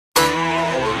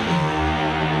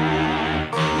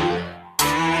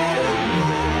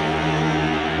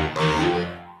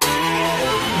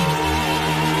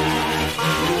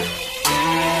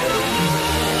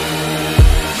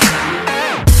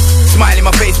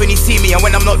when you see me, and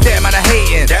when I'm not there, man, I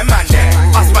hating. Them man there.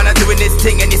 Us man are doing this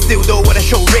thing, and you still don't wanna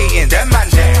show ratings. Them man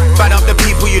there. Bad up the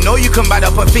people, you know you can bad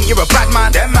up and think you're a bad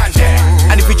man. Them man there.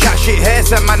 And if we chat shit here,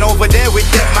 some man over there with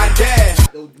them man there.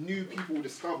 The new people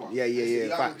discover. Yeah.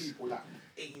 Facts. People, like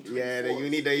 18, Yeah, you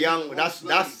need the young. That's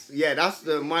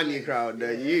the money crowd.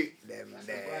 The youth, them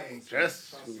there.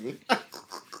 Trust me.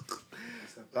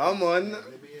 Come on.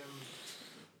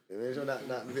 Make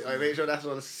sure that's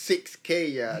on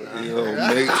 6K, yeah. Yo,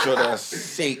 make sure that's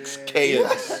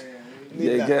 6K.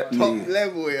 You get top me?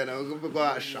 level, you know. We go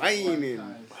out shining.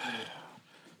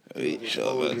 Make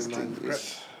sure that's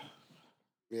this.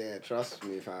 Yeah, trust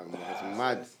me, fam. It's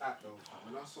mad.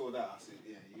 When I saw that, I said,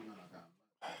 yeah, you know that.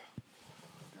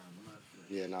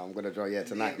 Yeah, no, I'm gonna draw. Yeah,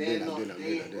 tonight. They're Do not that.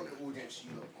 the audience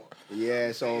you lot got.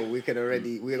 Yeah, so we got a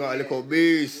little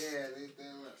boost Yeah, they're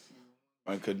like,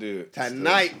 I could do it.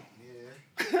 tonight.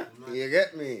 yeah. You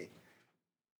get me?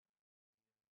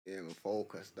 Yeah, I'm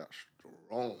focused. That's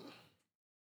strong.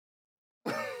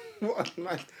 What,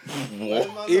 man?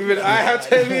 What? Even I have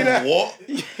to me that. What?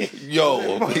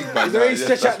 Yo, big man. The way you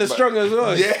stretch out the strong as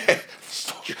well. Yeah.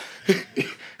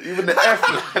 Even the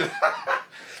F, man.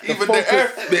 Even the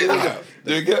F bit.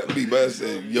 Do you get me, man?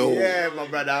 Say, yo. Yeah, my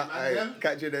brother. I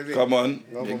catch you in a bit. Come on.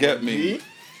 You get me?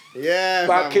 Yeah.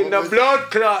 Back man, in the what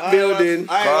blood clot building.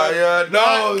 Fire,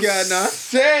 no, back, yeah,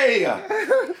 say.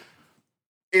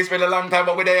 It's been a long time,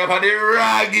 but we're there for the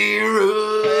Raggy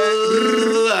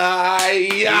Roo.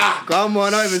 Yeah. Come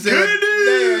on, I even say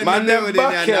it. Man, them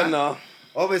back here now.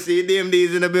 Obviously,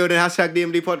 DMD's in the building. Hashtag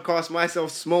DMD podcast.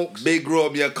 Myself, Smokes. Big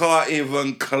Rob, you can't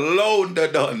even clone the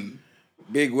done.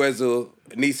 Big Wezzle,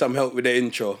 need some help with the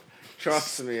intro.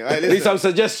 Trust me. Right, Need listen, some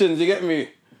suggestions, you get me?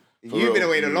 you've been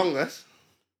away the longest.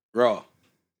 Raw.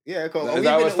 Yeah, cool. Is that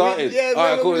how it started? Yeah,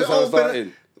 Alright, cool, that's how it open-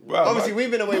 started. Well, Obviously,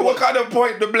 we've been away. What kind of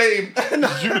point to blame?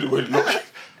 You do it, look.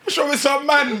 Show me some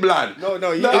man, blood. No.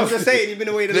 I'm just saying, you've been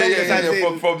away the longest. as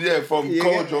in- From You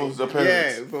get Kojo's me?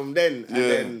 appearance. Yeah, from then. And Yeah.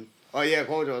 then. Oh, yeah,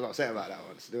 Kojo was upset about that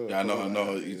one still. Yeah, I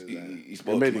know. He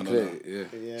spoke to Made man it on clear,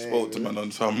 that. yeah. Spoke to man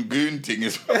on some goon thing.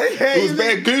 It Yeah, was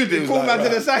bare goon. He was called like, man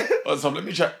to the right. side. On some, let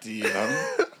me chat to you, man.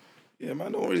 Yeah, man,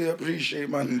 I don't really appreciate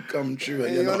man come true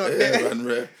and Yeah, you're not you're not here, there. man,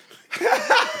 rare.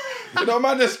 You know,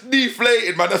 man, just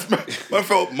deflated, man. Man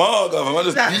felt marga, man,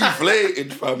 just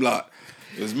deflated, fam. Like,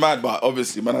 it was mad, but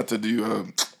obviously, man, I had to do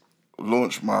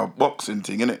launch my boxing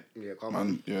thing, innit? Yeah, come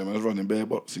man. Yeah, man, I was running bare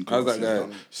boxing. How's that classes, going?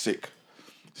 like, sick.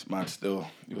 It's mad still.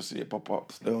 You'll see it pop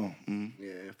up still. Mm.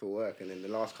 Yeah, for work. And then the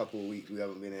last couple of weeks, we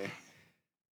haven't been here.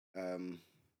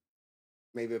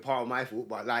 Maybe a part of my fault,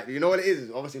 but like, you know what it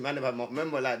is? Obviously, man,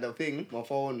 remember like the thing, my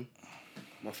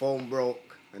phone broke.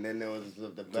 And then there was the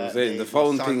birthday. saying, the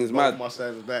phone thing is mad. My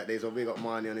son's birthday, so we got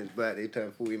Marnie on his birthday. He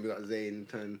turned 14, we got Zayn,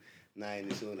 turned 9.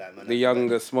 It's all like, man. The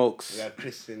younger Smokes. We got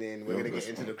christening. We're going to get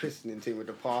into the christening thing with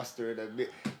the pastor and a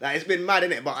bit. Like, it's been mad,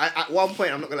 innit? But at one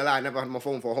point, I'm not going to lie, I never had my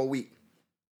phone for a whole week.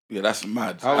 Yeah, that's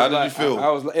mad. How did you feel? I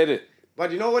was like, edit.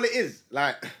 But you know what it is?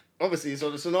 Like, obviously,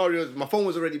 so the scenario is, my phone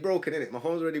was already broken, innit? My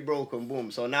phone's already broken,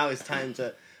 boom. So now it's time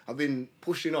to, I've been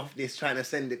pushing off this, trying to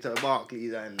send it to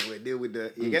Barclays and we deal with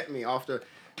the, you get me? After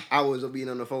hours of being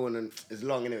on the phone and it's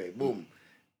long anyway, boom.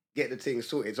 Get the thing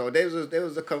sorted. So there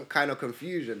was a kind of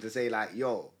confusion to say like,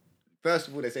 yo, first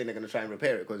of all, they're saying they're going to try and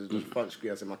repair it because it's just front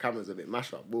screen. I said, my camera's a bit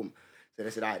mashed up, boom. So they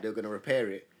said, all right, they're going to repair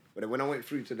it. But then when I went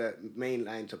through to the main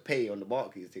line to pay on the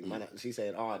Barclays thing, man, she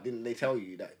said, didn't they tell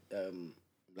you that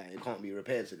like it can't be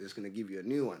repaired, so they're just gonna give you a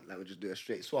new one. Like we'll just do a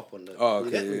straight swap on the. Oh, you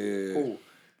okay, get me? yeah. Cool.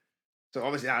 So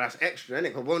obviously that's extra, innit?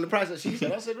 Because when the price that she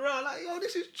said, I said, right, like yo,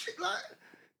 this is like.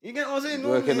 You get what I'm saying?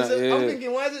 Normally, I'm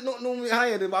thinking, why is it not normally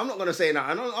higher than? But I'm not gonna say that.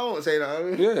 I won't say that. I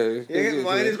mean, Yeah. You get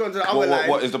why it's gone to the other line.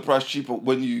 What is the price cheaper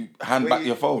when you hand back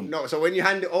your phone? No, so when you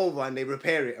hand it over and they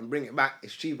repair it and bring it back,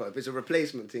 it's cheaper. If it's a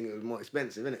replacement thing, it was more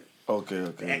expensive, innit?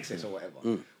 Okay. The excess or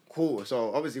whatever. Cool.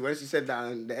 So obviously when she said that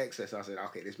and the excess, I said,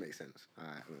 okay, this makes sense. All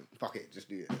right, fuck it, just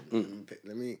do it.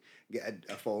 Let me get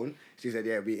a phone. She said,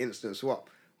 yeah, it'll be instant swap.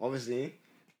 Obviously,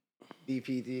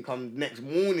 DPT come next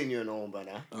morning, you know,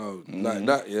 brother. Oh, like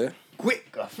that, yeah.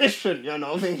 Quick, efficient, you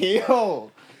know. I'm thinking,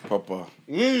 yo. Proper.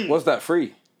 What's that,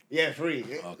 free? Yeah, free.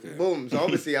 Okay. Boom. So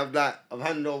obviously I've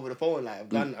handed over the phone. Like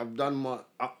I've done my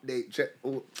update check.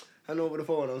 Hand over the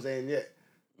phone. I'm saying, yeah,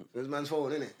 this man's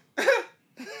phone, innit?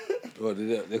 Oh,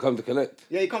 they come to collect?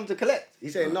 Yeah, he come to collect. He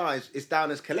said, no, it's down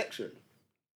as collection.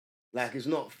 Like, it's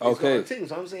not Okay. not a thing.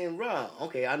 So I'm saying, right,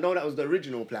 okay, I know that was the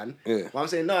original plan. Yeah. But I'm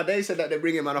saying, no, they said that they're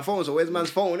bringing man a phone, so where's man's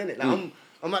phone, innit? Like,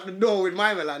 I'm at the door with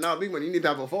my man, like, nah, big man, you need to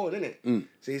have a phone, innit?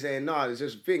 So he's saying, nah, it's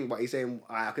just a thing, but he's saying,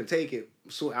 I can take it,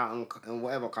 sort out and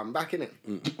whatever, come back, innit?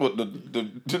 What, the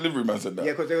delivery man said that?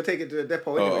 Yeah, because they will take it to the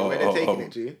depot anyway, where they're taking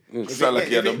it to. It sound like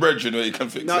you had a brethren where you can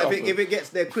fix it No, up. if it gets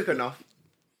there quick enough,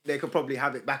 they could probably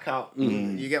have it back out.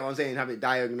 You get what I'm saying? Have it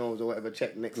diagnosed or whatever,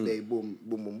 check next day, boom,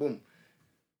 boom, boom, boom.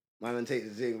 My man takes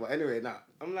the thing. But anyway, nah,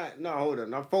 I'm like, no, hold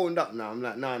on. I phoned up now. I'm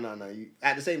like, no.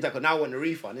 At the same time, because now I want the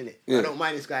refund, innit? Yeah. I don't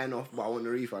mind this guy enough, but I want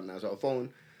the refund now. So I phoned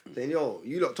saying, yo,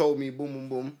 you lot told me, boom, boom,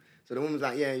 boom. So the woman's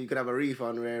like, yeah, you could have a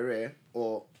refund, rare,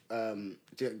 or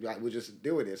like, we'll just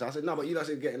deal with it. So I said, no, but you lot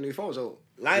said get a new phone. So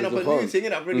line up a new thing,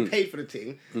 and I've already paid for the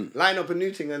thing. Line up a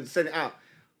new thing and send it out.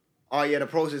 Oh, yeah, the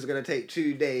process is going to take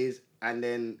 2 days, and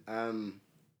then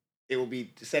it will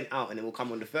be sent out, and it will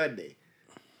come on the 3rd day.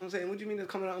 I'm saying, what do you mean it's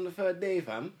coming out on the 3rd day,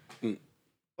 fam?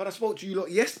 But I spoke to you lot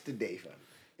yesterday, fam.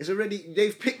 It's already,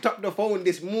 they've picked up the phone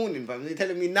this morning, fam. They're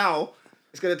telling me now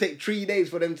it's going to take 3 days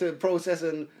for them to process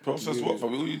and... Process what,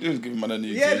 fam? All you do is give him a new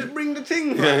Yeah, thing. just bring the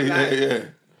thing, fam. Yeah.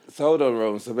 So hold on,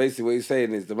 Rome. So basically what he's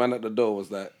saying is the man at the door was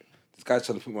like, this guy's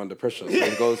trying to put me under pressure. So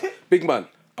he goes, big man,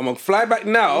 I'm going to fly back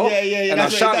now and I'll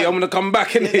that's what shout he you, I'm done. going to come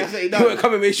back. And That's what he he done. weren't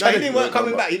coming, he's No, trying he to... didn't weren't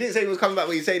coming back. He didn't say he was coming back,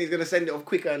 but he's saying he's going to send it off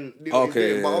quick and do what he's Okay,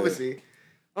 doing. But yeah. obviously,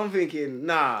 I'm thinking,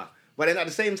 nah. But then at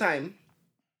the same time,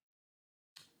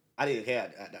 I didn't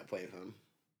care at that point, fam.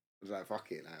 I was like,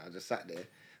 fuck it. Like, I just sat there.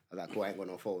 I was like, cool, I ain't got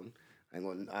no phone.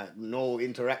 I had no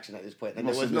interaction at this point. And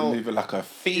Must there was have been no... even like a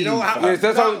fiend. You know what happened? Yes,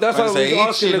 that's what Man we say was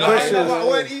asking the itching,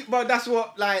 question. But that's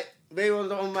what, like, they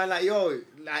was on my, like, yo,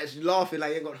 like, laughing,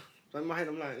 like, you ain't got... So in my head,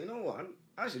 I'm like, you know what?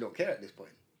 I actually don't care at this point.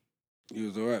 He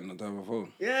was alright not to have a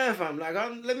phone. Yeah, fam. Like,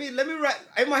 let me ride.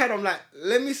 In my head, I'm like,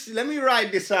 let me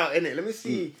ride this out, innit? Let me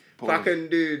see if I can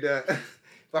do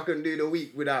the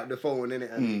week without the phone,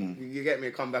 innit? And you get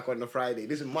me, come back on the Friday.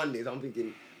 This is Monday, so I'm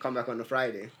thinking, come back on the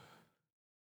Friday.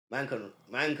 Man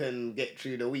can get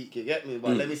through the week, you get me?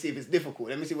 But let me see if it's difficult.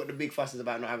 Let me see what the big fuss is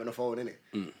about not having a phone,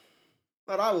 innit?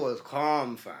 But I was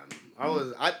calm, fam.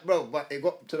 But it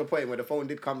got to the point where the phone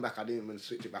did come back. I didn't even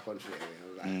switch it back on straight away. I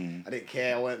was like, I didn't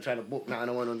care. I wasn't trying to book nothing.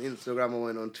 I went on Instagram. I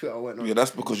went on Twitter. I went on... Yeah,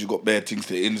 that's because you got bare things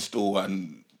to install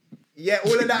and... Yeah,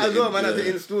 all of that as well, man. I had to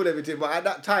install everything. But at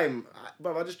that time,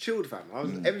 I just chilled, fam. I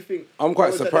was everything... I'm quite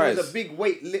there surprised. was a big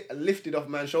weight lifted off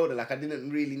my shoulder. Like, I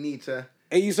didn't really need to...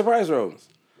 Are you surprised, Rome?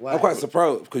 Why? I'm quite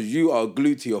surprised because you are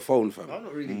glued to your phone, fam. I'm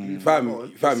not really glued to Fam, my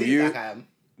phone. fam, It seems you- like I am.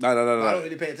 No. I don't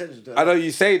really pay attention to it. I know you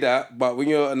say that, but when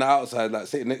you're on the outside, like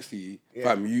sitting next to you,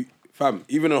 fam,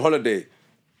 even on holiday,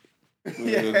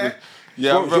 Yeah.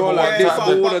 Yeah, I remember you're one like this time, all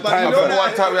the but I time. you know remember that-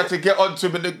 one time we had to get onto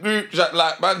him in the group chat,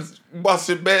 like, man's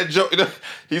busting bare joke.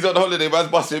 He's on holiday, man's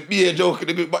busting beer joke in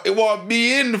the group, but it won't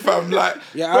be in, fam. Like,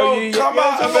 Yeah, bro, how you- come yeah,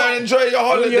 out so and man, enjoy your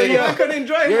holiday. I can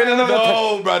enjoy it. You're in man. another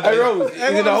No, brother. Hey, Rose, he's Hey,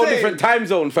 in what a I'm whole saying? different time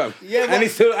zone, fam. Yeah, and but-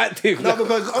 he's still active. No,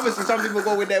 because obviously some people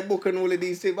go with their book and all of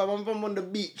these things. But I'm on the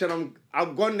beach and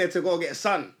I've gone there to go get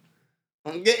sun.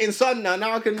 I'm getting sun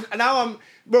now.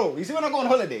 Bro, you see when I go on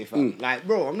holiday, fam? Like,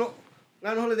 bro, I'm not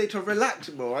going on holiday to relax,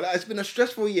 bro. Like, it's been a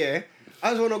stressful year. I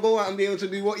just want to go out and be able to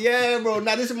do what? Yeah, bro.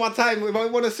 Now this is my time. If I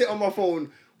want to sit on my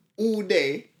phone all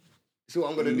day, this is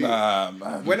what I'm gonna do. Nah,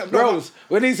 man. Rose,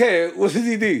 when he's here, what does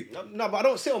he do? No, but I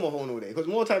don't sit on my phone all day because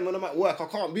more time when I'm at work, I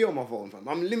can't be on my phone, fam.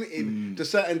 I'm limited to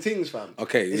certain things, fam.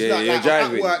 Okay, it's yeah, like, you're I'm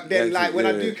driving. at work, then Yeah, like when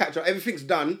I yeah. do catch up, everything's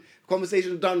done.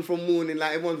 Conversation's done from morning,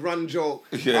 like everyone's run joke.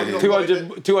 Yeah, I'm not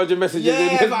 200 messages in.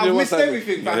 yeah, but I've in missed WhatsApp.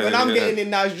 everything, fam. When I'm getting in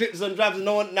now, it's drips and drabs.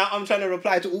 No one, now I'm trying to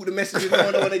reply to all the messages. No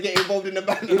one want to get involved in the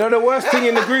banter. You know the worst thing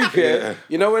in the group here?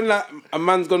 You know when like a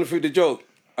man's gone through the joke,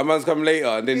 a man's come later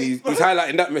and then he's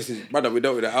highlighting that message. Brother, we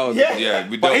dealt with that hours Yeah. ago. Yeah,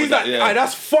 we But dealt he's with that, like, yeah. "Aye,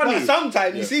 that's funny. But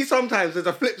sometimes, you see, sometimes there's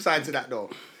a flip side to that though.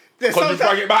 There's 'Cause you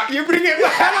sometimes- bring it back. You bring it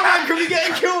back. And a man could be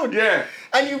getting killed. Yeah.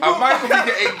 And you A brought man could back-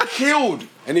 be getting killed.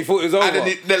 And he thought it was over. And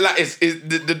then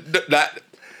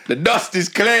the dust is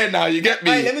clear now, you get me?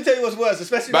 Hey, let me tell you what's worse,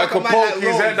 especially Man like a can man poke like his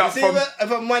Rome's. head You up see, from-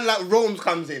 if a man like Rome's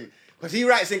comes in, because he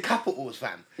writes in capitals,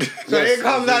 fam. So Yes, he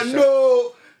comes like, yes,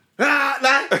 no,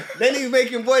 like, then he's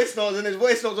making voice notes, and his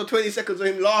voice notes are 20 seconds of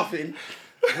him laughing,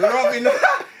 rubbing,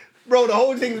 bro, the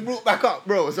whole thing's brought back up,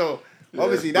 bro. So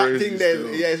obviously that crazy thing there,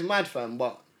 still. yeah, it's mad, fam.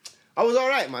 But I was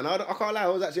alright, man. I can't lie, I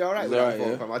was actually alright with alright, that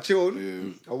phone, yeah. fam. I chilled.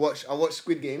 I watched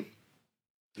Squid Game.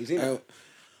 You seen it?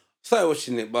 Started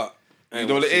watching it, but You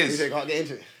know what it You is? said can't get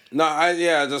into it. no, I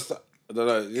don't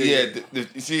know. Yeah,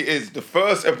 you see, it is the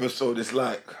first episode. It's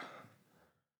like,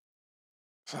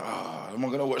 am I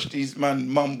gonna watch these man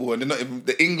mumble and they're not even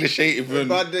the English ain't even.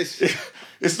 But this,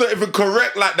 It's not even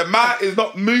correct. Like the mouth is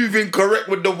not moving correct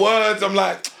with the words. I'm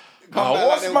like, Come back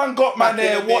what's like man got man back in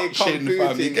there the day, watching, kung fu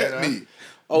fam? You thing, get you know? me?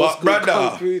 Old school brother,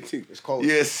 kung fu thing. It's cold.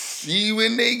 you see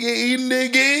when they get in the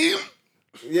game.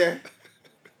 Yeah.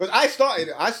 But I started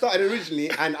originally,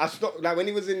 and I stopped, like, when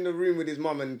he was in the room with his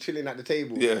mum and chilling at the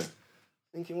table. Yeah.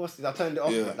 Thinking, what's this? I turned it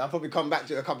off, Yeah. but I'll probably come back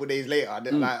to it a couple of days later. I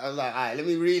was like, all right, let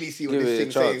me really see what Give this it a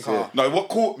thing's saying, chance, Carl. No, what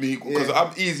caught me, because Yeah.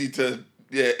 I'm easy to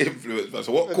influence, man.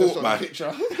 So what Just caught, on man? the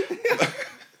picture.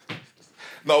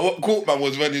 No, what caught, man,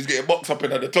 was when he was getting boxed up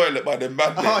in the toilet by them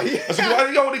man. Oh, yeah. I said, why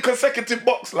are you holding consecutive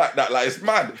box like that? Like, it's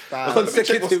mad. Fam. Let me check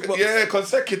Consecutive box. Yeah,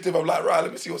 consecutive. I'm like, right,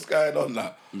 let me see what's going on,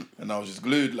 like. And I was just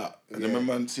glued, like. And then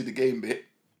when I see the game bit,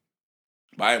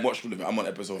 but I ain't watched all of it. I'm on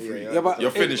episode 3. Yeah, but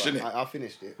You're it- finished, innit? I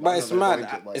finished it. But I'm it's not gonna go mad.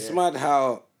 into it, but It's yeah. mad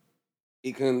how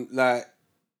it can, like,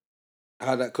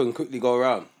 how that can quickly go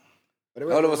around. But it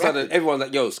went All of a rapid. sudden, everyone's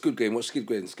like, "Yo, Squid Game, watch Squid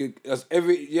Game." That's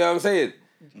every, you know what I'm saying?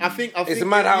 I think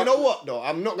mad how- you know what though?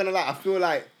 I'm not gonna lie. I feel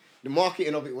like the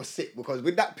marketing of it was sick because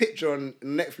with that picture on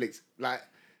Netflix, like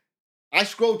I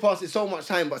scrolled past it so much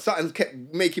time, but something kept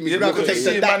making me Yeah, because gravitate you to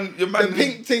see that. your man- the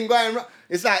pink thing going.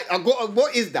 It's like I got.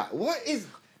 What is that? What is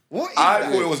I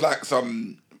that? thought it was like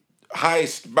some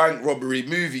heist, bank robbery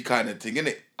movie kind of thing,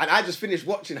 innit? And I just finished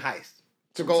watching Heist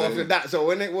to go off with that. So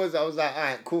when it was, I was like, all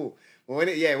right, cool. But when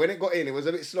it got in, it was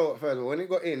a bit slow at first. But when it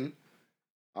got in,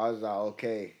 I was like,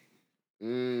 okay.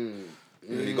 You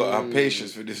gotta have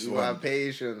patience for this You one. gotta have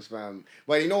patience, fam.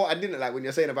 But you know what I didn't like when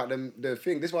you're saying about the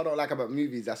thing. This is what I don't like about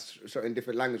movies that's shot in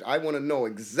different language. I want to know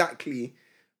exactly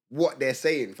what they're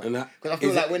saying, fam. And that- Because I feel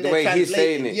is like it when the they're way he's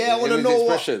translating, saying it, yeah, I want to in know his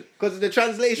what. expression? Because the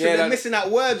translation, Yeah, they're that- missing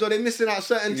out words or they're missing out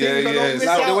certain Yeah, things. I yeah, don't it's miss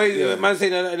Like out. the way Yeah. the man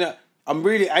saying, I'm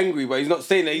really angry, but he's not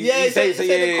saying that. Yeah, He's saying,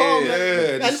 it calm, man.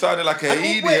 Yeah, they sounded like an And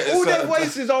idiot. wait, all at their certain times.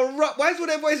 voices are why is all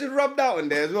their voices rubbed out in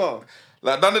there as well?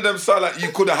 Like none of them sound like you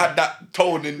could have had that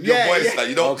tone in your Yeah, voice. yeah. Like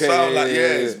you don't Okay, sound like yeah.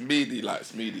 it's meaty. Like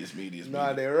it's meaty.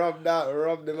 Nah, they rubbed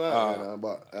them out. You know,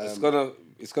 but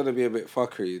It's gonna be a bit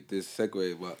fuckery, this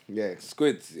segue, but Yeah.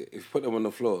 squids, if you put them on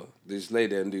the floor, they just lay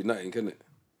there and do nothing, can it?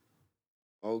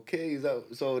 okay,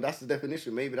 so that's the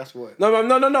definition. Maybe that's what. No,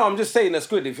 I'm just saying a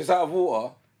squid, if it's out of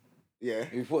water, Yeah.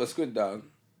 if you put a squid down,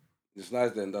 it just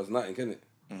lies there and does nothing, can it?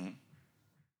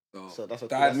 So that's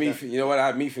That had me, you know what I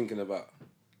had me thinking about?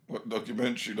 What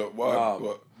documentary? Like what?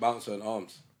 What? Bouncer and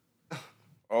arms.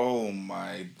 Oh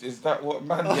my! Is that what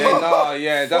man?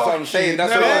 Yeah, that's what I'm saying.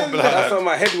 That's Fucking what hell, that's what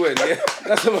my head went. Yeah,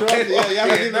 that's what my head Yeah, you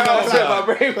haven't even That's where my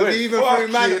brain Because went. even Fuck through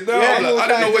man, it, no, like, I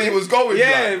didn't know where you was going.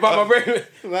 Yeah, like. but my brain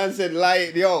went. man said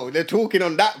like, yo, they're talking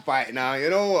on that fight now. You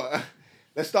know what?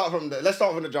 Let's start from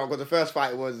the jump because the first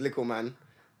fight was Little Man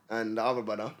and the other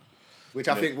brother, which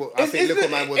I think Little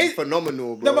Man was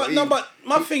phenomenal, bro. No, but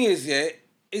my thing is,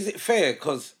 is it fair?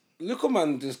 Because Little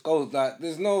Man just goes like,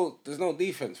 there's no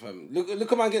defense for him.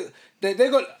 Little Man gets, they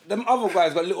got, them other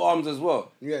guys got little arms as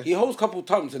well. Yeah. He holds a couple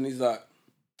times and he's like,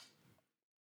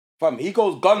 fam, he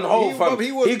goes gun ho, fam.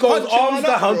 he was He goes punching arms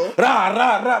man up, down, bro.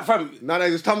 rah, fam. No,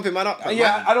 he was thumping man up.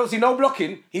 Yeah, I don't see no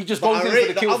blocking. He just But goes I in for rate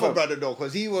the the kill, other fam. brother though,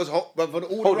 because he was but for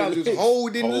all the Holding rounds, he was licks.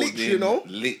 holding licks, you know,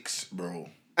 licks, bro.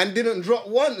 and didn't drop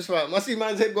once, fam. I see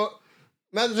man's head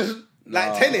man's just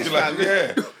like tennis, You're fam. like,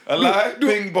 yeah, a like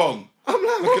ping pong. I'm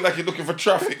like, Looking like you're looking for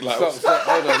traffic, like Stop,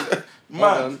 hold on. Hold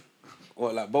man. on.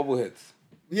 What, like bobbleheads?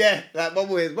 yeah, like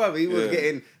Bubbleheads, brother. He was Yeah.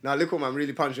 getting. Now, Little Man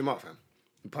really punched him up, fam.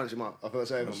 He punched him up. I felt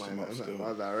sorry for Punched my him man. up I still.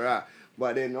 was like, right.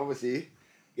 But then, obviously,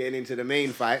 getting into the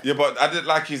main fight. Yeah, but I didn't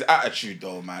like his attitude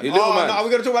though, man. He look- Little Oh, Man. no, are we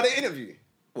going to talk about the interview?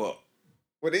 What?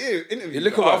 What the interview?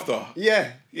 Little Man. After?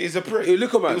 Yeah. He's a prick. Hey,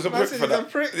 look at man. He was a Man prick said for he's a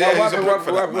that. prick. Yeah, Oh, he's a what prick happened,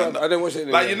 for what that, happened, what man. happened? I didn't watch it.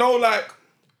 Like, you know, like,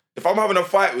 if I'm having a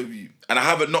fight with you and I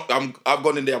haven't knocked, I've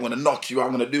gone in there, I'm going to knock you, I'm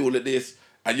going to do all of this,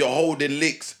 and you're holding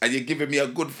licks and you're giving me a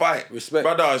good fight. Respect.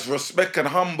 Brother, it's respect and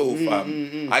humble,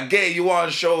 fam. I get you want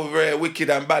to show very wicked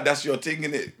and bad, that's your thing,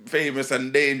 innit? Famous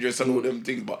and dangerous and all them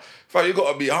things, but fam, you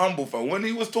got to be humble, fam. When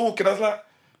he was talking, I was like,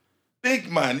 big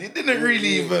man, he didn't really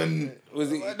even... Was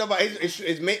he? No, but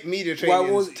his media Why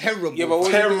training was- is terrible. Yeah, but what was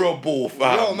he doing? Terrible,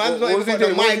 fam. Yo, man's What not was even he got the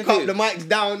doing? What was mic he up, doing? the mic's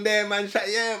down there, man.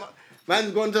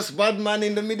 Man's going to spud man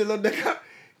in the middle of the cup.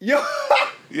 Yo.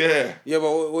 Yeah. Yeah,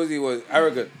 but what was he? Was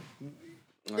arrogant?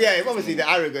 Yeah, obviously the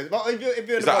arrogance. But if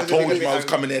you're It's the like I boss, told you're him I was gonna be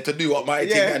coming there to do what my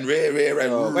Yeah. thing and rare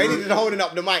and... But he needs to holding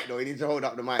up the mic though. He needs to hold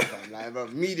up the mic, fam. Like, bro,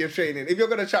 media training. If you're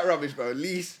gonna chat rubbish, bro, at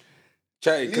least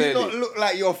Chatting you not clearly. look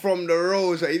like you're from the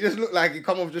roads. You just look like you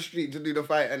come off the street to do the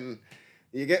fight, and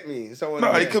you get me. Someone.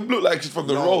 No, yeah. he could look like he's from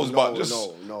the Rose, but just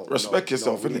respect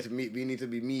yourself, We innit? need to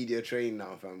be media trained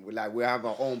now, fam. We have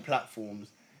our own platforms.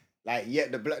 Like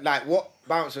like what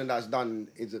Bouncer that's done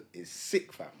is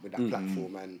sick, fam, with that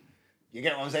platform, and you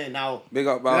get what I'm saying now. Big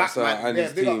up Black Bouncer man, and yeah,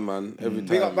 his big team, up- man. Every time.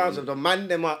 Big up Bouncer. The man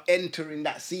them are entering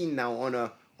that scene now on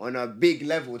on a big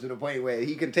level to the point where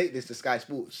he can take this to Sky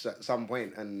Sports at some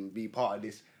point and be part of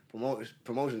this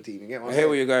promotion team. You get what I'm I saying? hear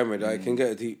where you're going with that. I can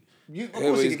get a deep. Of Here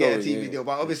course he's you can get a going, TV deal,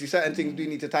 but obviously certain things do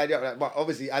need to tidy up. Like, but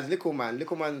obviously, as Little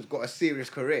Man's got a serious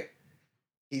career.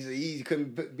 He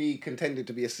can be contended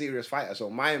to be a serious fighter. So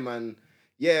my man,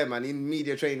 yeah, man, in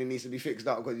media training needs to be fixed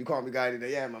up because you can't be guided there,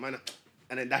 yeah, man,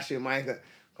 and then that's your mind.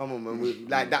 Come on, man,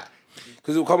 like that.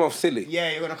 Because it'll come off silly.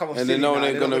 Yeah, you're gonna come off And silly then no one now.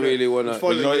 ain't They're gonna not really wanna-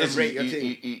 follow You know, you it's, and rate your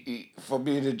thing. for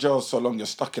being in jail so long, you're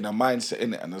stuck in a mindset,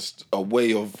 innit? And a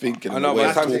way of thinking. I and know, a way but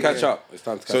it's of time to talking. catch up. It's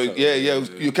time to catch So up. yeah,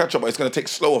 you catch up, but it's gonna take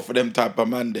slower for them type of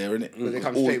man there, innit? Because they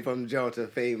come straight from jail to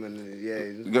fame and yeah.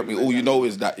 You get me? All you know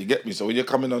is that, you get me? So when you're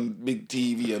coming on big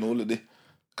TV and all of this,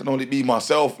 I can only be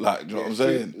myself, like, do you know what I'm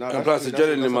saying? No, And that's plus the true,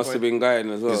 that's adrenaline must have been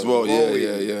guiding as well. As well, Oh,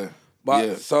 yeah. But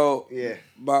yeah. so Yeah.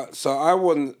 But so I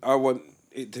want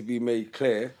it to be made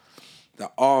clear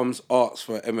that Arms asks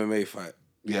for an MMA fight.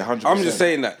 Yeah, 100%. I'm just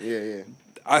saying that. Yeah.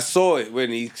 I saw it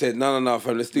when he said, no,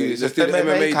 fam, let's do Yeah, this. Let's just do the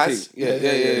MMA cuz. thing.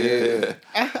 Yeah.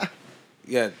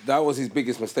 Yeah, that was his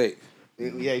biggest mistake.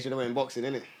 Yeah, he should have went in boxing,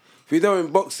 innit? If we don't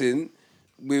in boxing,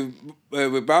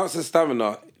 with Bouncer's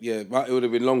stamina, yeah, it would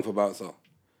have been long for Bouncer.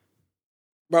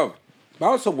 Bro,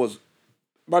 Bouncer was...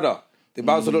 Brother, did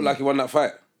Bouncer look like he won that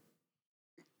fight?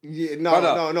 Yeah,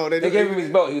 Brother, no. They gave him his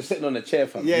belt. He was sitting on a chair,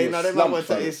 fam. Yeah, He you know, was that man slumped, was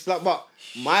fam. it's slumped, but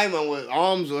my man was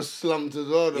arms were slumped as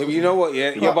well. Though. Yeah, but you know what, yeah?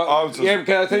 Yeah, but, Arms was- yeah,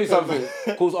 can I tell you something?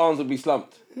 Cool's arms would be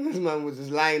slumped. This man was just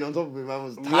lying on top of him. Man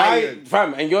was Like, tired.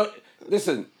 fam, and you're...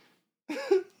 Listen.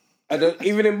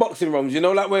 Even in boxing rooms, you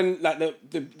know, like when like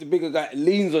the bigger guy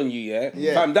leans on you,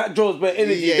 Yeah. fam, that draws better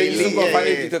energy. Yeah, Then you yeah, still got to yeah, fight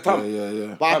yeah. into the thumb.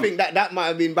 Yeah. But I think that might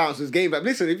have been Bouncer's game. But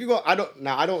listen, if you got, I don't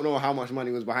know how much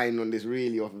money was behind on this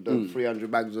really off of the 300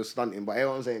 bags of stunting. But you know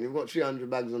what I'm saying? If you've got 300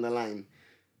 bags on the line,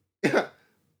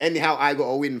 anyhow I got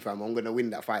a win, fam. I'm gonna win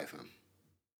that fight, fam.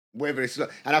 Whether it's, and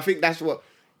I think that's what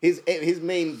his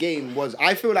main game was.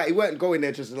 I feel like he weren't going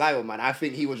there just to lie on man. I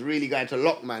think he was really going to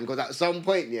lock man because at some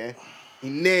point, yeah, he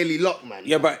nearly locked man.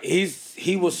 Yeah, but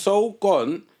he was so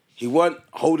gone. He weren't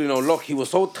holding on lock. He was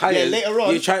so tired. Yeah, later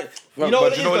on, He tried. You know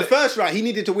what it is? know The what- first round, he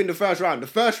needed to win the first round. The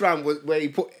first round was where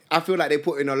I feel like they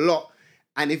put in a lot.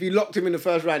 And if he locked him in the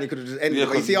first round, he could have just ended Yeah, it.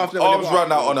 But you because see, after when they Arms got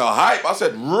ran out on a hype. I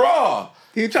said, raw.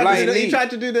 he tried Flying to do, knee. he tried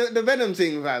to do the Venom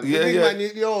thing, fam. Yeah, The big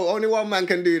yeah. man, only one man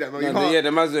can do that, man. You can't. Yeah,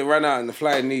 the man that ran out in the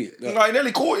flying knee. No, I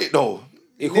nearly caught it though.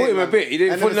 He caught him a bit. He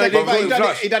didn't And put then the second fight, him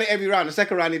flush. he done it every round. The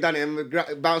second round, he done it,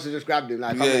 and Bouncer just grabbed him.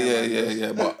 Like, come here, man.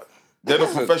 Yeah. But they're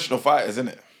not professional fighters,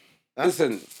 innit?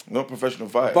 Listen, Not professional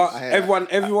fighters. but hear that.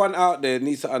 everyone out there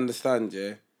needs to understand,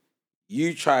 yeah.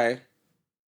 You try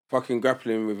fucking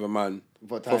grappling with a man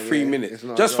For for time, 3 yeah. minutes. It's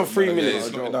not Just a for joke, 3 man. minutes.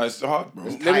 it's not, no, it's hard, bro.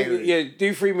 Let me, tiring. yeah,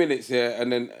 do 3 minutes, yeah,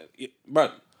 and then,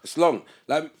 but it's long.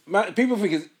 Like, man, people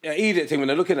think it's an idiot thing when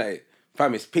they're looking at it.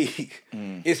 Fam, it's peak.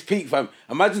 It's peak, fam.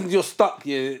 Imagine you're stuck,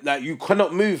 yeah, like you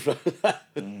cannot move.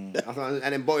 And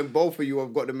then both of you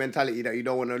have got the mentality that you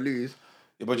don't want to lose.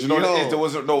 Yeah, but you know what it Yo. is? There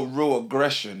wasn't no real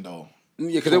aggression though.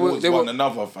 Yeah, because Towards they one were,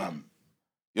 another, fam.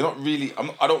 You're not really.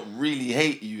 I don't really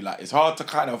hate you. Like it's hard to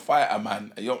kind of fight a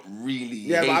man, and you don't really.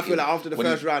 Yeah, hate but I feel him like after the when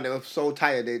first he- round, they were so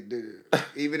tired.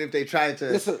 Even if they tried to,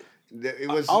 Listen, it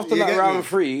was after you that get round me?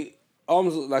 3,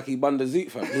 Arms looked like he bun the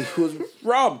Zoot, fam. He was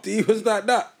robbed. He was like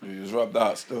that. He was rubbed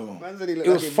out still. Man said he looked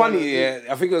It was like he funny, bun the- yeah.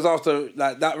 I think it was after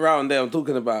like that round there I'm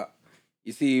talking about.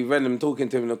 You see Venom talking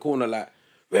to him in the corner like,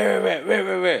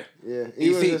 where? Yeah, he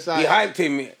You was see, just he like, hyped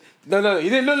him. No, he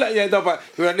didn't look like, yeah, no, but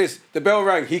he went like this. The bell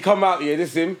rang, he come out, yeah,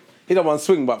 this him. He done one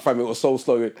swing, but fam, it was so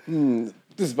slow. This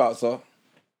is about, sir.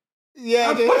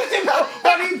 yeah, Pushed him out,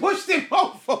 but he pushed him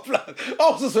off. I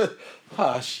was just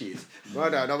like, shit.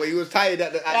 brother, no, but he was tired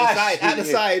at the Ah, side. shit, At the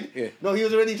yeah. side, Yeah. no, he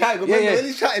was already tired. Yeah, Remember yeah. when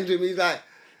he's chatting to him, he's like,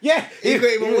 Yeah. he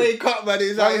couldn't even wake up, man. He's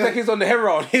It was like like, he's on the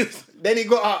heroin. He was, then he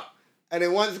got up, and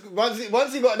then once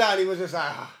he got down, he was just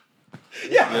like,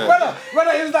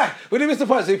 brother, he was like, when he missed the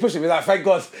punch, he pushed him. He's like, thank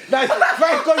God. Like,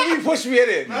 thank God you pushed me in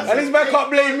it. At least man can't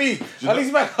blame me. At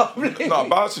least man can't blame me. No,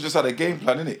 Bouncer just had a game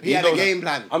plan, innit? he had a game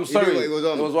plan. I'm He knew sorry. what he was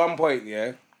on. There was one point,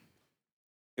 yeah.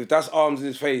 If that's Arms in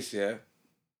his face, yeah,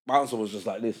 Bouncer was just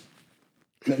like this.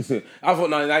 Next to him. I thought,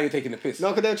 no, now you're taking the piss. No,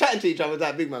 because they were chatting to each other,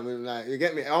 that big man. Was like, you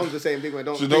get me? Arms was saying, big man,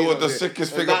 don't. Do you know please what don't the do it."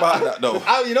 sickest And thing about that,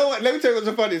 though? You know what? Let me tell you what's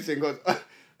the funniest thing. Cause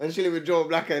and chilling with Joe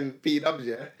Black and P Dubs,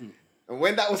 yeah. And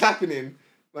when that was happening,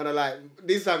 man, I like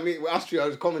this time me with Austria, I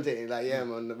was commentating like, yeah,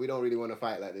 man, we don't really want to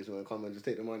fight like this. Man, come on, just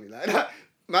take the money, like that.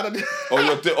 Man,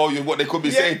 What they could be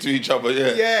Yeah. saying to each other,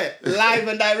 yeah. yeah, live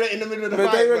and direct in the middle of the But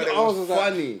fight. they were- But it I was was like-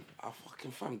 funny. Oh,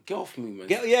 fucking fam, get off me, man.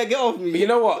 Get off me. But you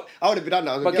know what? I would have been done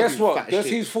that. I was But like, guess "Get off what? me, fat Guess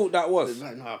shit." whose fault that was?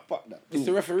 Like, nah, fuck that. It's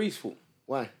the referee's fault.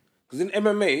 Why? Because in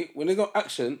MMA, when there's no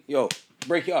action, yo,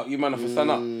 break it up. You man have to stand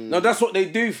up. No, that's what they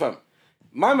do, fam.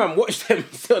 My man watched them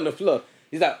sit on the floor.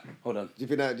 He's like, hold on. Do you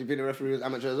think the referee was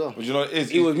amateur as well? But you know what it is?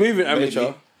 He was moving amateur.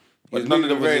 Maybe, but none of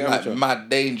them was in like mad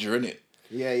danger, innit?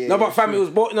 Yeah. No, but fam, it was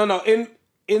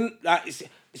in like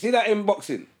see that in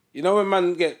boxing. You know when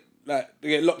man they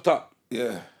get locked up.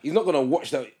 Yeah. He's not gonna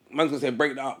watch that. Man's gonna say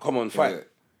break that up. Come on, fight. Yeah.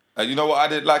 And you know what I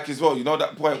did like as well? You know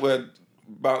that point where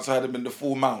Bouncer had him in the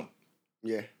full mount?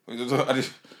 Yeah. I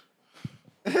just,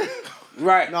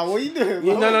 Right. Now, what are you doing?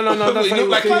 No. That's He looked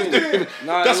like he was doing.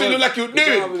 Nah, That's what he it looked like he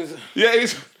was doing. Yeah,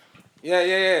 he's.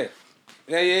 Yeah.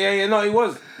 No, he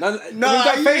was. No, with Nah,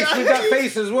 that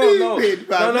face as well. No. stupid,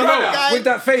 man. No. Guy- With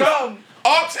that face.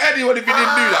 Ask anyone if he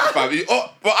didn't do that, fam.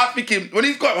 But I think when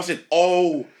he's got him, I said,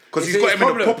 oh. Because he's got him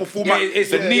in a proper format.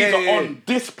 The knees are on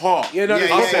this part. Yeah, no, Yeah,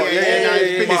 it's long. it's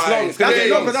It's long. That's it,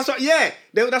 no, because that's what. Yeah,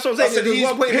 that's what I'm saying. I said, There's he's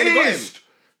one point when they got him. pissed.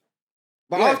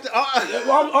 But Yeah. after,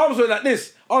 Arms went like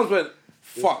this. Arms went,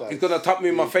 fuck, guy. he's gonna tap me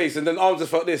in my face. And then arms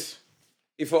just felt this.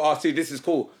 He thought, see, this is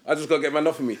cool. I just gotta get man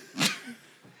off of me.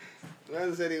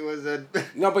 man said it was a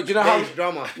No, but you know how. bass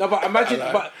drama. No, but imagine,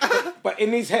 but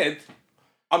in his head,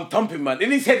 I'm thumping, man.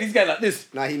 In his head, he's going like this.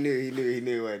 Nah, he knew.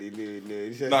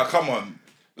 He said, Nah, come on.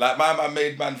 Like, my man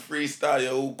made man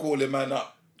freestyle, all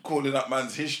calling up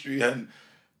man's history and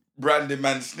branding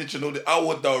man snitching all the. I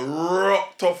would have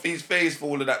rocked off his face for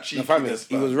all of that No, fam, cheekiness.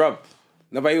 he was rubbed.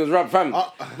 No, but he was rubbed, fam.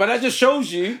 But that just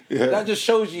shows you. Yeah. That just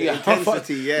shows you The how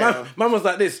intensity, yeah. Man was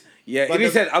like this. Yeah, But in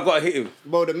his the- head, I gotta hit him.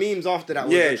 Bro, the memes after that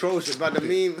was Yeah. atrocious. But the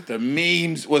meme, The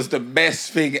memes was the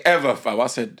best thing ever, fam. I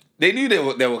said, they knew they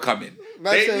were coming.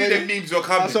 Man They said knew when- the memes were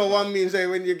coming. I saw one meme say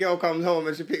when your girl comes home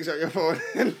and she picks up your phone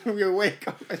and you wake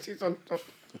up and she's on top.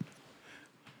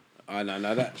 Oh,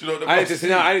 no, that. Do you know what the I need boss to see.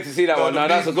 did? I need to see that No, one. the No,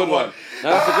 that's a memes good the one. one. No,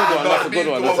 that's a good one. No, That's a the good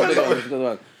one. memes That's a the good one. one. That's a good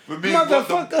one. For me,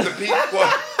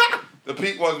 Motherfucker. the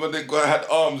peak was when they had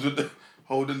arms with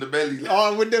holding the belly. Like,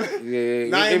 Oh, with the Yeah,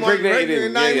 9 months impregnated pregnant,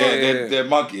 him. 9 Yeah, months. yeah. They're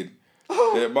mugging.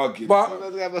 They're mugging. But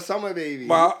Let's have a summer baby.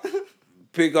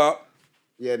 pick up.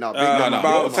 yeah, no, big No, them no, up,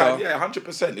 Bouncer. big them up. Yeah,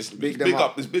 100%. It's Big big them up.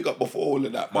 up. It's big up before all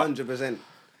of that. But 100%.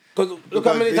 Because look Because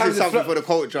how many this times is it's something flo- for the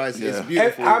culture. It's Yeah.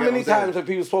 beautiful. How you get many what I'm saying? times have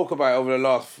people spoke about it over the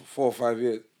last 4 or 5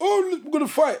 years? Oh, we're gonna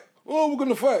fight. Oh, we're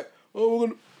gonna fight. Oh, we're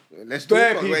gonna. Let's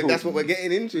Bare talk about it. people. That's what we're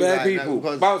getting into. Bare like, people.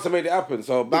 because Bouncer made it happen.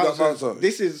 So big up Bouncer.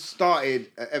 This has started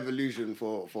an evolution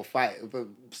for fight. For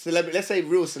celebrity, let's say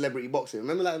real celebrity boxing.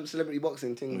 Remember that celebrity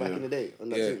boxing thing back in the day? On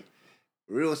that Yeah. thing?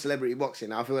 Real celebrity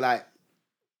boxing. I feel like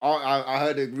I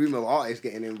heard a rumor of artists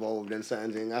getting involved in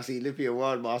certain things. I see Lippy a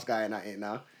world boss guy in at it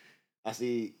now. I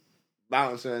see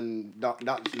Bouncer and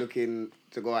Dutch looking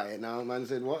to go at it now. Man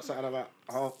said what? Something about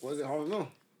half a mil?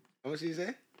 How much did he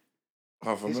say?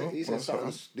 half a mil. He said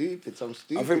something stupid. Some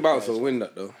stupid. I think Bouncer price. will win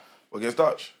that though. Against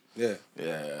Dutch. Yeah.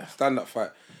 Yeah. Stand up fight.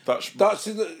 Dutch. Dutch,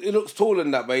 he looks taller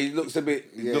than that, but he looks a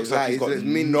bit. Yeah, Looks like he's got it's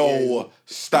min- no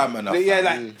stamina. Yeah,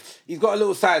 fam. like he's got a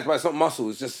little size, but it's not muscle.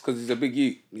 It's just because he's a big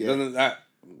youth. He Yeah. doesn't like.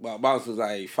 But Bouncer's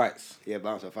like he fights. Yeah,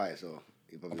 Bouncer fight. So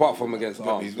he probably- Apart from against But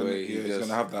arms, he's gonna, where he he's just.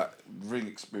 gonna have that ring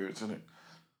experience, isn't it?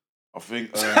 I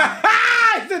think. He's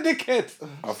a dickhead.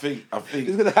 I think.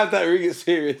 He's gonna have that ring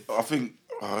experience. I think.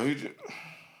 Who do-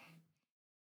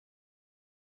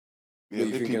 Yeah, What you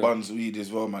Lippy thinking? buns weed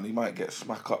as well, man. He might get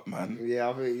smack up, man. Yeah,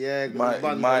 I think He might,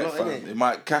 fam. It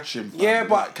might catch him. Fam. Yeah, It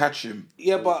but- might catch him.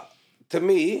 Yeah, but to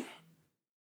me,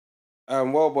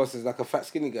 World Boss is like a fat,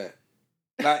 skinny guy.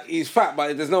 Like he's fat,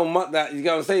 but there's no that. You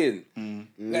get what I'm saying?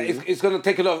 Like, it's gonna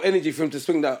take a lot of energy for him to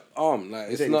swing that arm.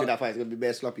 Like it's not. that fight's gonna be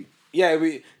bare sloppy. Yeah, a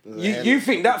you hell of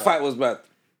think a that fight. fight was bad,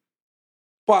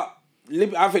 but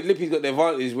I think Lippy's got the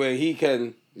advantage where he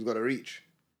can He's got to reach.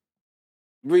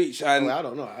 reach and Well, I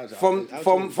don't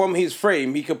know. from his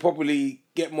frame, he could probably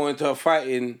get more into a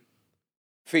fighting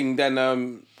thing than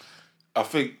I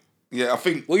think. Yeah, I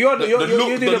think. Well, you do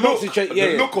the boxing the yeah,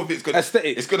 look of it's gonna.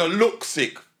 Aesthetic. It's gonna look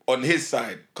sick on his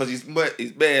side because he's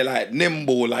bare like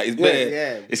nimble, like he's Yeah, bare.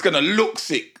 yeah. It's gonna look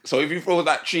sick. So if you throw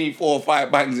like 3, 4, 5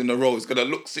 bangs in a row, it's gonna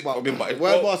look sick from him. But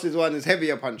World Boss's one is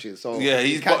heavier punches, so Yeah,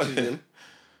 he he's catches got- him.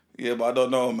 Yeah, but I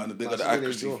don't know, man. They got the That's really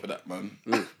accuracy sure. for that, man.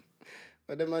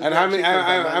 But the man And how many chicken,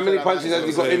 fam, how man, many so punches that- has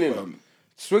he got in him?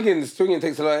 Swinging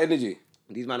takes a lot of energy.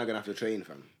 These men are gonna have to train,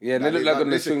 fam. Yeah, they look like on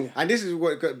the listen, swing. And this is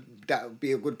what that would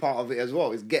be a good part of it as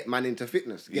well. Is get man into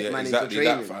fitness, get Yeah, man exactly into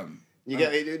that, training. fam. You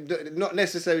get it, not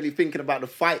necessarily thinking about the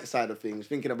fight side of things,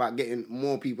 thinking about getting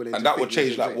more people into And that would fitness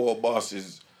change like train. World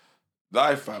Boss's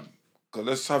life, fam. Cause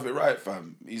let's have it right,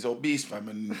 fam. He's obese, fam,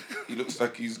 and he looks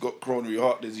like he's got coronary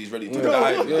heart disease, ready to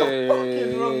die. What the fuck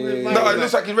is wrong with No, it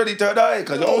looks like he's ready to die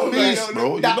because you're obese,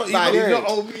 bro. He's not He's not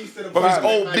obese to the But he's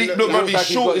point. obese. No, but he's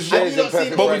short as Have you not well.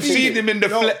 seen But we've obese? seen him in the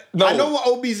No, flesh. I know what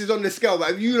obese is on the scale, but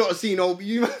have you not seen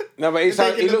obese? No, but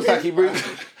he looks like he breathes.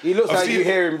 He looks I've like seen you it.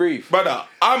 hear him breathe. Brother,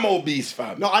 I'm obese,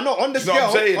 fam. No, I know on the You know what I'm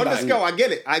scale. saying, On the like- scale, I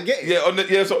get it. I get it. Yeah,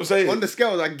 that's what I'm saying. On the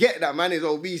scales, I get that man is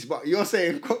obese, but you're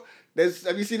saying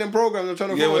have you seen them programs I'm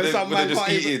trying to Yeah, follow? where Some they're man just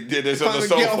can't even- eating. Yeah, they're on can't the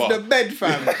even get off sofa. the bed,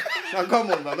 fam. Now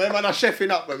come on, man. That man are chefing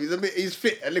up, man. He's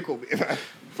fit a little bit, man.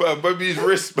 Fam, maybe his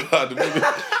wrist, blood.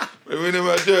 Maybe him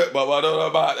a jerk, but I don't know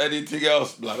about anything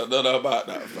else, blood. I don't know about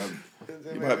that, fam.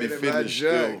 You might be finished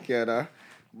still. Yeah, nah.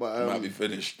 But You might be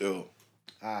finished still.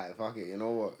 alright, fuck it. You know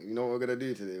what? You know what we're gonna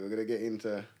do today? We're gonna get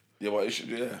into. Yeah, but you should,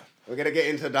 yeah. We're gonna get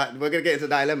into that. We're gonna get into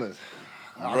dilemmas.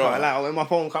 I Bruh. can't lie. When my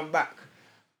phone come back,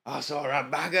 I saw a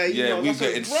bagger. Yeah, we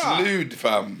getting slewed,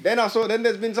 fam. Then then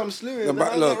there's been some slewing. The Then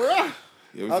I was backlog. like, rah.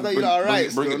 Yeah, I thought you lot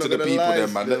alright bring still, it to not the gonna people lie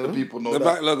then, man. Let still. the people know The that.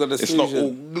 backlog of the It's not season.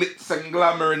 all glitz and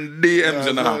glamour and DMs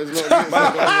and that. It's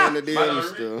not in the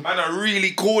DMs still. Man are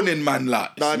really corning, man,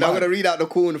 like. No, I'm gonna read out the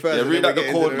corn first. Yeah, and read then out the we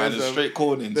get into corn, man. rest The of- straight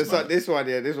cornings, This man. this one,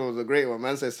 this one was a great one.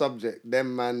 Man says subject,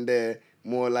 them man there,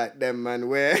 more like them man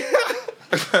where.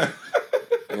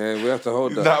 Yeah, we have to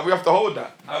hold that. Nah, we have to hold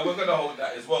that. We're gonna hold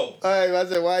that as well. Alright, man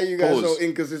said, why are you guys Pause. so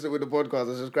inconsistent with the podcast?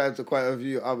 I subscribe to quite a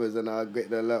few others and I get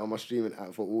the alert on my streaming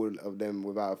app for all of them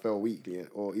without a fail weekly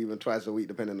or even twice a week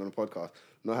depending on the podcast.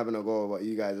 Not having a go, but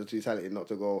you guys are too talented not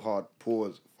to go hard.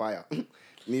 Pause. Fire.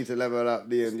 Need to level up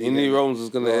the He knew Rome's was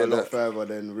gonna go a hear lot that. further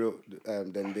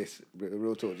than this.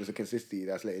 Real talk, just a consistency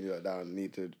that's letting you lot down.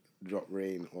 Need to drop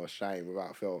rain or shine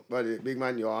without fail. But big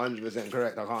man, you're 100%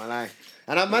 correct. I can't lie.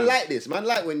 And man like this. Man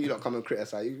like when you lot come and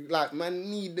criticize. You like man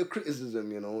need the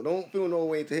criticism. You know, don't feel no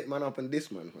way to hit man up and diss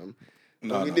man, fam.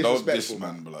 No, Don't be don't diss disrespectful,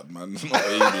 man, blood, man. It's not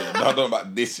an idiot. No, I don't know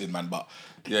about dissing, man, but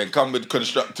yeah, come with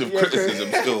constructive criticism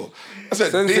still. I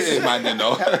said Sensitive. diss, man, you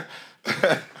know.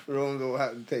 Rome don't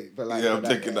have to take for like. Yeah, for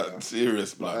I'm taking yeah, that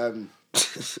serious, blood.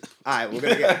 Alright, we're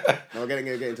gonna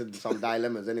get into some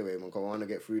dilemmas anyway. I want to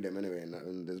get through them anyway,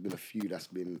 and there's been a few that's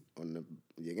been on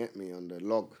the on the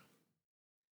log.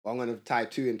 I'm gonna tie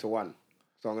two into one,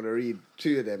 so I'm gonna read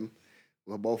two of them.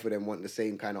 Well, both of them want the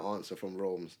same kind of answer from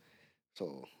Rome's.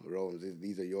 So Rome's,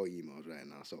 these are your emails right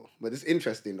now. So, but it's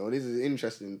interesting though. This is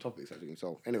interesting topics I think.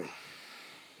 So anyway,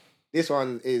 this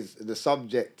one is the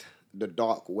subject, the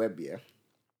dark web. Yeah.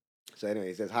 So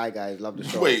anyway, it says, "Hi guys, love the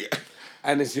show." Wait,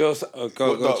 And it's yours. Oh,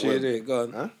 go What dark cheer web? it. Go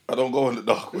on. Huh? I don't go on the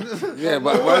dark web. Yeah,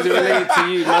 but why is it related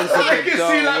to you? Man said I the can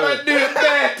dark see like web. man doing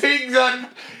bad things on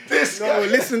this No, guy.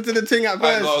 listen to the thing at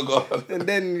Right, first. go on. And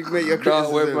then you make your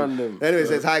Dark web criticism. random. Anyway, it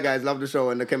says, "Hi guys, love the show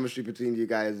and the chemistry between you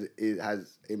guys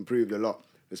has improved a lot.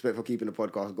 Respect for keeping the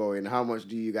podcast going. How much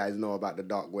do you guys know about the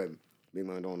dark web?" Big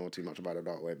man don't know too much about the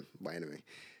dark web, but anyway.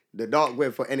 The dark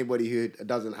web, for anybody who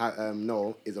doesn't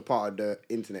know, is a part of the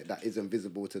internet that isn't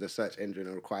visible to the search engine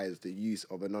and requires the use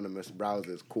of anonymous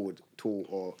browsers called tool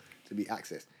or to be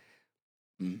accessed.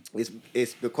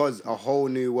 It's because a whole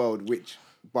new world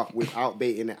but without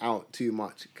baiting it out too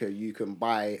much, you can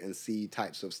buy and see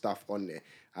types of stuff on there.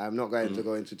 I'm not going to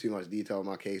go into too much detail on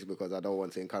my case because I don't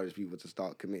want to encourage people to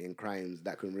start committing crimes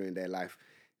that can ruin their life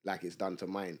like it's done to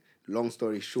mine. Long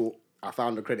story short, I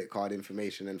found the credit card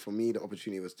information and for me, the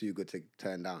opportunity was too good to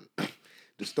turn down.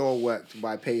 The store worked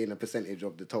by paying a percentage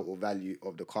of the total value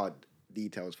of the card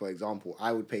details. For example,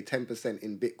 I would pay 10%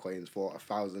 in Bitcoins for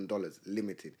 $1,000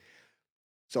 limited.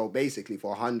 So basically,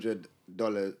 for $100,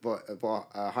 for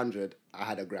 100, I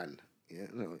had $1,000. Yeah,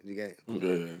 no, you get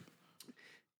it.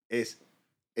 Yeah.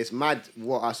 It's mad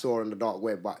what I saw on the dark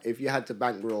web, but if you had to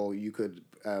bankroll, you could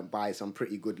buy some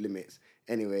pretty good limits.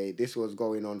 Anyway, this was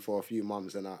going on for a few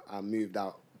months, and I moved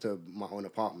out to my own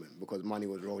apartment because money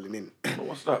was rolling in. But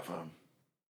what's that, fam?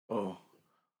 Oh.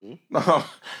 No,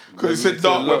 because it said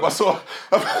dark web. I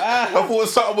thought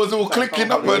something was all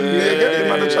clicking up and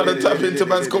man trying to tap into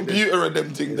man's computer and them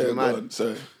thing there. mad. Go on,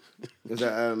 so. Is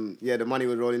that the money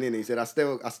was rolling in. He said I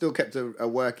still kept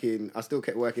working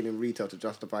in retail to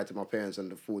justify to my parents and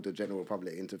to fool the general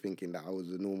public into thinking that I was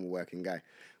a normal working guy.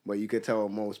 But you could tell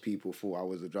most people thought I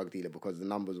was a drug dealer because the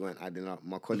numbers weren't adding up.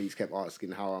 My colleagues kept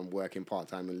asking how I'm working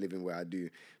part-time and living where I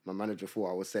do. My manager thought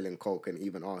I was selling coke and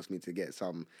even asked me to get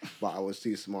some, but I was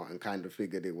too smart and kind of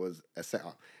figured it was a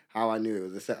setup. How I knew it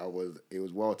was a setup was it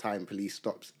was well-timed police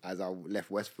stops as I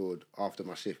left Westfield after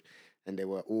my shift, and they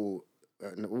were all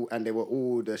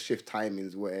the shift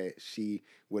timings where she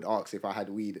would ask if I had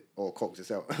weed or coke to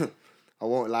sell. I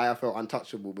won't lie, I felt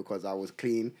untouchable because I was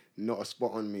clean, not a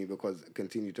spot on me because it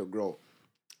continued to grow.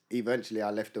 eventually I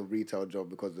left the retail job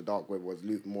because the dark web was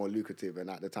more lucrative, and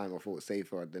at the time I thought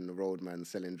safer than the roadman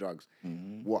selling drugs.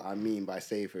 What I mean by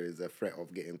safer is a threat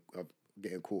of getting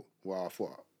caught. I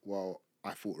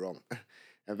thought wrong.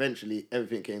 Eventually,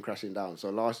 everything came crashing down. So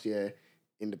last year,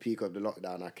 in the peak of the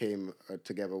lockdown, I came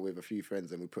together with a few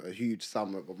friends, and we put a huge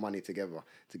sum of money together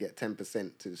to get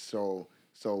 10%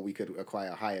 so we could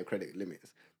acquire higher credit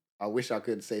limits. I wish I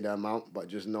could say the amount, but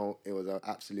just know it was an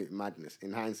absolute madness.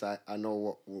 In hindsight, I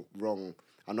know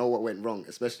what went wrong,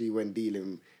 especially when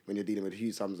you're dealing with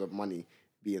huge sums of money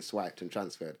being swiped and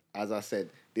transferred. As I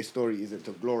said, this story isn't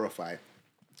to glorify.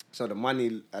 So the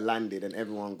money landed and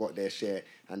everyone got their share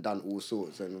and done all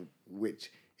sorts, and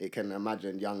which it can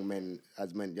imagine young men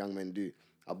do.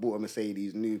 I bought a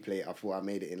Mercedes new plate. I thought I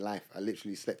made it in life. I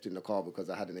literally slept in the car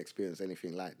because I hadn't experienced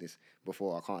anything like this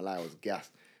before. I can't lie, I was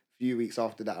gassed. A few weeks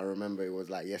after that, I remember it was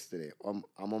like yesterday. I'm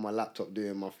on my laptop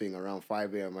doing my thing around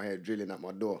 5 a.m. I hear drilling at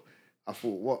my door. I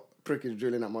thought, what prick is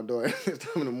drilling at my door at this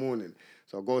time in the morning?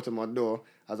 So I go to my door.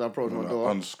 As I approach my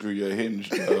door, unscrew your hinge.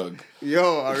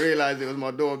 I realised it was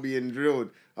my door being drilled.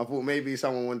 I thought maybe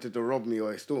someone wanted to rob me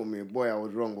or extort me. Boy, I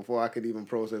was wrong. Before I could even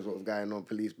process what was going on,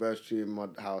 police burst through my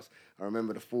house. I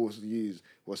remember the force used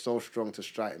was so strong to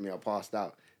strike me, I passed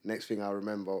out. Next thing I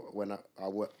remember, when I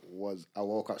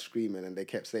woke up screaming, and they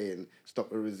kept saying, stop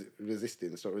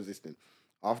resisting.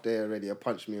 After they already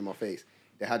punched me in my face,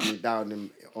 they had me down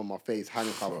on my face,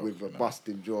 handcuffed with a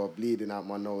busted jaw, bleeding out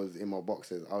my nose in my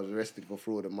boxers. I was arrested for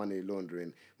fraud and money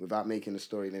laundering. Without making the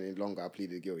story any longer, I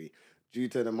pleaded guilty. Due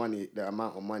to the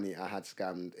amount of money I had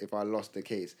scammed, if I lost the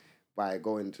case by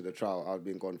going to the trial, I'd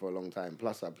been gone for a long time.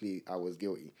 Plus, I was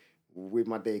guilty. With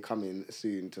my day coming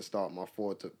soon to start my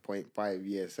 4.5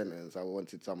 year sentence, I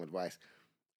wanted some advice.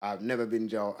 I've never been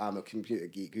jailed. I'm a computer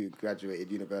geek who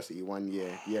graduated university 1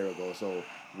 year ago. So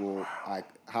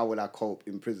how will I cope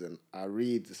in prison? I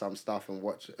read some stuff and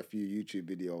watch a few YouTube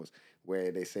videos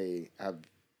where they say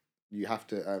you have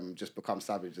to just become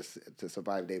savage to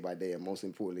survive day by day, and most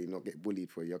importantly, not get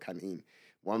bullied for your canteen.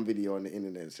 One video on the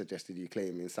internet suggested you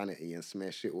claim insanity and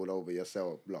smear shit all over your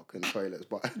cell block and toilets,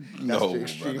 but that's too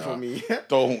extreme for me.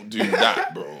 Don't do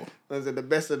that, bro. The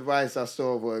best advice I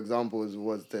saw, for example,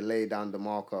 was to lay down the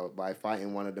marker by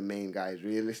fighting one of the main guys.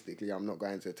 Realistically, I'm not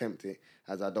going to attempt it,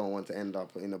 as I don't want to end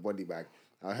up in a body bag.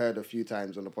 I heard a few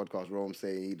times on the podcast Rome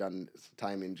say he done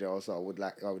time in jail, so I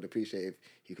would appreciate if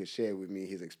he could share with me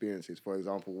his experiences. For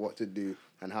example, what to do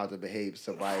and how to behave,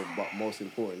 survive, but most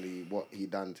importantly, what he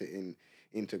done to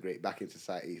integrate back into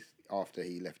society after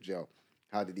he left jail.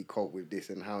 How did he cope with this,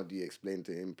 and how do you explain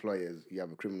to employers you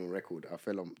have a criminal record? I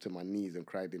fell to my knees and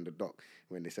cried in the dock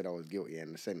when they said I was guilty,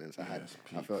 and the sentence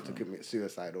I felt to commit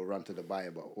suicide or run to the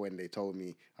Dubai, but when they told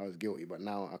me I was guilty, but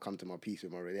now I come to my peace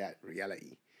with my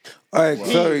reality. Alright,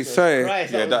 sorry.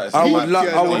 Christ, Yeah, that is I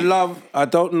would love. I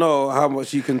don't know how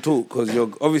much you can talk because you're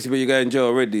going to jail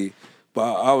already.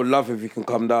 But I would love if you can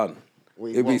come down.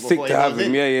 It'd be sick to have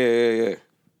him. Yeah.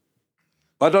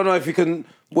 I don't know if you can.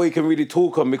 What he can really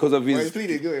talk on because of his. Well, he's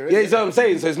pleaded guilty, right? Yeah, that's what I'm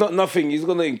saying. So it's not nothing. He's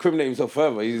gonna incriminate himself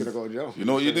further. He's gonna go to jail. You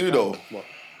know what you do though? What?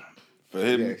 For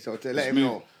him, Yeah, so to let him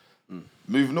know.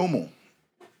 move normal.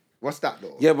 What's that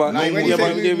though? Yeah, but Like, when you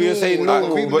say you're saying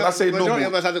normal. people When I say majority normal-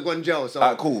 of us hasn't gone to jail, so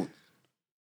Alright, cool.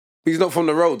 He's not from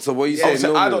the road. So what you saying? Obviously,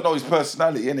 I normal? don't know his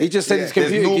personality, innit? He just said Yeah. he's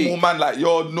There's computer normal geek. man like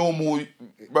you're normal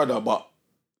brother, but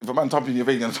if a man thumping your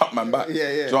face, you're gonna thump man back. Yeah.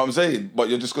 Do you know what I'm saying? But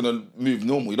you're just gonna move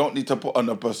normal. You don't need to put on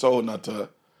a persona to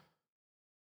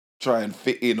try and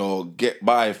fit in or get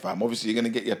by, fam. Obviously, you're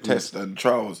gonna get your tests and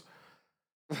trials.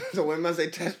 So when man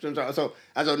say test and trial, so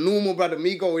as a normal brother,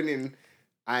 me going in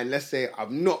and let's say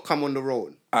I've not come on the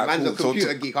road. Man's cool. a So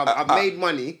computer geek. I've made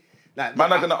money. Like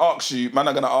Man are gonna ask you,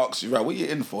 right, what you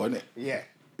in for, innit? Yeah.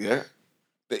 Yeah?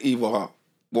 They either,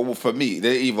 well, for me,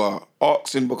 they're either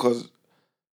asking because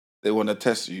they want to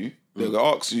test you, they're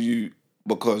gonna ask you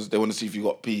because they want to see if you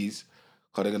got peas,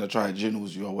 because they're gonna try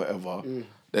ginnels you or whatever.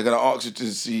 They're gonna ask you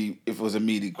to see if it was a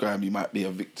immediate crime, you might be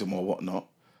a victim or whatnot.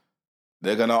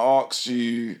 They're gonna ask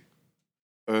you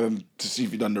to see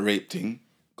if you done the rape thing.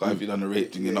 Because if you done the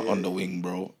rape thing, you're not on the wing,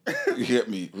 bro. You get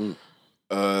me?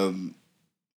 And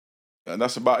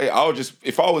that's about it.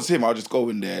 If I was him, I'll just go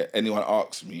in there. Anyone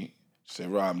asks me, say,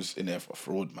 right, I'm just in there for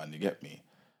fraud, man. You get me?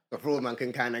 The fraud man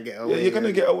can kind of get Yeah, away. you're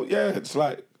gonna get away. Yeah, it's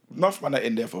like enough man are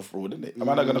in there for fraud, isn't it? A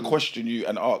man are gonna question you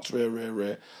and ask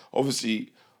rare.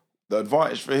 Obviously, the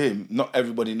advantage for him, not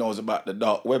everybody knows about the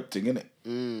dark web thing, innit?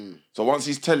 So once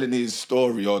he's telling his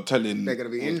story or telling, They're gonna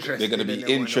be interested. They're gonna be and they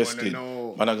wanna interested.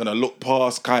 know. Man are gonna look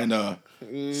past kind of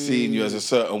seeing you as a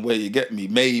certain way. You get me?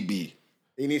 Maybe.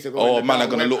 He needs to go. Oh, in the man, are dark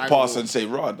gonna web look angle. past and say,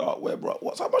 "Right, dark web, bro.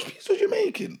 How much peas was you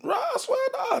making? Right, I swear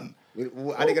down."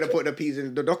 Are they gonna put the P's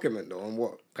in the document though on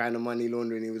what kind of money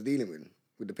laundering he was dealing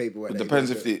with the paperwork? It that he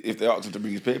depends got if they ask him to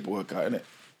bring his paperwork out, innit?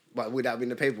 But would that have been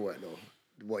the paperwork though?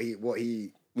 What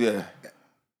he? Yeah,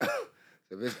 So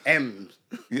if it's M's.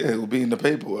 yeah, it will be in the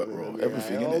paperwork, bro.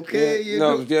 Everything, innit? Okay, you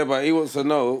know. Yeah, but he wants to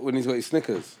know when he's got his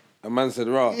Snickers. A man said,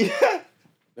 "Rah,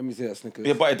 let me see that Snickers."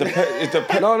 Yeah, but it depends. It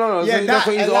depends. No. Yeah, That's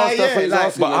what he's asked. That's what he's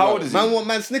asking. But how about. old is he? Man want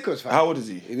man Snickers, fam. How old is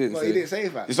he? He didn't But say. he didn't say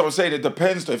that. That's what I'm saying. It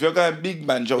depends, though. If you're going big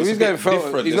man, Joe, If it's he's a bit getting Feltham,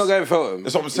 different. he's not getting Feltham.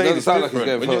 That's what I'm It saying. doesn't It's sound like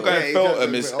different. he's When getting you're Feltham. going Yeah, he does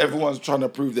Feltham, a it's bit everyone's trying to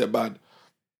prove they're bad.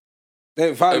 They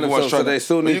ain't found Everyone's themselves, so they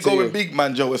still When need you go to. with big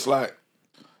man, Joe, it's like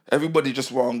everybody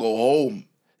just want to go home.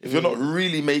 If you're not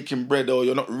really making bread or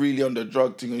you're not really on the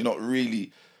drug thing or you're not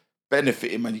really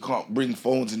benefiting, man, you can't bring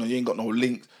phones in or you ain't got no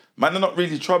links. Man, they're not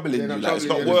really troubling you. They're not Like, it's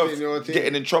not troubling you, they're just doing your worth thing.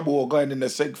 getting in trouble or going in the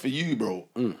seg for you, bro.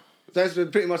 So it's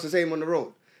pretty much the same on the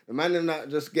road. The man them not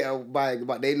just get out by,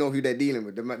 but they know who they're dealing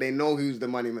with. They know who's the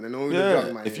money man. They know who the drug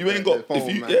Yeah. man If is, you the- ain't got, the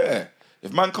phone man.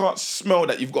 if man can't smell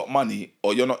that you've got money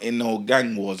or you're not in no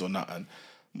gang wars or nothing,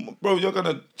 bro, you're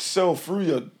gonna sell through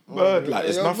your bird like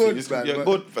it's You're nothing. good, It's man, you're but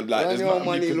good for like run there's your nothing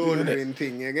money you can do in it. laundering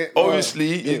thing, you get me?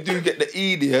 Obviously, you do get the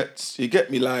idiots. You get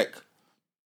me, like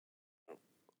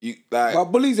you like. But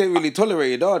bullies ain't really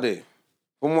tolerated, are they?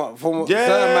 From what? Yeah,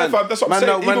 certain man, fam, that's what I'm man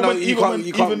saying. don't- man Even don't- when, you can't-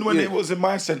 you can't- even when yeah. it was in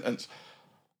my sentence,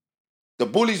 the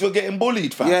bullies were getting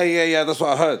bullied, fam. Yeah. That's what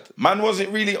I heard. Man wasn't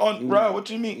really on, bro. What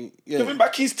do you mean? Yeah. Give him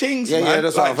back his things, Yeah, man.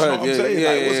 that's like, what I've do you heard. know what I'm saying?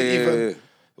 Like, it wasn't Yeah. even. It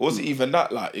wasn't even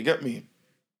that. Like, you get me?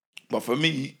 But for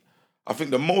me, I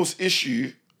think the most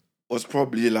issue was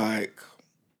probably like,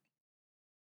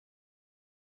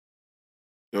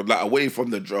 like away from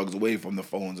the drugs, away from the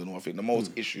phones and all. I think the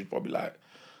most issue is probably like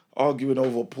arguing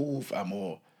over pool, fam,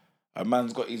 or a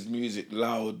man's got his music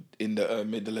loud in the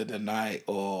middle of the night,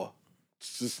 or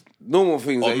Just normal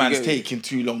things. or that you man's get- taking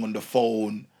too long on the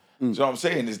phone. Do you know what I'm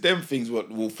saying? It's them things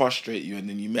what will frustrate you, and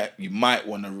then you might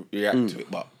want to react to it.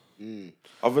 But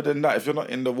other than that, if you're not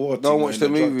in the war, Don't team or watch in the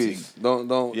drug movies. team, Don't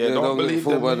don't get believe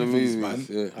fooled the by the movies, movies.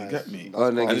 man. Yeah. You get me? Oh,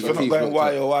 and they And get if the you're not teeth going knocked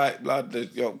white out. or white, blood,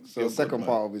 you're So the good, second man.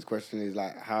 part of his question is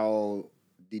like, how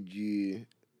did you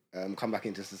come back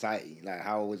into society? Like,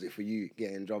 how was it for you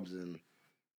getting jobs and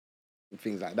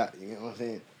things like that? You get what I'm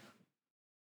saying?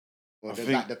 Or I does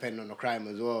think- that depend on the crime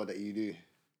as well that you do?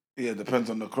 Yeah, it depends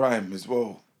on the crime as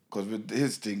well. Because with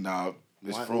his thing now,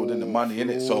 it's Why- fraud in the money,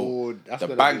 innit? So fraud. That's the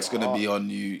gonna bank's be gonna be hard. on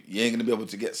you. You ain't gonna be able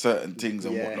to get certain things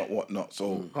and Yeah. whatnot.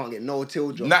 So Can't get no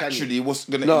till job. naturally, what's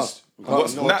gonna No.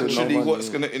 what's No, naturally no money, what's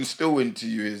yeah. gonna instill into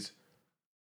you is,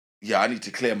 yeah, I need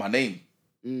to clear my name.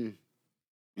 Mm.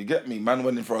 You get me? Man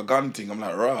went in for a gun thing. I'm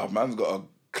like, rah, man's gotta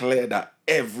clear that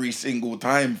every single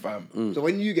time, fam. So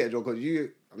when you get a job, because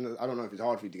I don't know if it's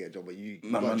hard for you to get a job, but you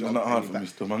Nah, got a man, job it's not hard and for you me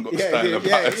back- still. Man got Yeah, style yeah, about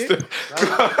yeah, it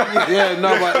still. Yeah,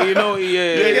 no, but you know,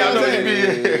 yeah. Yeah, I know what what you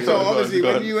mean. Yeah. So Go on, obviously, go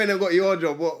when on. you went and got your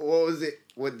job, what was it?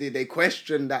 What did they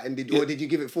question that, and or did you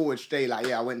give it forward straight? Like,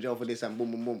 yeah, I went jail for this and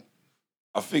boom, boom, boom.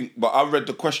 I think, but I read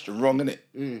the question wrong, innit?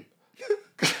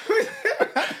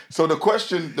 So the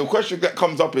question that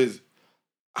comes up is,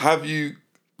 have you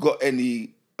got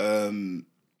any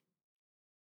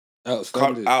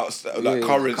Outstanding. current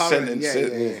Current,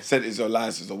 sentences, yeah. sentence or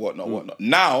license or whatnot.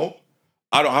 Now,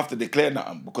 I don't have to declare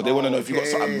nothing because they want to know if you got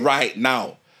Okay. something right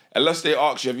now. Unless they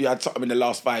ask you, have you had something in the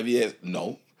last 5 years? No. You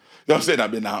know what I'm saying?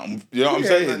 I've been out. You know what I'm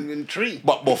saying? Man, in tree.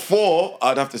 But before,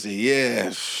 I'd have to say, yeah,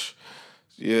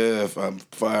 fam,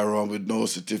 firearm with no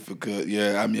certificate,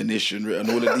 yeah, ammunition written,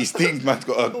 all of these things, man's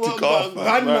got to tick off.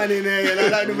 Gunman in there, you know,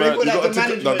 like, Right, they put you that gotta to tick-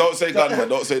 management. no, don't say gunman,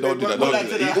 don't do that. Put Don't that do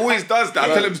to that. the- He always does that.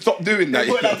 I tell him stop doing that.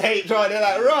 They put that to HR, they're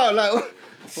like, raw, like,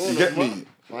 You get me?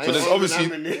 Why So there's ain't obviously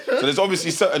happening? so there's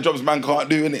obviously certain jobs man can't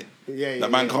do, innit? Yeah, That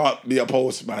man yeah. can't be a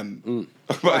postman.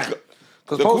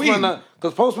 Because The postman, Queen. are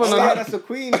That's the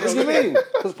queen. What do you mean?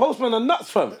 Because postmen are nuts,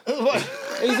 fam.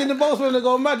 He's in the postman and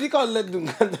go mad. You can't let them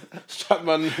strap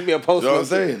man be a postman. You know what I'm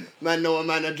saying? Man know a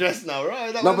man address now,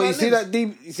 right? No, but you see that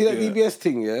DBS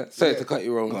thing, yeah? Sorry Yeah. to cut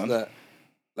you wrong. Go on.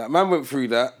 That man went through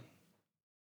that,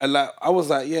 and like I was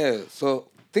like, yeah. So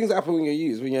things that happen when you're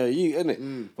youth,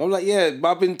 innit? But I'm like, yeah,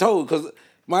 but I've been told because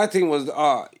my thing was,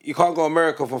 you can't go to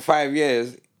America for 5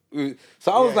 years.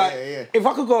 So I was Yeah, like, yeah. if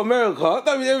I could go to America,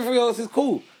 that means everything else is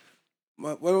cool.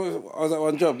 When I was at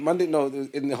one job, man didn't know it was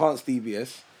enhanced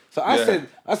DBS. So I Yeah. said,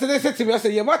 they said to me, I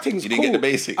said, yeah, my thing's You cool. didn't get the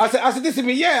basics. I said, this is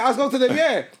me, yeah. I was going to them,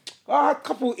 yeah. I had a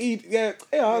couple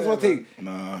that's my thing.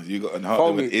 Nah, you got Phone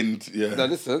enhanced me. with int. Yeah. Now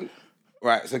listen,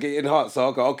 right, so get enhanced. So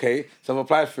I go, okay. So I've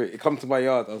applied for it. It come to my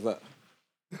yard. I was like,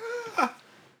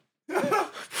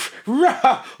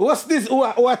 rah, what's this? Oh,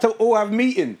 I have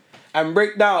meeting. and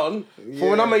break down for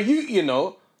when I'm a youth, you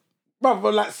know. Bruv,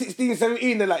 when like 16,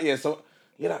 17, they're like, yeah, so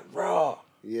you're like, raw.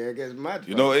 Yeah, it gets mad.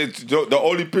 You know, it's the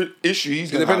only issue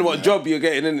he's gonna Depending have, on what job you're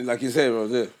getting in, like you say, bro.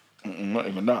 Yeah. Not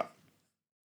even that.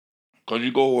 Because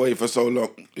you go away for so long,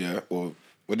 yeah, or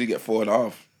when you get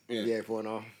 4.5, Yeah,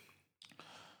 4.5.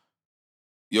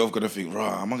 you're gonna think,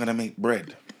 rah, am I gonna make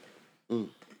bread? And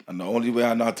the only way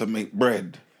I know how to make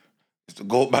bread is to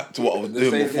go back to what I was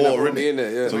doing same thing before, that put me in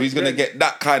there, yeah. So he's gonna get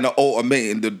that kind of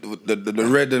automating the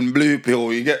red and blue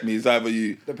pill. You get me? It's either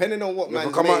you. Depending on what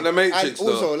man's come out the Matrix, and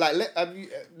also, like,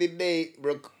 did they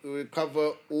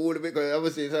recover all of it? Because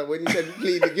obviously, so when you said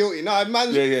pleaded guilty, no,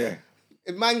 Yeah.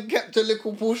 if man kept a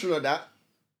little portion of that,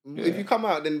 if you come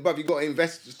out, then bruv, you got to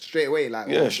invest straight away,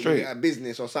 like straight. a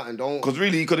business or something. Don't. Because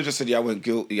really, he could have just said, yeah, I went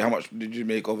guilty. How much did you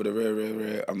make over the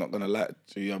rare? I'm not going to lie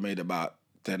to you. I made about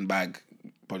 10 bag.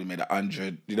 Probably made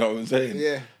 100. You know what I'm saying?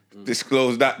 Yeah.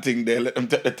 Disclose that thing there. Let them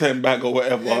take the 10 bag or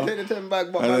whatever. Yeah, take the 10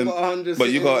 bag, but And man then- got 100. But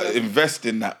you sitting got there to invest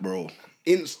in that, bro.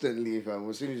 instantly, fam.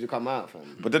 As soon as you come out,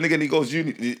 fam. But then again, he goes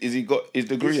uni. Is he got his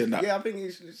degree in that? Yeah, I think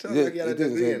he sounds Yeah, like he had a he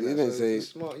didn't degree say- in he that. didn't so say- he's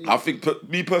smart. I think,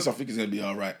 me personally, I think he's gonna be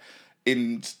all right.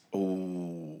 That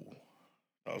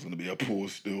was gonna be a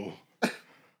pause still.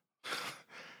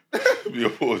 Be a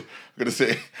pause. I'm gonna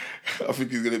say, I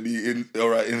think he's gonna be all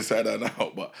right inside and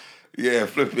out. But yeah,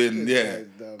 flipping, yeah,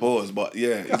 pause. But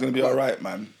yeah, he's gonna be all right,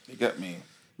 man. You get me?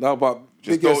 No, but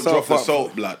Just big don't drop yourself the up.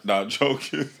 salt, blood. Nah, I'm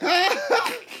joking.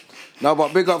 No,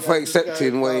 but big up for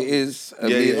accepting what it is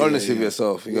and Yeah, being yeah, honest yeah, with yeah.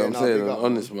 yourself. You Yeah, know what no, I'm saying? big up,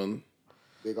 Honest, man.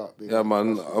 Big up. Yeah,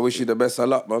 man. I wish you the best of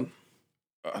luck, man.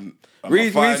 And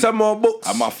Read some more books.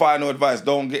 And my final advice: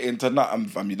 don't get into nothing,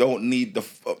 fam. You don't need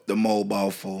the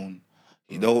mobile phone.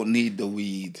 You don't need the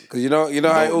weed. Because you know how it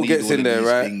don't all need gets all in of there, these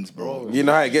right? things, bro. You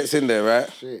know how it gets in there, right?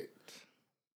 Shit.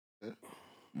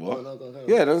 What?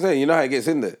 Yeah, I'm saying, you know how it gets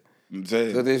in there. I'm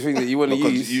saying. So there's things that you want to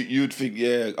Because use. you'd think,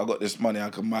 yeah, I got this money,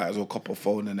 might as well cop a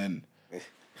phone, and then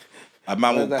a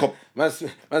man will cop. The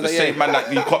same man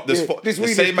that you cop this phone. This The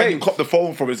weed same is man you paid. cop the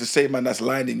phone from is the same man that's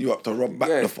lining you up to rob back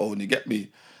Yeah. the phone. You get me?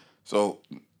 So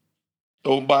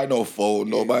don't buy no phone.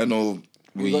 Don't buy no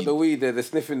You weed. got the weed there, they're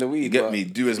sniffing the weed. You get but- me?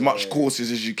 Do as much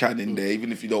courses as you can in there,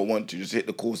 even if you don't want to. Just hit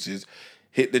the courses,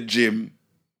 hit the gym.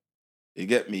 You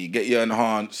get me? Get your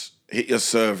enhance, hit your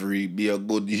surgery, be a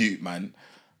good youth, man,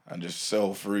 and just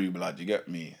sell through, blood. You get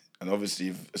me? And obviously,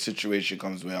 if a situation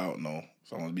comes where I don't know,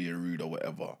 someone's being rude or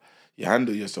whatever, you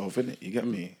handle yourself, innit? You get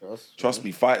me? Trust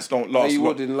me, fights don't Like last. you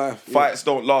would in life. yeah. Fights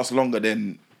don't last longer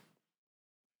than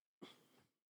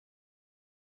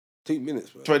 2 minutes,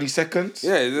 bro. 20 seconds.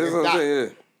 Yeah, that's what I'm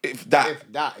saying, If that.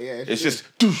 If that, yeah. It's just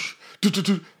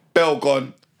doosh, bell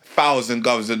gone, 1,000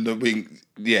 govs in the wing.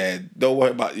 Yeah, don't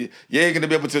worry about it. You ain't gonna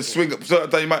be able to swing up. Certain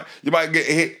time you might get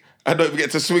hit and don't even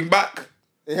get to swing back.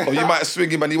 Or you might swing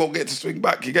him and he won't get to swing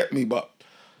back. You get me? But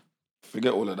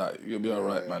forget all of that. You'll be all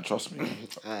right, man. Trust me.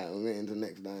 Alright, we're getting to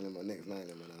next dilemma.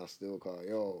 And I'll still call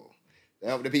yo. They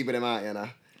help the people them out, you know.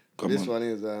 This one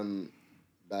is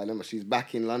dilemma. She's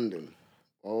back in London.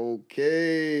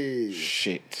 Okay.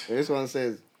 Shit. So this one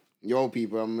says, yo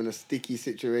people, I'm in a sticky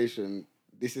situation.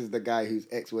 This is the guy whose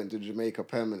ex went to Jamaica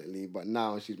permanently, but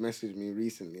now she's messaged me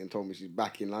recently and told me she's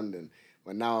back in London.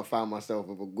 But now I found myself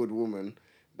with a good woman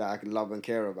that I can love and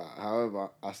care about. However,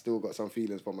 I still got some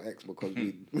feelings for my ex because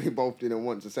we both didn't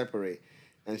want to separate.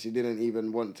 And she didn't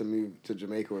even want to move to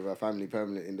Jamaica with her family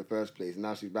permanent in the first place.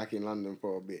 Now she's back in London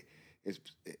for a bit.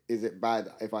 Is it bad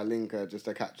if I link her just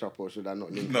to catch up, or should I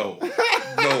not link her?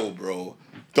 No, bro.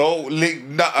 Don't link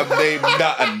nothing, name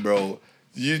nothing, bro.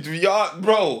 You are,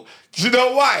 bro. Do you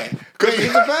know why? Wait,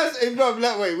 it's the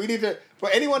first. Wait, we need to. For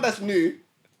anyone that's new,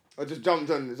 I just jumped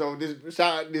on. So this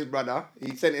shout out this brother.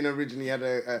 He sent in originally. He had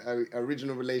a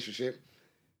original relationship.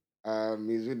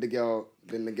 He's with the girl.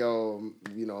 Then the girl,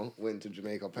 went to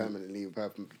Jamaica permanently. Her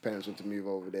parents were to move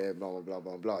over there. Blah blah blah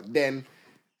blah blah. Then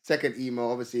second email.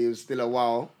 Obviously, it was still a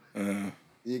while.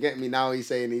 You get me? Now he's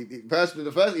saying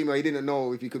the first email he didn't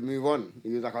know if he could move on.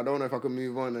 He was like, I don't know if I could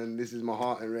move on, and this is my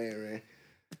heart and rare.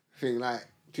 Thing like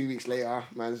 2 weeks later,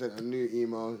 man sent a new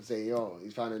email saying, yo,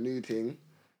 he's found a new thing.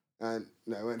 And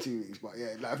no, it went 2 weeks, but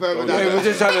yeah, like further down. Yeah, we're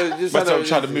just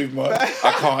trying to move my.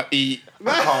 I can't eat.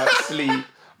 I can't sleep.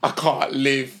 I can't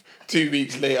live. 2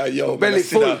 weeks later, yo, Belly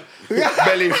full.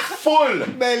 Belly full.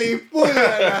 Belly full,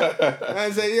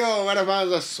 and say, yo, man, I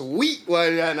found a sweet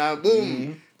one, and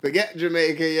boom. Forget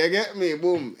Jamaica, you get me?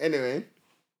 Boom. Anyway,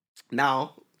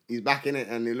 now he's back in it,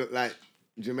 and it looked like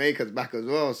Jamaica's back as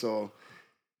well, so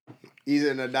he's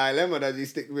in a dilemma. Does he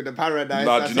stick with the paradise?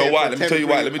 Nah, do you know why? Let me tell you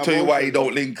why. Let me tell you why he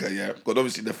don't link her, yeah? Because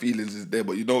obviously the feelings is there,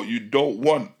 but you don't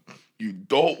want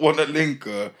to link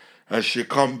her and she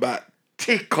come back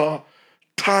tikka,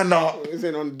 tana, Is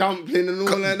it on dumpling and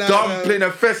all like that? dumpling,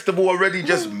 a festival already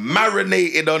just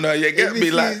marinated on her. You get If me?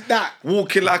 he Like sees that.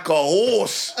 walking like a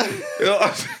horse. You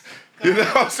know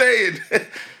what I'm saying?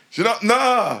 You know,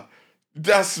 nah,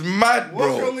 that's mad,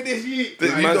 bro. What's wrong with this youth? The-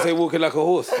 Man you say got- walking like a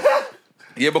horse.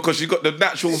 Yeah, because you got the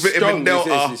natural It's vitamin strong,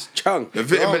 delta. It's chunk. The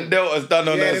vitamin delta's done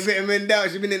on Yeah, the us. vitamin delta.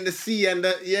 She's been in the sea and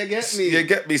the, you get me? You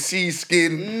get me? Sea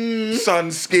skin,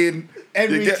 sun skin.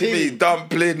 You get me? Everything.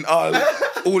 Dumpling,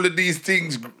 all of these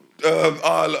things.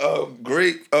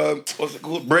 Grape, what's it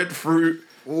called? Breadfruit.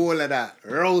 All of that.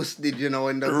 Roasted, you know,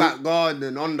 in the back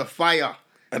garden, on the fire.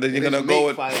 And then you're Let's gonna go,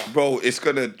 make fire. bro. It's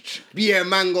gonna Beer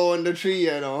mango on the tree,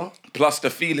 you know. plus the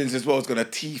feelings as well. It's gonna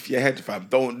teeth your head, fam.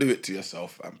 Don't do it to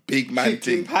yourself, fam. Big man Chicken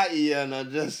thing. patty, and I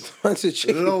just Man said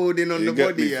chicken. loading on You the get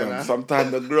body, me, you fam. know.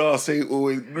 Sometimes the grass ain't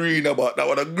always green about that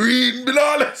one. A green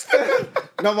bananas.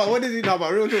 No, but what is he now?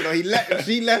 But real talk, though, he left.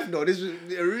 She left, though. This was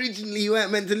originally you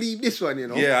weren't meant to leave this one, you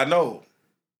know. Yeah, I know.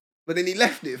 But then he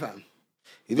left it, fam.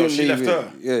 He No, didn't she leave left it.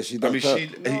 her. Yeah, she I dumped mean,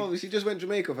 her. No, she just went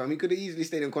Jamaica, fam. He could have easily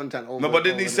stayed in contact over. No, but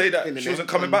didn't he over say the that she internet wasn't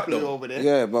coming and back, flew though? Over there.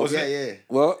 Yeah, but Was Yeah, it? yeah.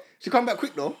 What? She come back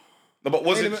quick though. No, but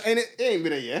was Ain't it? it ain't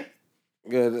been a year.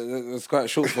 Yeah, that's quite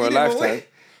short for a He didn't lifetime. wait.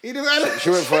 He didn't She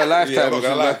went for a lifetime. Yeah, I'm but not she's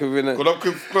gonna lie. back within a... When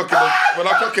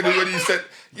I'm clocking it when you said,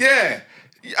 yeah,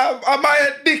 am I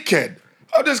a dickhead?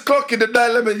 I'm just clocking the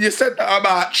dilemma. You said that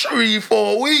about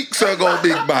 3-4 weeks ago,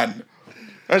 big man.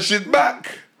 And she's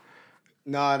back.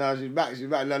 No, she's back. She's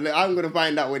back. Look, I'm gonna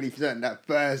find out when he sent that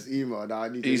first email. Now I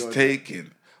need to He's go.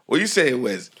 taking. What you saying,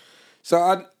 Wes?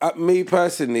 So, me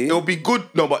personally... It'll be good.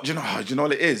 No, but do you know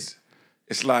what it is?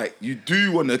 It's like you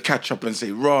do want to catch up and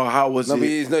say, "Raw, how was No, but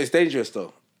it?" it's dangerous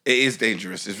though. It is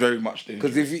dangerous. It's very much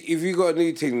dangerous. Because if you got a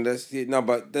new thing, that's no.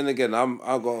 But then again, I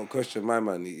got a question. My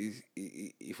man,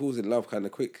 he falls in love kind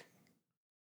of quick.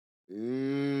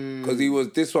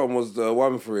 Because this one was the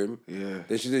one for him. Yeah.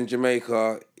 Then she's in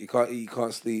Jamaica. He can't eat, he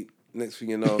can't sleep. Next thing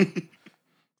you know,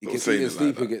 he can say eat and it like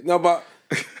sleep that. again. No, but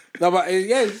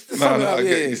yeah, it's No, something I like,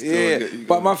 get you still, I yeah. get you.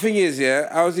 But my thing is,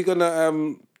 how is he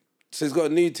gonna? So he's got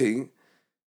a new thing.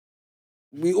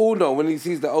 We all know when he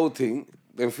sees the old thing,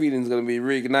 then feelings gonna be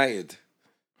reignited.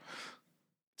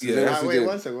 So Yeah. then Nah, what's he wait, doing?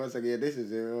 one second. Yeah, this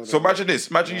is it. Hold So on. imagine this.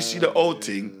 Imagine you see the old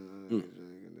thing,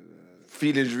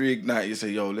 feelings reignite. You say,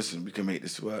 "Yo, listen, we can make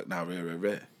this work now."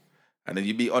 Rare. And then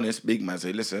you be honest, big man.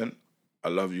 Say, "Listen, I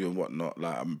love you and whatnot.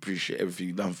 Like, I appreciate everything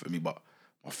you've done for me, but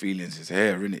my feelings is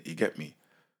here, innit? You get me?"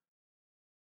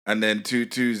 And then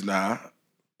 2-2s now.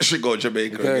 She go to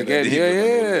Jamaica Okay, again. again,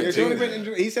 yeah. Yeah, she only went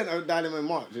in, he sent her dilemma in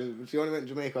March. She only went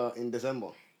to Jamaica in December.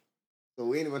 So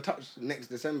we ain't even touched next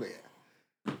December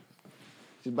yet.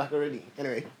 She's back already.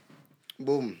 Anyway,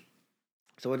 boom.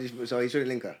 So so he shouldn't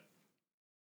link her.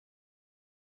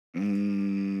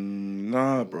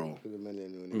 Nah, bro. Put the money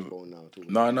on his phone now, too.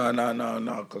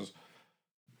 No. Because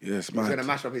yes, He's gonna man.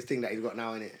 mash up his thing that he's got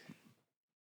now, innit?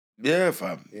 Yeah,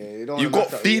 fam. Yeah, you don't You wanna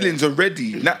got mash up, feelings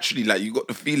already, naturally. Like you got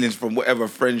the feelings from whatever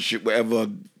friendship, whatever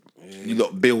you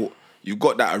got built. You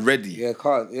got that already. Yeah,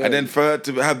 can't. Yeah. And then for her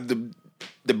to have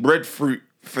the breadfruit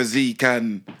physique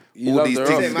and You all love these the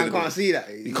things, rough. Yeah, is man gonna can't see that.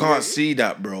 you can't see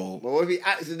that, bro. But what if he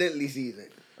accidentally sees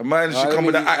it? A man should that come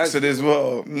with an means he accent as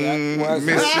well. why is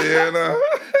Miss that? you, you know.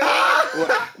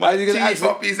 How's he gonna Teeth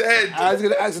up his head. How's he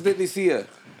gonna accidentally see her?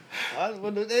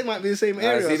 Well, they might be the same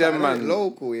area. see or them, something, man. innit?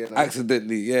 Local, you know.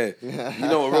 Accidentally, yeah. You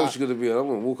know what road she's gonna be on? I'm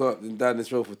gonna walk up and down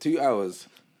this road for 2 hours.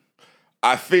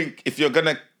 I think if you're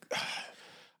gonna,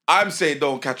 I'm saying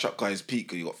don't catch up because it's peak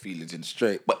because you got feelings in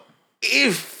Straight. But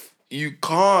if you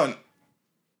can't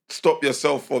stop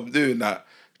yourself from doing that,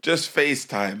 just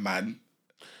FaceTime, man.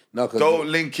 No, cause Don't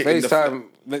link it in the FaceTime,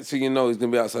 next thing you know, he's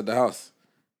gonna be outside the house.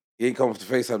 He ain't come to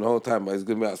FaceTime the whole time, but he's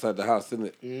gonna be outside the house,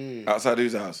 isn't it? Outside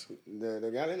whose house? The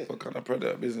guy, innit? What kind of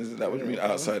predator business is that? What do you mean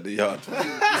outside the yard? You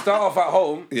start off at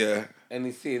home Yeah. and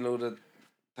he's seeing all the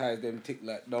tires them tick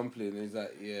like dumpling, and he's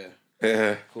like, yeah,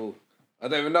 Yeah. cool. I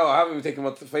don't even know. I haven't even taken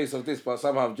my face off this, but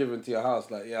somehow I've driven to your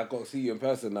house. Like, yeah, I got to see you in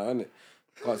person now, innit?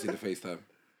 Can't see the FaceTime.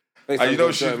 And you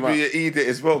know she'd be an idiot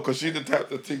as well because she's the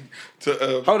type of thing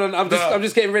to. Hold on, I'm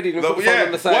just getting ready. No, Put the phone yeah,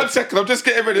 on the side. 1 second. I'm just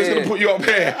getting ready. I'm Yeah. just gonna put you up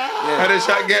here, and then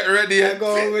she'll get ready. I And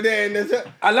go over there and there's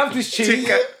a... I love this tune.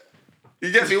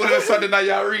 You get me? All of a sudden now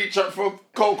you reach up for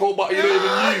cocoa butter you don't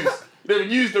even use. You don't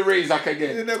even use the razor I can get.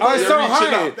 Oh, it's so You're reaching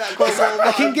high. up.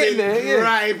 I can get there, yeah.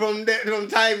 Right from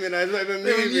timing. I was not even You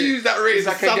don't even moving. use that razor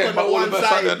I Suck can get, on but the all one of a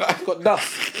side. sudden. It's got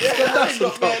dust. It's got dust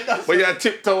on top. But yeah,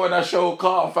 tiptoe when I show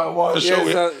calf and want to show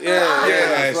it.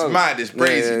 Yeah, It's mad. It's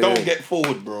crazy. Yeah. Don't get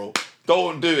forward, bro.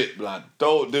 Don't do it, blood.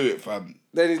 Don't do it, fam.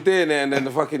 Then he's doing it, and then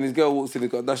his girl walks in,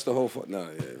 he's got to dash the whole fuck. No,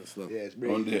 yeah, it's not. Yeah, it's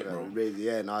Don't crazy, do it, fam. bro. It's crazy.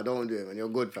 Yeah, no, don't do it, man. You're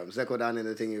good, fam. Second down in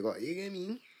the thing you got. You get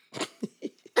me?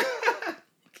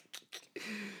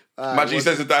 Imagine he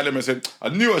says to Dilemma and said, I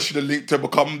knew I should have linked to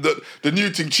become the new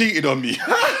thing cheated on me.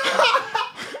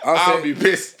 I'll be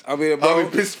pissed. I'll be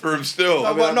pissed for him still.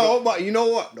 But you know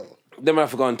what, though? Then I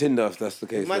have to go on Tinder if that's the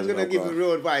case. Man's then, gonna give God. you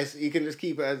real advice. You can just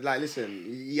keep it as like, listen,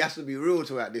 he has to be real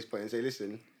to her at this point and say,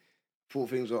 listen, thought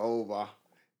things were over.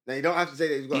 Now you don't have to say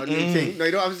that he's got a new thing. No,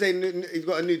 you don't have to say he's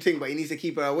got a new thing, but he needs to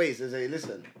keep her away. So say,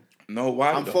 listen, No,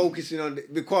 why? I'm though? focusing on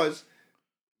because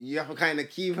you have to kind of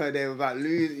keep her there without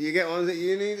losing. You get what I'm saying?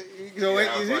 You need. So wait,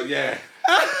 you see? Yeah.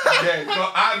 Yeah,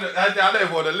 no, I don't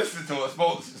even want to listen to what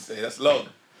Smokes is say. That's long.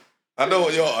 I know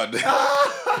what you're on.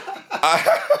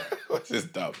 What's this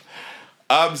dumb?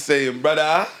 I'm saying,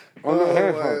 brother, Oh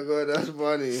my god, that's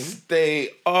funny. stay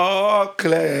all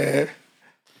clear.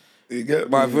 You get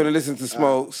But if me? you want to listen to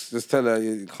Smokes, just tell her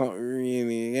you can't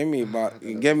really get me, but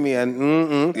you get me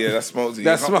and Yeah, that's Smokes.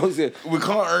 That's Smokes. Yeah. We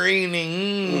can't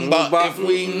really, but if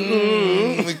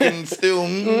we can still.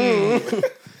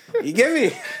 You get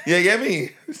me? Yeah, you get me?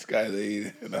 This guy's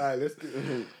a. Alright, let's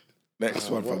do Next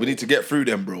one, fam. We need to get through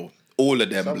them, bro. All of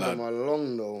them, some of blood. them are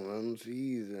long though, man.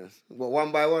 Jesus. What,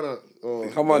 one by one? Or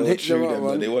Come on, Go hit through them up, them,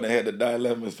 man. man. They want to hear the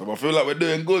dilemmas, fam. I feel like we're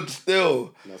doing good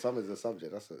still. no, some is the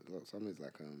subject. Some is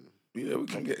like Yeah, we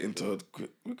can get into it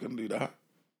quick. We can do that.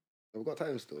 We've got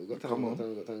time still. We've got time. Come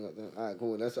We've got time. Alright,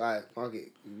 cool. That's alright. Fuck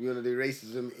it. You wanna do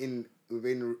racism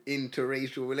within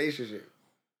interracial relationship?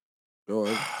 Go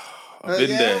on. I've been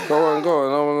yeah. there.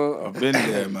 Go on. I've been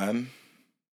there, man.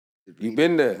 You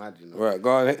been there? Imagine. Right, go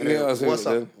on. Hit me Anyway, up. what's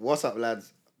up? Then. What's up,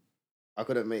 lads? I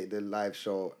couldn't make the live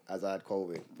show as I had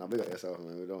COVID. Now big up yourself,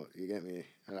 man. We don't. You get me?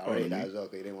 And I rate that as well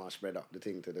because you didn't want to spread up the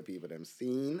thing to the people them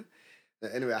seen.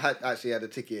 Anyway, I actually had a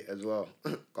ticket as well.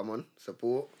 Come on,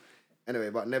 support. Anyway,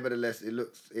 but nevertheless, it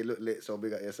looked lit. So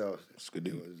big up yourself. It's good,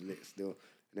 It dude. was lit still.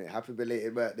 Anyway, happy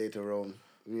belated birthday to Rome.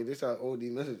 I mean, this is our OD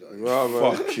message. Right,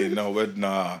 man. Fucking no,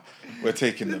 we're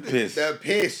taking the piss. The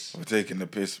piss. We're taking the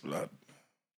piss, blood.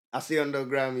 I see on the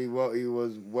gram he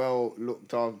was well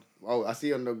looked after. Oh, I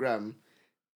see on the gram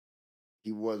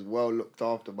he was well looked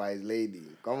after by his lady.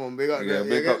 Come on, big up. Yeah, you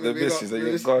big get up me? the Big up missus.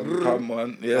 this. Come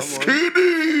on. Yes, Come on.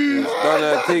 Scooty. Done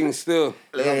her thing still.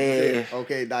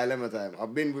 Okay, dilemma time.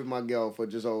 I've been with my girl for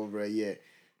just over a year.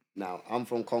 Now, I'm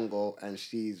from Congo and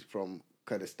she's from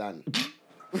Kurdistan.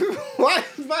 Why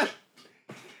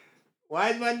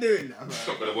is man doing that? It's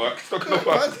Man? not gonna work. It's not gonna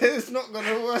work. It's not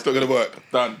gonna work. It's not gonna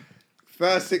work. Done.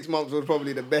 First 6 months was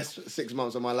probably the best 6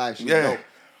 months of my life. She's Yeah. dope.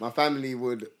 My family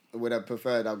would have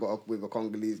preferred I got up with a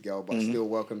Congolese girl, but still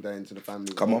welcomed her into the family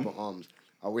with Come on. open arms.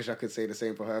 I wish I could say the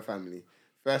same for her family.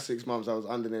 First 6 months, I was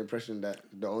under the impression that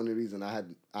the only reason I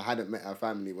hadn't met her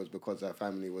family was because her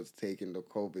family was taking the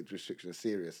COVID restrictions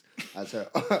serious, as her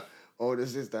older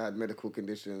sister had medical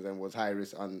conditions and was high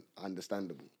risk.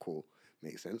 Understandable, cool,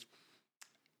 makes sense.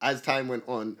 As time went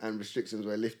on and restrictions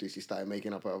were lifted, she started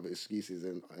making up other excuses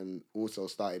and also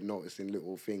started noticing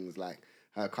little things like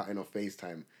her cutting off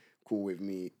FaceTime call with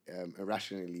me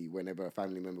irrationally whenever a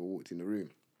family member walked in the room.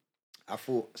 I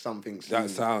thought something That seemed-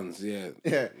 sounds, yeah.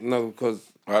 Yeah. No,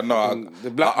 because No,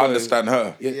 the black I boy- understand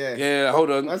her. Yeah.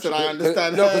 hold on. I said I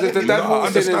understand No, her. because if the No, dad I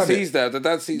walks in and understand it. sees that, the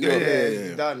dad sees Yeah, that. Yeah,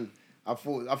 it's done. I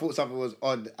thought something was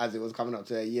odd as it was coming up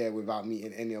to a year without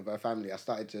meeting any of her family. I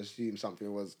started to assume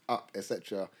something was up,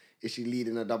 etc. Is she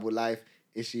leading a double life?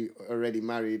 Is she already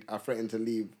married? I threatened to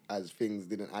leave as things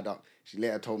didn't add up. She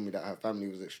later told me that her family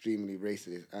was extremely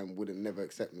racist and wouldn't never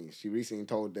accept me. She recently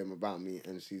told them about me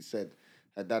and she said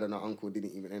her dad and her uncle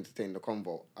didn't even entertain the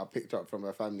convo. I picked up from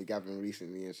her family gathering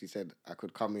recently and she said I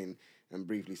could come in and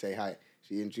briefly say hi.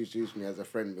 She introduced me as a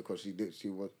friend because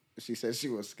she said she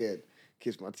was scared.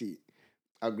 Kissed my teeth.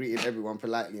 I greeted everyone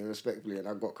politely and respectfully and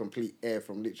I got complete air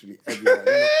from literally everyone.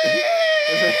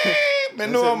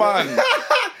 No, man.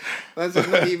 That's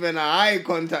not even an eye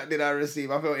contact did I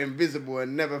receive. I felt invisible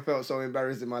and never felt so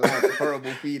embarrassed in my life. A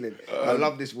horrible feeling. I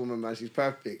love this woman, man. She's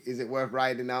perfect. Is it worth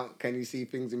riding out? Can you see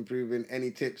things improving?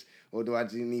 Any tips? Or do I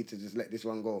just need to just let this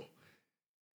one go?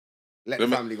 Let the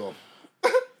family go.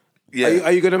 Yeah.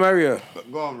 Are you going to marry her?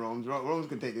 Go on, Romes. Romes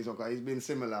can take this one because he's been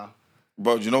similar.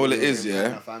 Bro, do you know what it is,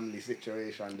 yeah? A family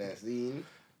situation there. See?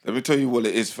 Let me tell you what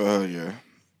it is for her, yeah?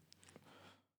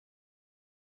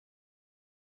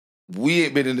 We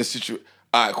ain't been in this situation.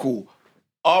 Alright, cool.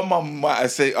 Our mums might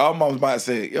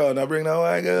say, yo, now bring that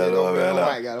white girl. Yeah, don't over bring here, that like.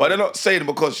 white girl But they're over. not saying it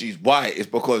because she's white. It's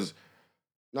because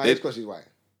No, it's because she's white.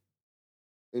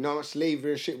 You know how much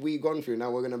slavery and shit we gone through. Now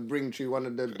we're gonna bring to one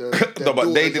of the No,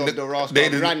 but they daughters didn't- of the rascal they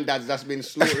didn't- granddads that's been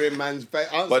slaughtering man's. But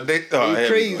they- Are you here we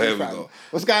crazy, go, here we fam? go.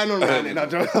 What's going on, man?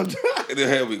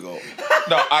 Here we go.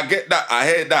 No, I get that. I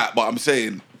hear that, but I'm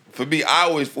saying, for me, I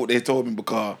always thought they told me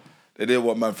because they didn't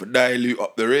want man for dilute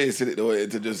up the race, innit? They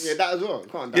wanted to just... Yeah, that as well.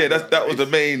 Can't Yeah, that was the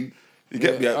main... You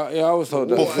get me? I was told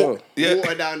that. But as well. yeah.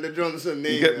 Water down the Johnson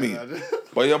name. You get me?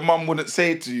 But your mum wouldn't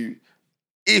say to you,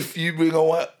 if you bring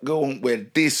a girl home, we're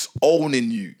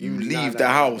disowning you. You leave the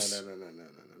house. No.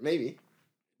 Maybe.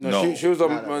 No, she was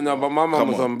on. No, but my mum Come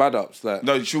was on. on bad ups. Like,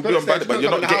 No, she'll be Could've on said bad, she but could've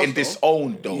you're come not in the getting house, though.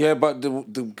 disowned, though. yeah, but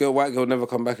the white girl never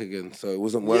come back again, so it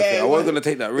wasn't worth Yeah, it. I it wasn't was- gonna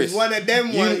take that risk. It's one of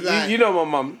them ones. Like, You know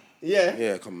my mum. yeah.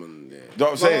 Yeah, come on. Yeah, You know what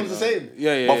I'm My saying? mum's the same.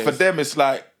 yeah. But for them, it's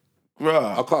like,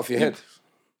 bruh. I'll cut off your head.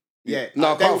 Yeah.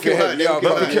 No, I They'll can't kill feel her. it. They'll Yeah, kill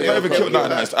but her. they They'll Not even kill kill, no, her.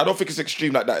 no, I don't think it's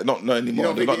extreme like that. Not anymore.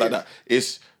 don't They're think not it like is? that.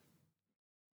 It's,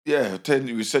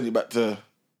 yeah, we send you back to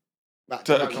Back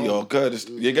to Turkey back or home.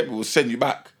 Kurdistan. You get me? We'll send you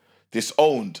back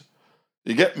disowned.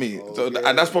 You get me? yeah.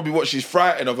 And that's probably what she's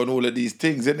frightened of and all of these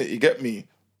things, isn't it? You get me?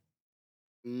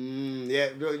 Yeah,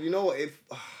 bro, you know what? If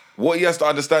What he has to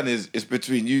understand is it's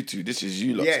between you two. This is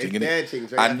you lot's Yeah, thing, it's innit? their thing,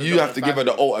 so And you drop have to the give her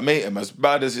the family. ultimatum. As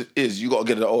bad as it is, you got to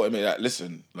get her the ultimatum. Like,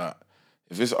 listen, like,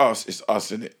 if it's us,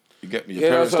 innit? You get me? Your Yeah,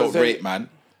 parents that's what don't I'm saying. rape, man.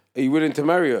 Are you willing to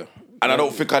marry her? And I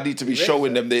don't think I need to be Rape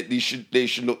showing her. them that they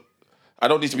should look. I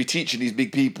don't need to be teaching these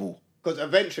big people. because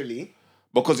eventually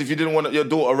Because if you didn't want your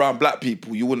daughter around black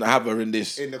people, you wouldn't have her in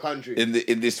this in the country, in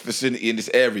this vicinity, in this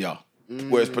area,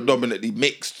 where it's predominantly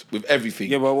mixed with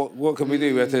everything. Yeah, but what can we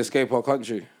do? We have to escape our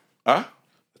country. Huh?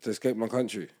 To escape my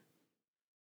country.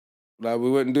 Like,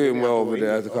 we weren't doing have well to over go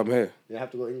there England, to come here. you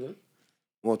have to go to England.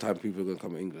 More time people are going to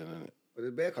come to England, isn't it? But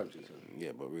it's bare countries. Man.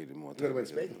 Yeah, but really more You time. gotta go to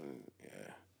Spain. Yeah.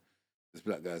 There's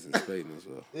black guys in Spain as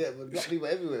well. Yeah, but black people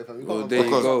everywhere. Fam. You Well, can't there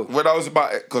you avoid- go. When I was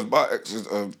because my ex's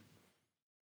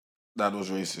dad was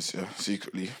racist, yeah,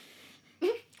 secretly.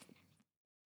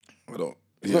 I don't.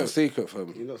 It's Yeah. not secret for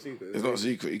me. You're not secret. It's not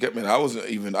secret. You get me?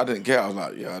 I didn't care. I was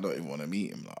like, yeah, I don't even want to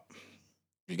meet him. Like,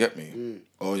 you get me?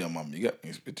 Oh yeah, mum, you get me?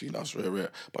 It's between us, rare.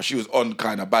 But she was on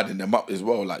kind of badding them up as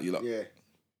well. Like, you like, Yeah.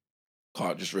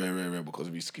 can't just rare because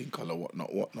of his skin color,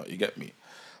 whatnot. You get me?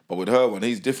 But with her one,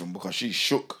 he's different because she's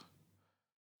shook.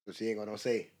 But she ain't got no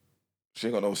say. She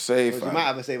ain't got no say, Well, she fam. might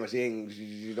have a say, but she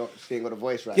ain't got a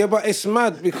voice right. Yeah, but it's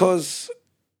mad because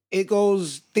it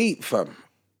goes deep, fam.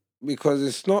 Because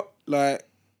it's not like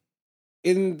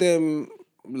in them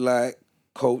like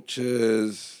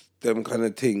cultures, them kind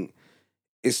of thing.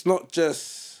 It's not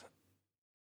just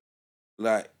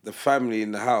like the family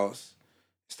in the house.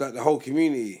 It's like the whole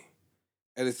community,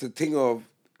 and it's the thing of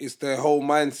it's their whole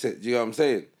mindset. Do you know what I'm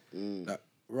saying? Like,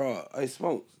 raw, I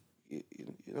smoke. You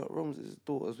know, Rom's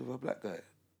daughter's with a black guy.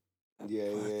 Yeah.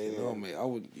 You know, mate. I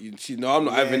would. I'm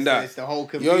not having so that. It's the whole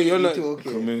community You're not-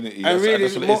 talking. Community. And that's- really,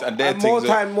 that's what it is. And their more things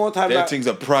are- time. Their like- things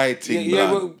are pride thing,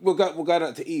 Yeah, man. we're going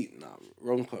out to eat. Nah,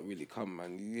 Ron can't really come,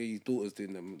 man. Yeah, his daughter's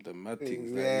doing the mad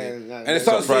things. like, Yeah, yeah. no, And that's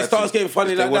it starts pride getting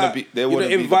funny They like wanna that. be- they You're wanna not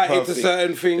be the invited to perfect-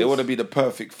 certain things. They want to be the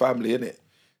perfect family, innit?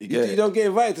 You don't get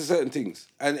invited to certain things.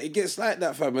 And it gets like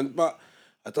that, fam. But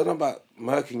I don't know about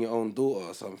murking your own daughter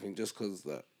or something just because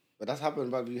that. But that's happened,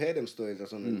 but you hear them stories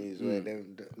that's on the news where they're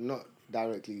not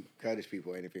directly Kurdish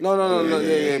people or anything. No.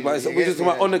 Yeah. But we're just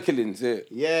about honour killings, yeah.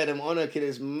 Yeah, them honour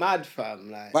killers mad,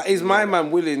 fam. Like, But is my man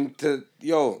willing to,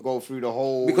 go through the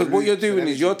whole? Because what you're roots and doing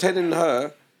is you're everything. telling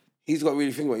her, he's got to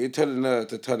really think about it, you're telling her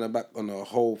to turn her back on her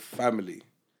whole family.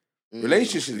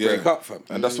 Relationships break up, fam.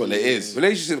 And that's what it is.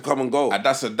 Relationships come and go. And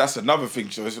that's another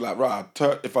thing. So it's like, right,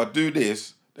 if I do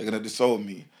this, they're gonna disown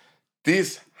me.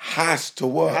 This has to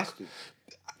work. It has to.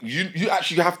 You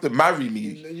actually have to marry me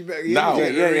You better- now.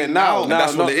 Yeah. Now, And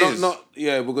that's what not, it not, is. not,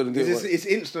 yeah, we're gonna do It's, it. it's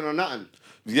instant or nothing.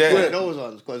 Yeah. One of those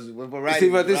ones, because we're It's riding.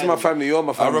 either this is my family, you're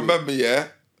my I family. remember, yeah.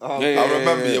 Oh, Yeah, I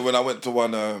remember when I went to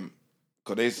one,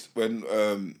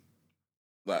 when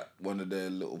like one of their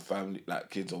little family, like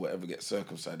kids or whatever, get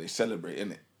circumcised, they celebrate,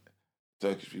 innit?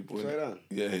 Turkish people, Straight innit? on.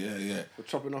 Yeah. We're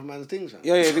chopping off man's things. Man.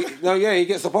 Yeah, he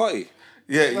gets a party.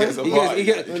 Yeah, he gets a He party.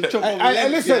 gets, And chop off and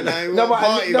legs, listen, yeah, no, but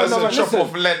party, no, man. no, That's but a chop listen.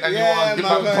 off length and Yeah, you want to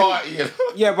man, give them man.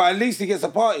 party. Yeah, but at least he gets a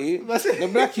party. The That's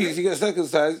it. blackies, he gets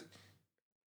circumcised.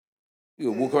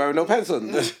 You walk around with no pants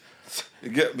on. You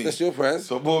get me? That's your prayers.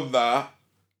 So boom, nah,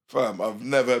 fam, I've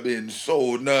never been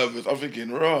so nervous. I'm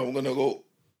thinking, right, I'm gonna go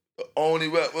the only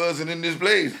black person in this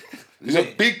place. It's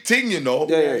a big thing, you know.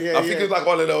 Yeah. I think it's like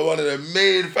one of the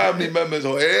main family members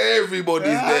or everybody's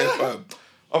there, fam.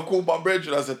 I've called my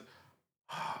brethren. I said,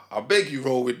 I beg you,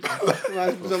 roll with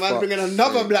So man bringing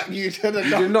another black youth to the You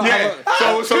did not Yeah,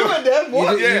 have two of them.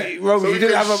 What? Rome, you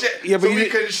didn't have a so we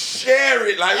can share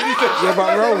it. Like, you need to. yeah,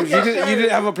 but Rome, you didn't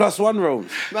have a +1, Rome.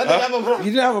 Man didn't have a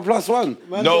You didn't have a +1.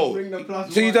 man No. didn't bring the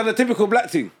plus So you one. done a typical black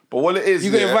thing. But what it is,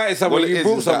 You got invited somewhere, what it you is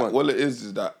brought is that- someone. What it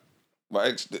is that my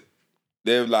ex,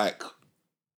 they're like,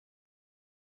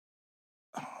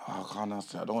 how can I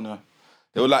say? I don't know.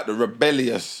 They were like the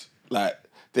rebellious, like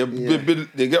they get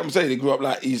what I'm saying. They grew up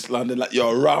like East London, like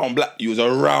you're around black. You was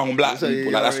around black So people.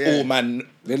 you're- Like that's yeah. all, man.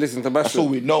 They listen to That's all Bashir.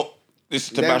 we know.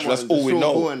 Listen to Them Bash. That's ones, all we the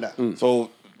know. short and that. So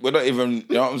we're not even.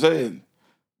 You know what I'm saying?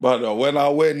 But when I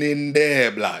went in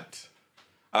there, blood,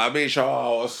 I made sure I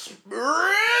was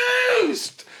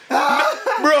spruced.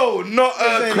 Bro, not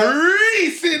a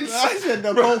crease I inside. said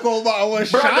the cocoa butter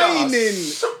was Brother, shining.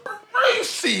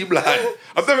 sprucey, blood.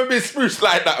 I've never been spruced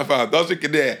like that, fam. I was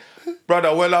thinking there.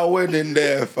 Brother, when I went in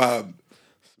there, fam,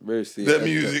 Mercy. the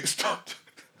music stopped.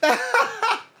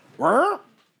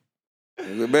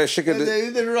 The best chicken.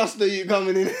 The Rasta you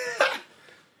coming in.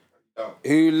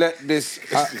 Who let this?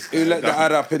 Who let the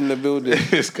ad up in the building?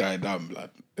 This guy done, blood.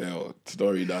 Yo,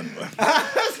 story done, man.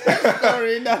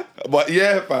 Sorry, no. But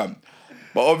yeah, fam.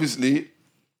 But obviously,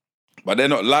 but they're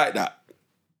not like that.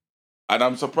 And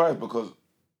I'm surprised because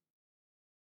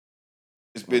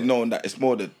it's been known that it's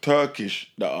more the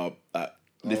Turkish that are that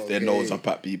lift their Okay. nose up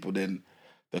at people than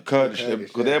the Kurdish. Kurdish,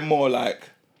 Because yeah. they're more like,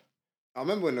 I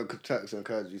remember when the Turks and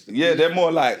Kurds used to. yeah, they're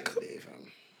more like, beef,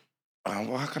 fam.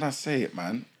 how can I say it,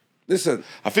 man? Listen,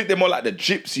 I think they're more like the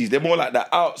gypsies. They're more like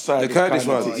the outside. The Kurdish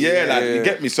kind of ones. thing. Yeah, Yeah, like yeah. you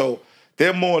get me. So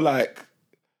they're more like,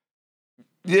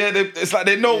 yeah, it's like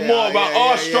they know Yeah, more about yeah, our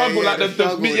yeah, struggle, yeah, like the the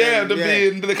struggle, yeah, the yeah.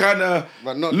 being the kind of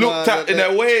But not looked at in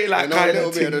a way, like they know a kind little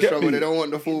of bit of the thing. struggle. They don't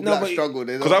want the full No, black but- struggle.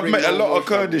 They don't Because I've bring met a no lot more of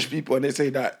Kurdish struggle. people and they say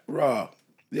that, rah,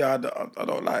 yeah, I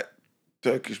don't like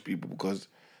Turkish people because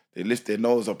they lift their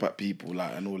nose up at people,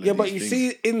 like, and all of yeah, these but you things.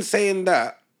 see, in saying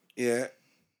that, yeah,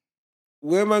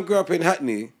 where man grew up in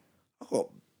Hackney, I got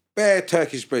bare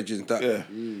Turkish brethren. That, Yeah.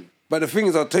 But the thing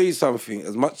is, I'll tell you something.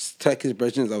 As much Turkish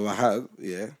brethren as I have,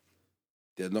 yeah,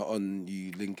 they're not on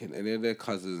you linking any of their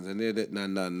cousins, any of that. Nah.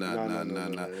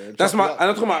 no. That's Chop my. you up. And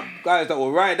I'm talking about guys that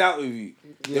will ride out with you.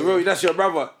 They're real, that's your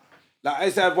brother. Like I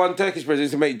used to have one Turkish brother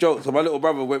used to make jokes. So my little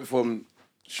brother went from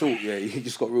short, yeah, he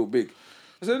just got real big.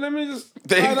 I said, let me just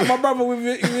line up my brother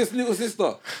with his little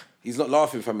sister. He's not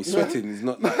laughing, fam. He's sweating. He's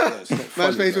not like that. It's not funny,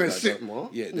 Man's face like went that. sick, man.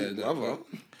 Yeah, Brother.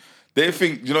 They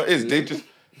think, you know what it is?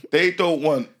 They don't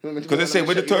want, because they say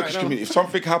with the Turkish community, if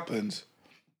something happens,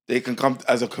 they can come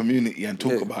as a community and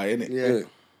talk Yeah. about it, innit? Yeah.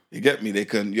 You get me? They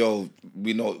can,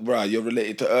 we know, bruh, you're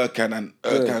related to Erkan and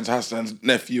Erkan's Hassan's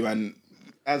nephew and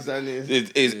As that is.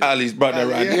 is Ali's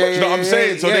brother. And, Yeah, do you know what I'm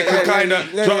saying? So they can kind of, yeah,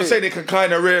 do you know what I'm yeah. saying? They can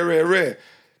kind of rare.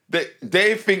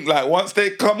 They think like once they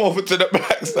come over to the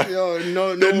black side, Yo,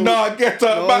 no, then get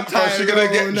her no back, cause she gonna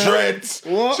Tyrone, get no. dreads.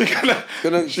 What?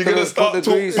 She gonna start put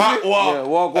the talk grease. patwa Yeah,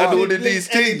 walk and on. all of these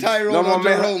Any things. Tyrone No more or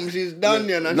meta. Jerome, she's done,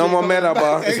 yeah. No more meta,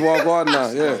 bro. It's Wagwan now,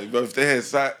 yeah. But if they hear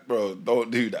sack, bro, don't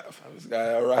do that, fam. This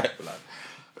guy alright,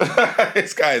 blood.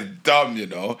 This guy is dumb, you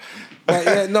know. But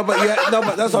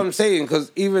but that's what I'm saying.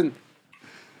 Because even,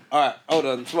 all right, hold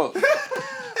on, Smokes.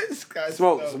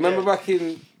 Smokes. Remember back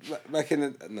in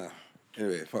the no.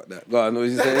 Anyway, fuck that. Go on, what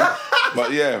was you saying?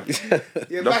 But yeah,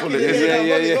 Yeah, That's what it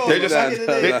is. They just-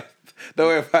 Nah. Don't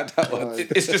worry about that one.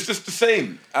 it's just the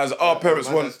same as our parents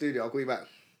want. Studio, I'll call you back.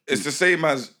 It's the same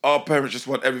as our parents just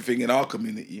want everything in our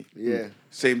community. Yeah.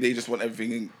 Same, they just want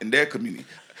everything in their community.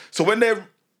 So when they're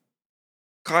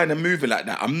kind of moving like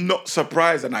that, I'm not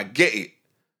surprised and I get it.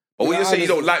 But when Yeah, you say you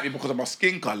don't honestly. like me because of my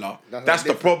skin color, That's that's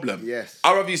the different. problem. Yes.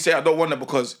 I'd rather you say I don't want it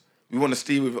because we want to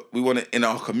stay with, we want it in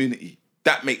our community.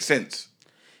 That makes sense.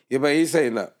 Yeah, but he's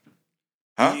saying that.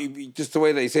 Huh? Just the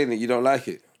way that he's saying it, you don't like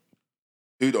it.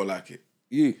 Who don't like it?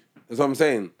 You. That's what I'm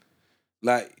saying.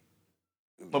 Like,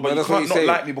 No, but you that's what can't he's not saying.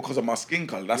 like me because of my skin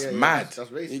color. That's Yeah, mad. That's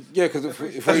racist. yeah, because if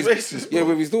That's he's, racist, yeah, bro.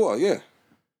 with his daughter, yeah.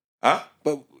 Huh?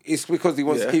 But it's because he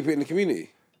wants Yeah. to keep it in the community.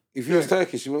 If he was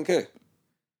Turkish, you wouldn't care.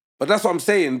 But that's what I'm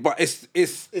saying. But it's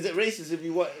Is it racist if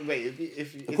you want? Wait,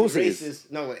 if Of course it is.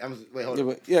 racist? No, wait. Wait, hold yeah, on.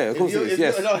 but, yeah, of If course you- it is. if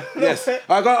Yes, you- no, yes. no.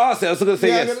 I got to ask it. I was going to say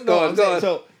Yeah, yes. no, Go on, I'm go saying, on.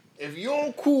 So if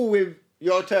you're cool with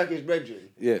your Turkish brethren,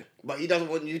 Yeah. but he doesn't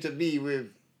want you to be with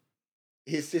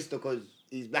his sister because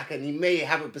he's black, and he may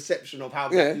have a perception of how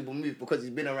black Yeah. people move because he's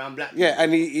been around black. Yeah,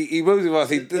 and he moves with us.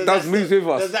 He does that moves still- with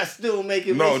us. Does that still make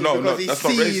him No, racist? no, because no, he that's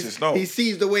not sees, racist, no. He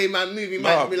sees the way man move. He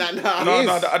might be like, nah. no,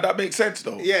 is. that makes sense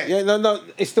though. Yeah. Yeah, no,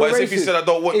 it's still But racist. as if you said I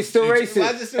don't want- It's still you- racist. Why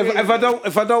is it still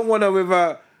If I don't want her with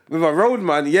a road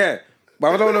man, yeah.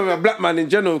 But I don't want her with a black man in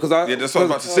general because Yeah, that's what I was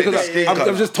about to say, the skin I've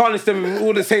colour. just tarnished them with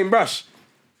all the same brush.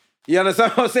 You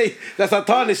understand what I'm saying? That's a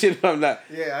tarnishing from that.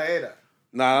 Yeah, I hear that.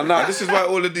 Nah. And this is why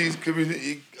all of these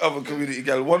other community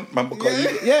girls want, man, because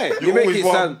You make always it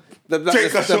want sound the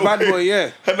take us bad away. boy,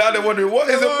 yeah. And now they're wondering, what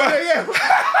is a bad? Yeah.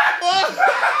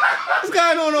 What's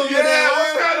going on over there? Yeah,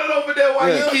 what's going on over there?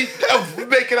 Why you keep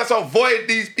making us avoid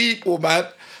these people, man?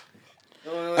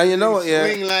 And you know what, yeah.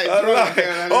 Swing like I'm drunk, like,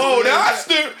 yeah, that's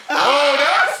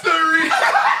the reason.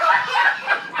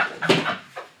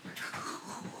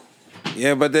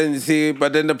 Yeah, but then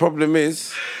the problem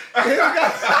is,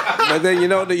 but then you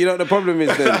know what the problem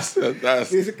is then. That's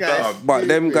This guy- dumb. But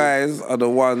them guys are the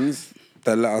ones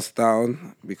that let us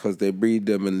down because they breed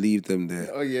them and leave them there.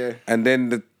 Oh yeah. And then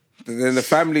the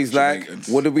family's like, Jamaicans.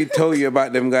 what did we tell you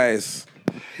about them guys?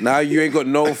 Now you ain't got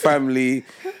no family,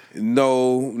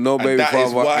 no baby that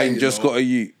is father, why, and you just know. got a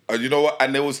you. And you know what?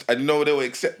 And they will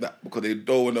accept that because they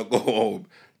don't want to go home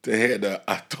to hear that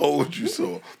I told you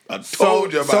so. I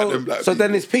told you about them black So then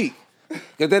people. it's peak.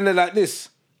 Because then they're like this.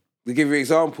 They give you an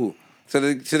example. So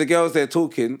the girls they're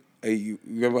talking, hey, you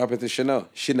remember what happened to Chanel?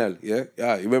 Yeah?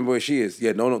 Yeah, you remember where she is?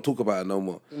 Yeah, no, don't talk about her no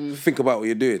more. Think about what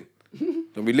you're doing.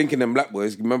 Don't be linking them black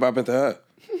boys. Remember what happened to her?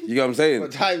 You get what I'm saying?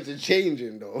 But times are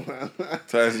changing though, man.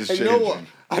 Times is And you know what? changing.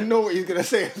 I know what he's gonna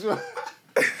say as well.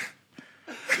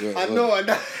 I know, and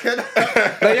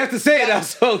that, Now you have to say it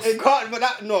ourselves. it can't. But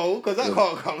that no, because that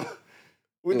can't come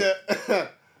with the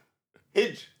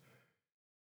Hidge.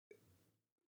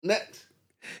 Next.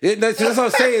 Yeah, that's what I'm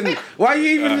saying. Why are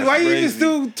you even crazy.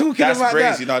 still talking That's about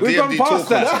crazy. that? No, We've gone DMD past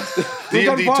talk on that. things. We've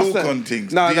gone DMD past talk that. on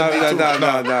things. No.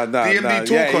 DMD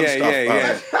talk on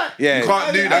stuff, Yeah. You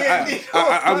can't do that.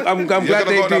 I'm You're glad gonna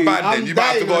they go on a do. ban then. You might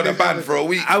have to dying go on on a this ban episode. for a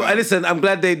week. I fam. listen, I'm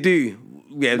glad they do.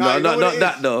 Yeah, You no, know not what it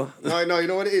that is? though. No, you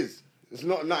know what it is. It's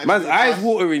not nothing. Man's to do with eyes us.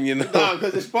 watering, you know. No,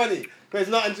 because it's funny. Because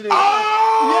it's nothing to do.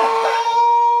 Oh!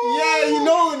 Yeah, you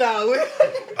know now.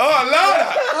 Oh, I love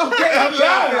that.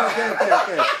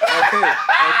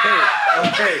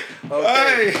 Okay.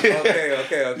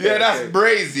 Yeah, that's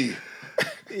brazy.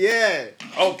 Yeah.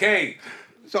 Okay.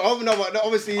 So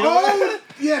obviously, you know what?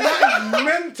 Yeah, that is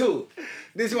mental.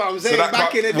 This is what I'm So saying. that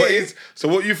Back in the day. so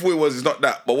what you thought was is not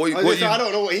that, but what I you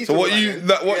don't know what he's so what talking you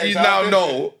about then. what Yeah, you so now I'm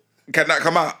know can that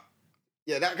come out?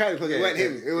 Yeah, that kind of because it Yeah, weren't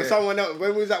him. It was yeah. someone else.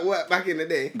 When we was at work back in the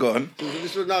day. Go on.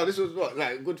 This was what,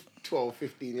 like a good 12,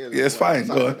 15 years ago. Yeah, it's fine,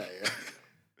 Something go on. like that,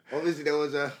 yeah. Obviously, there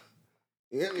was a.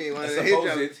 You get me? One of the supposed-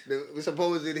 hijab. The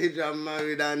supposed hijab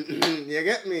married, and you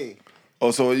get me?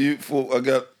 Also, you thought I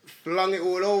got. Flung it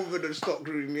all over the stock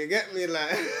room. You get me?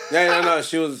 Like. Yeah, no,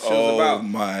 she was Oh about.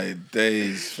 my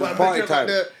days. But Party but time.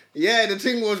 the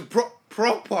thing was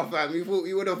proper, fam.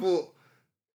 You would have thought.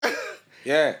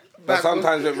 Yeah. But Back-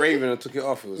 sometimes it Raven and took it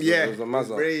off. It was, Yeah, it was a it was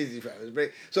mazza. crazy, fam. It was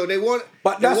crazy. So they want,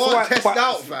 But they that's want why. test but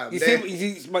out, fam. You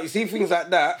They- see things like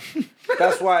that.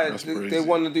 That's why That's they crazy.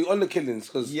 want to do under killings.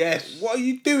 Because Yes. what are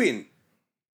you doing?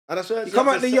 And I swear You come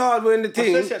out the yard wearing the I swear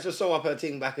thing. she had to sew up her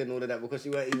thing back and all of that because she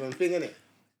weren't even thinking it.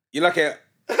 You're like I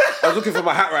was looking for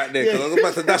my hat right there because I was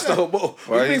about to dash the whole bottle.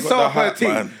 Why We've you been got so the off her hat, team.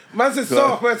 man? Man said so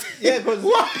off her team. Yeah, because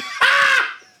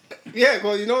yeah,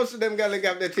 because you know, so them girls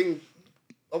have their thing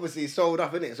obviously sold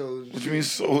up in it. So What do you mean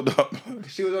sold up?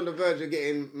 she was on the verge of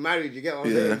getting married. You get what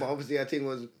I'm Yeah. saying? But obviously her thing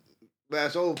was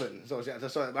burst open, so she had to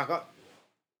sew it back up.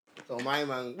 So my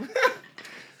man,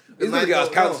 He's gonna get us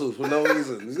cancelled for no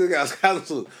reason. He's gonna get us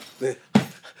cancelled.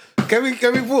 Can we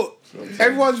put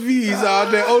everyone's views are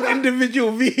their own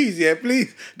individual views, yeah?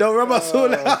 Please don't rub us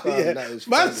all out, fam, yeah. that is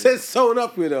Man funny. says sewn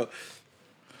up, you know.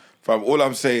 Fam, all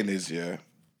I'm saying is, yeah,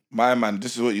 my man,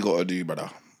 this is what you gotta do, brother.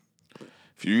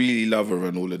 If you really love her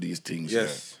and all of these things,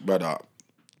 Yes. yeah, brother,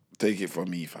 take it from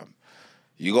me, fam.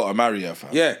 You gotta marry her,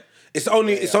 fam. Yeah. It's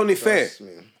only fair. trust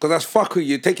me. Because that's fuckery.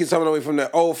 You're taking someone away from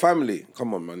their old family.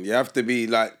 Come on, man. You have to be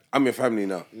like, I'm your family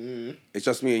now. It's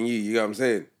just me and you know what I'm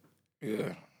saying?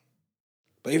 Yeah.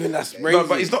 But even that's crazy. No,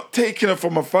 but he's not taking her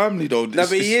from a family though. No, but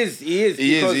he is. He is.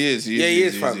 Yeah, he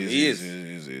is, fam. He is. He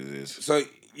is. So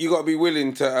you got to be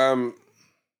willing to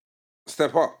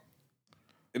step up.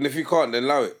 And if you can't, then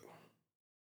allow it.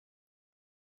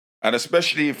 And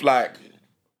especially if like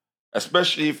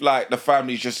the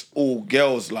family's just all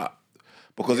girls, like,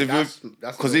 because that's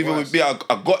because the even worst. with me, I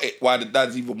got it. Why the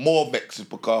dad's even more vexed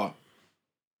because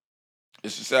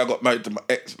it's to say I got married to my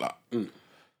ex, like.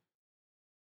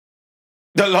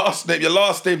 Your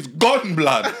last name's gone,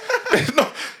 blood. It's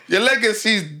not, your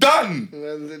legacy's done.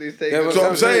 but what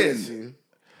I'm saying.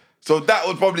 So that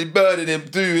was probably burning him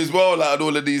too as well, like and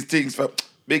all of these things. For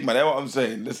big man, that's what I'm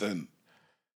saying. Listen,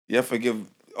 you have to give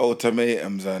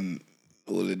ultimatums and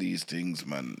all of these things,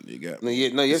 man. You get me?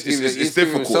 No, you have to It's give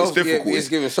difficult. It's difficult. Yeah,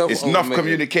 give yourself It's an enough ultimatum.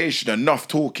 communication, enough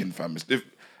talking, fam.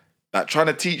 Like trying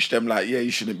to teach them, like, yeah,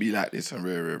 you shouldn't be like this and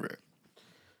rare.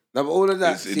 No, but all of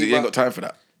that. You ain't got time for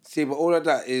that. See, but all of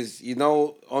that is,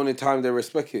 only time they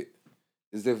respect it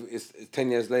is if it's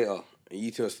 10 years later and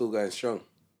you two are still going strong.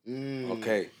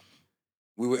 Okay.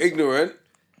 We were ignorant.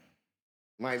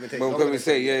 Might even take But we're going to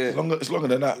say, yeah. It's longer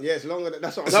than that. Yeah, it's longer than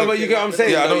that's what I'm No, saying. but you get what I'm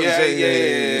saying. Yeah, I know though. what you're saying.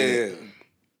 Yeah.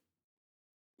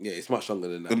 Yeah, it's much longer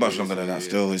than that. It's much longer than that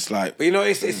still. It's like... But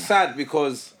it's sad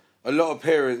because a lot of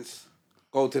parents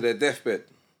go to their deathbed.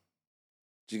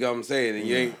 Do you get what I'm saying? And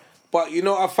you ain't... But,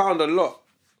 I found a lot.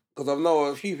 Because I know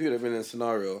a few people that have been in a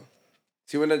scenario.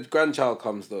 See, when the grandchild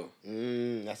comes, though.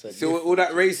 That's a See, all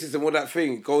that racism, all that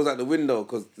thing goes out the window.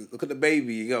 Because look at the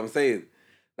baby, you get what I'm saying?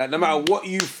 Like, no matter what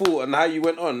you thought and how you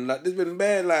went on, like, there's been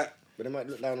bare, like... But they might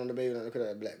look down on the baby and look at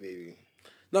that black baby.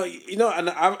 No, and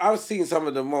I've seen some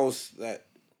of the most, like,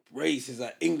 racist,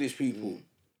 like, English people,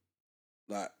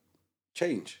 like,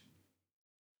 change.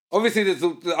 Obviously, there's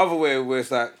the other way where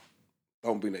it's like,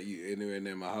 don't bring that you anywhere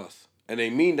near my house. And they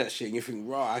mean that shit, and you think,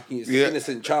 raw, it's an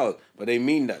innocent child, but they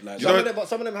mean that. Like, some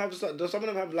of them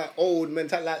have like old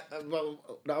mentality. Like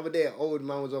the other day, an old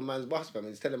man was on man's bus, man.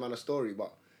 He's telling man a story,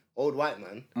 but old white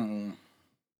man.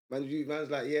 Man's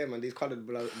like, yeah, man, these coloured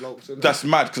blokes. That's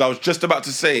mad, because I was just about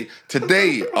to say,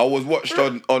 today I was watched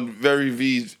on Very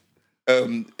V's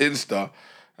Insta,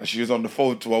 and she was on the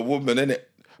phone to a woman, innit?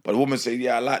 But the woman said,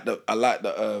 yeah, I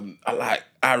like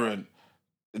Aaron.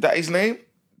 Is that his name?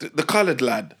 The coloured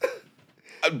lad.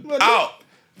 Out.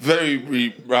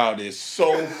 Very round is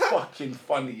so fucking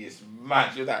funny. It's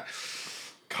mad. You're like,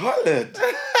 coloured.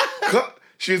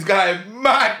 She was going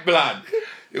mad, blood.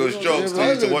 It was jokes. I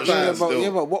used to watch that still.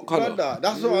 Yeah, but what colour?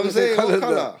 That's what I'm saying. What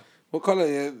colour? What colour?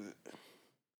 Yeah.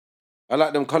 I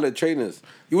like them coloured trainers.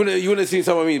 You wouldn't see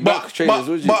some of me black trainers,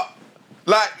 would you? But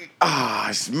like,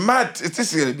 it's mad.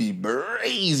 This is gonna be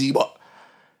crazy. But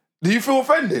do you feel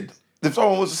offended if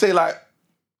someone was to say like,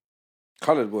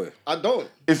 coloured boy? I don't.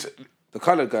 It's the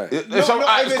coloured guy.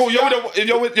 It's cool.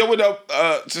 You're with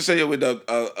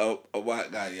a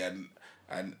white guy, yeah,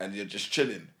 and you're just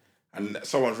chilling, and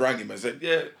someone's rang him and said,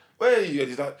 yeah, where are you? And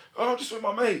he's like, oh, I'm just with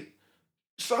my mate.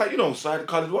 Side the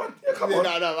coloured one. Yeah, come on.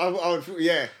 I would,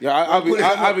 yeah. Yeah, I'll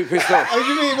be pissed off. What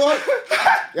do you mean, what?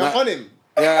 You're on him.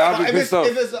 Yeah, I'll be pissed off.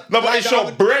 No, but it's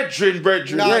your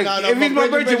brethren. No, if he's my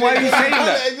brethren, why are you saying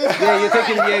that?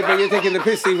 Yeah, you're taking the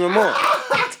piss even more.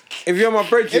 If you're my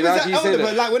brethren, how can you say that?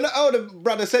 But like when the older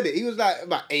brother said it, he was like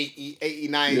about 80,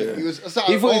 89. Yeah. He was He thought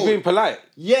he was being polite.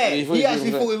 Yeah, he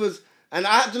actually thought it was, and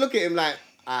I had to look at him like,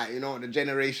 the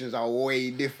generations are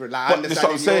way different. Like, I But that's understand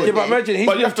what I'm saying. Yeah, but imagine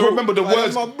But you have to remember the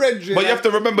words. my brethren, But you have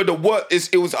to remember the word.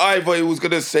 It was either he was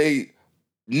gonna say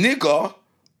nigger,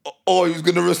 or he was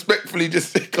gonna respectfully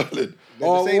just say coloured.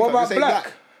 Or what about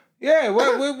black? Yeah,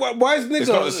 why is nigger? It's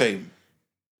not the same.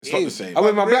 It's not the same. I'm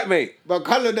with my black mate. But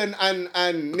coloured and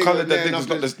niggas Coloured there. and niggas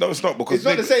not the, no, it's not because It's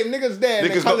not the same. Niggas there.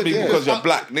 Niggas not big because you're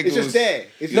black. Niggas It's just there.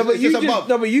 It's No, but it's you just just above.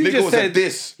 no, but you Nigga just was said a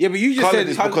diss. Yeah, but you just Coloured said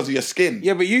is because of your skin.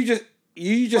 Yeah, but you just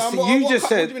What do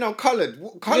said. you mean I'm coloured? Yeah,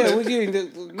 Coloured? what do you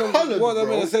mean? Coloured, What that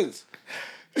bro. makes sense.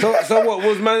 So what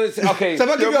was man? Okay, So if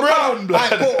I give You're you a brown, coloured...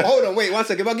 blood. Alright, cool. Hold on, wait 1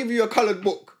 second. If I give you a coloured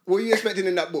book, what are you expecting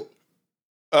in that book?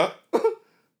 Huh?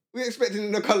 What are you expecting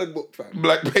in a coloured book, fam?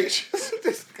 Black pages.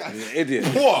 This guy. idiot.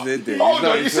 What? He's an idiot. Hold He's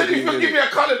not on, you said if you expecting give me a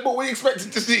coloured book, what are you expecting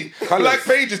to see? Colours. Black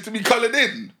pages to be coloured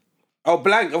in. Oh,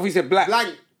 blank. I thought you said black.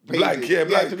 Blank. Black, pages. yeah,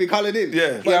 black. To be coloured in.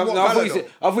 Yeah. But Yeah, what no, I colour,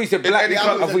 thought you said black. any I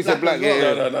colour. thought you said black. Black as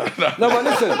Yeah, well. yeah. No. No, but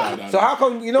listen. So how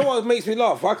come? You know what makes me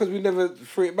laugh? Why? Because we never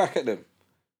threw it back at them.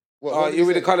 What You're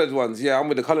with the say? coloured ones. Yeah, I'm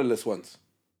with the colourless ones.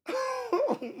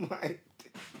 Oh my.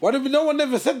 Why did no one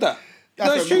never said that?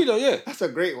 That's a- true though. Yeah. That's a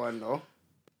great one, though.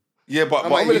 Yeah, but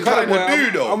I'm with you the colour kind of boy.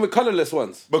 do though. I'm with colourless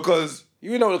ones. Because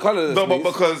You know what the colourless no, but means.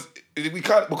 because we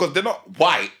can't, because they're not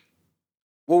white.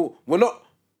 Well, we're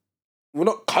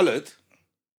not coloured.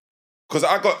 Because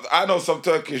I know some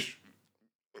Turkish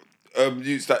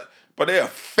youths that, but they're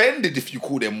offended if you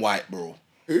call them white, bro.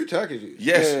 Who? Turkish?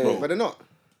 Yes, Yeah. bro. But they're not.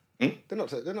 Hmm?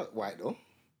 They're not white though.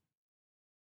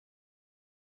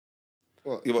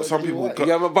 What? Yeah, but some people white? cut-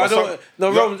 Yeah, but I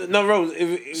don't. No, Rose.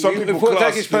 If Some you people put a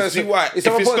class Turkish to see person, white. If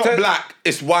someone it's put a not Tur- black,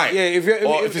 it's white. Yeah, if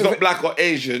it's not black or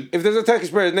Asian. If there's a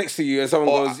Turkish person next to you and someone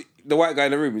Or- goes, the white guy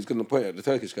in the room, he's gonna point at the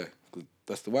Turkish guy because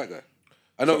that's the white guy.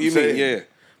 I know what you That's what I'm mean. saying. Yeah,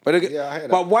 but Yeah, I hear that.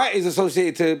 but white is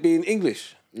associated to being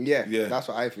English. Yeah, Yeah. that's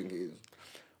what I think it is.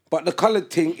 But the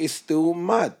coloured thing is still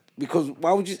mad because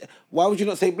why would you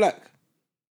not say black?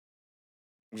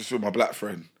 I'm just with my black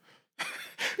friend.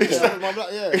 Yeah, my black,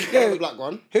 yeah, the black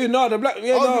one. Who? No, the black.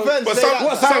 Yeah, Oh, no. defense. But Say some that.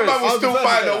 What's man Cyrus? will I'll still defend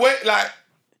find that. a way. Like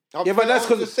Yeah, but that's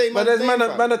because. But there's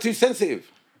man are too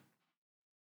sensitive.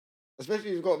 Especially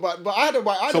if you've got, but I had a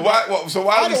white. So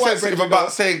why are you sensitive Brethren, about though.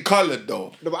 saying coloured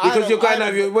though? No, but I had Because a- you're I going had out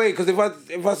a- of your way. Because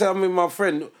if I say I'm with my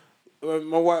friend,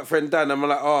 my white friend Dan, I'm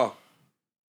like, oh,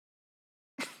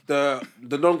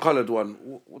 the non-coloured one.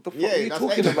 What the fuck Yeah, are you that's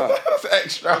talking extra. about? That's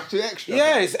extra. Too extra.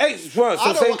 Yeah, it's extra. So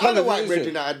I same had a colour. white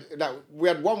brethren that we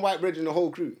had one white brethren in the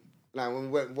whole crew. Like when we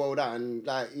went rolled out and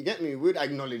like you get me, we'd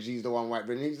acknowledge he's the one white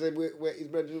brethren. He said we're his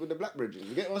brethren with the black brethren.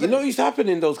 You get what I'm You saying? know what used to happen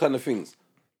in those kind of things?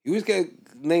 You always get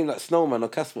a name like Snowman or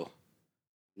Casper.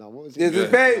 No, what was Yeah, it?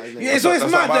 there's bare, yeah, it's always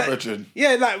That's mad. like my That, brethren.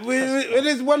 yeah, like when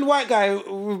there's one white guy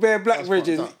with bare black That's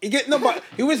bridges, fucked up. he get no, but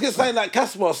he always gets something like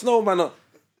Casper or Snowman. Or,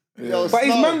 Yo, but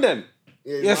he's Snow. man them.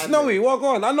 he's Yeah, man Snowy. then. Walk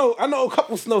on. I know a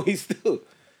couple Snowy still.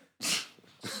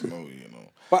 No, you know.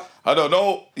 But I don't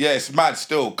know. Yeah, it's mad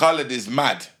still. Coloured is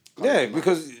mad. yeah,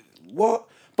 because what?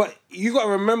 But you got to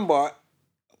remember,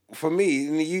 for me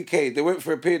in the UK, they went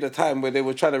for a period of time where they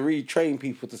were trying to retrain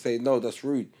people to say no, that's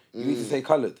rude. You need to say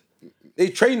coloured. They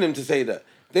trained them to say that.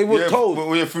 They were Yeah, told. but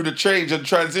we're through the change and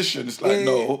transition. It's like, Yeah,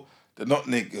 no, yeah. they're not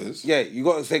niggas. Yeah, you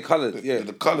got to say coloured. Yeah. They're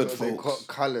the coloured They folks.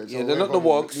 colours. Yeah, they're not the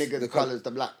wogs, Niggas, the the colour- colours,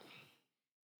 the black.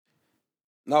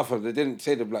 No, fam, they didn't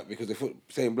say the black because they thought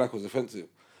saying black was offensive.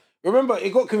 Remember,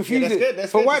 it got confusing they're for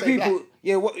scared white to say people. black.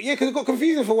 Yeah, because it got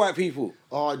confusing for white people.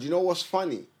 Oh, do you know what's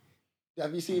funny?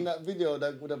 Have you seen that video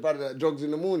with the brother that jogs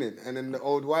in the morning and then the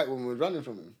old white woman was running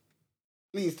from him?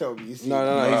 Please tell me you see.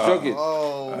 No, it. he's Nah. jogging.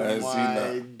 Oh I ain't seen my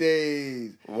that.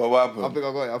 days! What I happened? think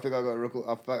I got it. I think I got a record.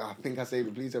 I think I saved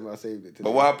it. Please tell me I saved it. Today.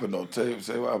 But what happened though?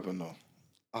 Say what happened though.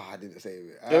 Oh, I didn't save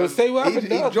it. Yeah, say what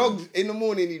happened He now. jogs in the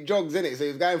morning. He jogs in it. So he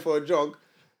was going for a jog,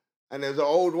 and there's an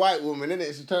old white woman in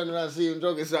it. She turned around, see him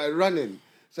jogging, started running.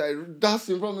 Started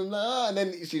dusting from him like, and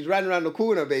then she's ran around the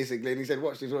corner basically. And he said,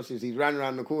 "Watch this, watch this." He ran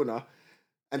around the corner,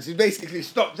 and she basically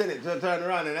stopped in it to turn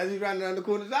around. And as he ran around the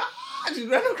corner, she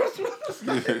ran across the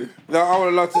road. No, I would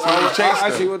have loved to. I chased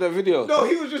actually them? want that video. No,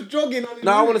 he was just jogging on his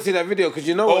No, I route. want to see that video because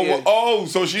you know Oh, what? Yeah. oh,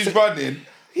 so she's running.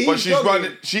 He's But she's jogging.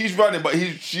 running. She's running, but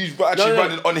she's actually No.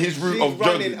 running on his route She's of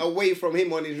running jogging. away from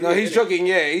him on his route. No, he's innit? jogging.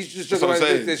 Yeah, he's just That's jogging. what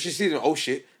I'm Like saying. she sees him. Oh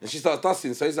shit! And she starts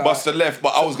dusting. So he's like, Bust a left,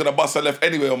 but I was gonna bust a left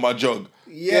anyway on my jog.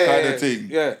 Yeah. kind of thing.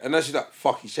 Yeah, and then she's like,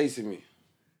 "Fuck, he's chasing me."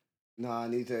 Nah, I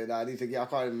need to get. I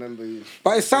can't remember.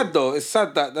 But it's sad though. It's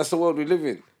sad that that's the world we live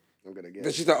in. I'm gonna get.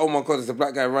 That she's like, "Oh my god, there's a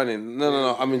black guy running."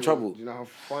 No, I'm in trouble. Do you know how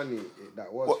funny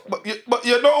that was? But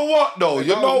you know what though?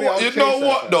 You know what? You know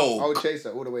what I though? would chase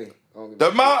her all the way. I don't give The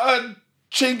a amount of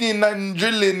chinging and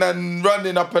drilling and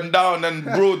running up and down and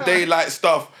broad daylight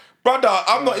stuff. Brother,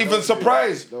 I'm not even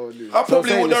surprised. Don't do I that. probably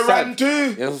saying would it's have sad. ran too. Yeah,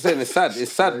 that's what I'm saying. It's sad.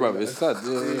 It's sad, bro. It's sad.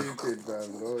 Yeah, yeah. Stupid,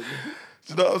 man. No,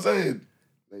 You know what I'm saying?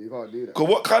 you can't do that. Cause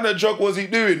what kind of jog was he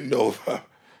doing though?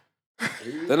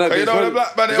 Then that You bitch know the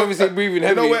black man. he's obviously breathing you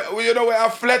heavy. know where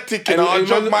athletic and And our he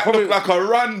jog might might probably- look like a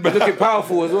run, but looking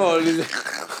powerful as well.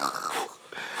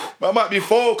 I might be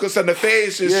focused and the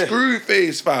face is Yeah. screw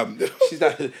face, fam. She's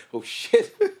like, "Oh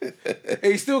shit,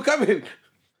 hey, he's still coming."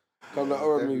 Come the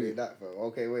horror Definitely movie. that, bro.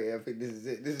 Okay, wait. I think this is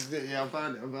it. This is it. Yeah, I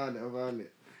found it.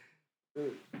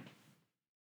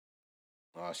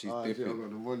 Oh, she's Oh, shit, I dipping. got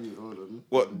the volume. Hold on.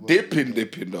 What dipping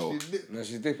though? She's dip- No,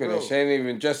 she's dipping. Bro. And she ain't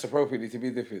even dressed appropriately to be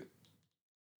dipping.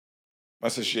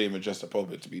 That's a shame and just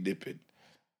appropriate to be dipping.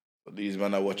 But these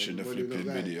men are watching the What do you flipping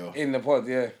look like? video. In the pod,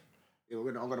 yeah. Yeah,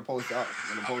 I'm gonna post it up.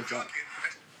 I'm gonna post it up. Look,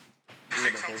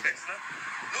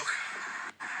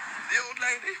 the old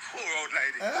lady, poor old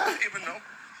lady, doesn't even know.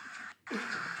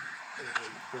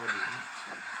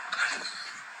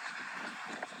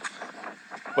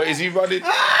 But is he running? Why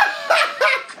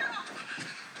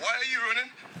are you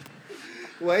running?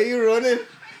 Why are you running?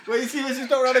 Where you see when she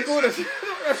stopped around the corner? She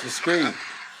screamed.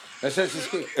 That's how she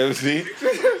screamed. See?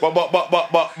 But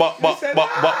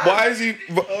why is he?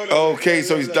 Okay,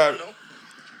 so he's done.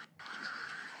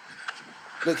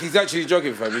 Look, he's actually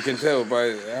jogging, fam. You can tell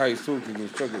by how he's talking.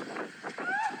 He's jogging.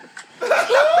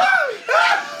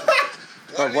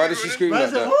 Fam, why did she scream like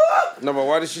that? No, but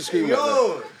why did she scream like that?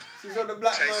 Yo, she's on the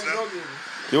black man Chase her. jogging.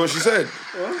 You know what she said?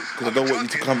 Because I don't want you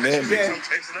to come near me. Yeah. I'm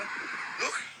chasing her.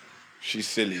 Look, She's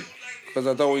silly. Because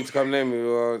I don't want you to come near me.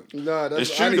 Nah, that's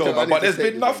It's true though, but there's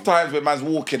been enough times where man's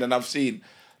walking and I've seen,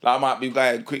 like I might be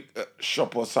going quick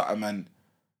shop or something, man.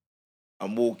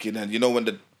 I'm walking and you know when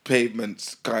the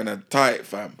pavement's kind of tight,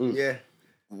 fam. Yeah.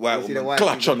 White You see the woman white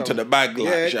clutch people onto come- the bag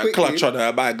like, Yeah, she quickly. clutch on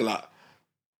her bag like.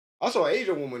 I saw an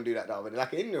Asian woman do that the other day,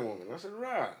 like an Indian woman. I said,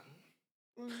 right.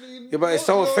 Yeah, but it's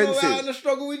so offensive. I'm gonna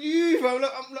struggle with you, fam.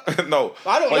 Look, I'm not... No,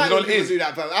 I don't but like you know when what it people is? do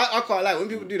that, fam. I can't like when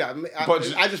people do that.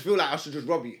 But I just feel like I should just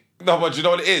rob you. No, but you know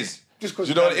what it is? Just 'cause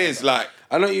you know what it you is? Like,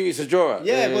 I know you, it's a drawer.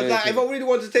 Yeah, but like if I really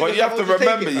want to take but it, you have I'll to just take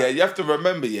remember, it, yeah. fam. You have to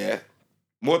remember, yeah.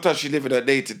 More time she living her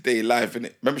day-to-day life,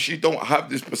 innit? Remember, she don't have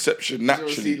this perception You don't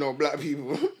naturally. see no black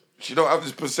people. She don't have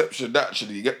this perception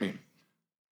naturally, you get me?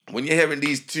 When you're hearing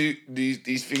these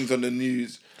things on the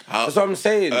news, how That's what I'm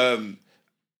saying.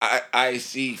 I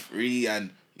see free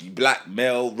and black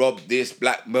male rob this,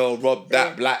 black male rob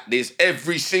that, black this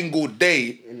every single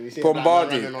day. And you see a black man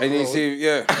Bombarded. running on And the you road. see,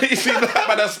 yeah. You see that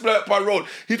man that splurt by road.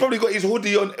 He's probably got his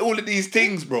hoodie on, all of these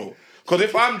things, bro. Because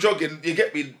if I'm jogging, you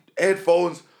get me,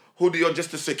 headphones, hoodie on just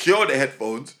to secure the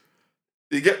headphones.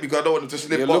 You get me? Because I don't want them to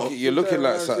slip off. You're looking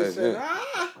like Just something. saying, Yeah.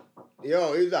 "Ah."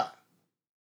 Yo, who's that?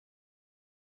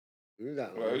 Who's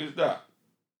that? Well, Man? who's that?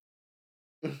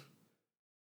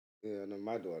 Yeah, no,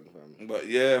 my one, fam. But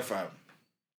yeah, fam.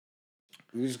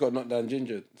 We just got knocked down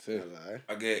ginger. So. Lie.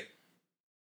 I get...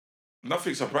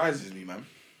 Nothing surprises me, man.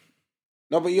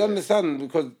 No, but you understand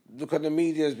because the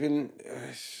media's been.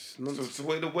 So it's the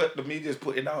way the media's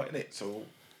putting out, innit? So,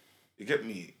 you get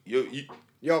me? You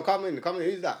Yo, come in.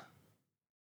 Who's that?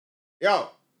 Yo.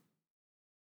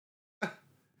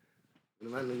 The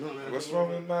man is not there. What's wrong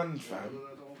with man, fam?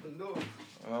 Open door.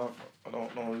 I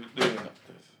don't know who's doing that.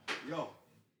 Yo.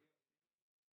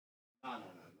 No.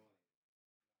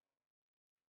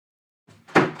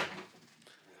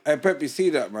 Hey, Pep, you see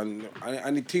that, man? I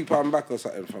need £2 back or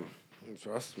something from.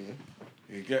 Trust me.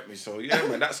 You get me? So yeah,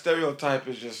 man, that stereotype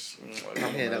is just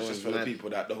that it's was just for the mad. people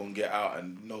that don't get out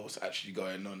and know what's actually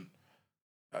going on.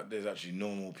 Like, there's actually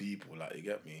normal people, like, you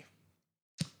get me?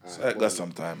 So that got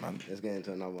some time, man. Let's get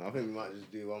into another one. I think we might just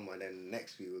do one more, then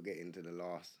next week we'll get into the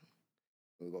last.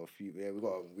 We've got a few. Yeah,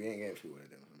 we ain't getting through one of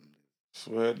them.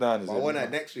 Swear down. But I wanna,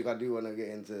 next week I do want to get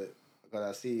into,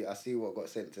 because I see what got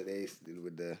sent today still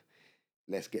with the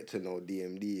let's get to know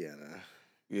DMD and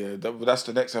Yeah, that's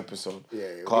the next episode.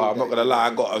 yeah. Cause I'm not gonna lie,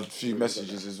 I got a few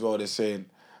messages as well. They're saying,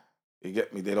 you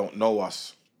get me? They don't know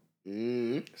us.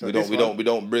 So we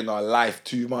don't bring our life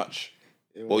too much.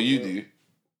 Well, you do.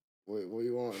 Wait, what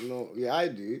you want? No, yeah, I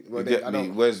do. Well, You then, get I me?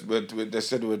 don't. They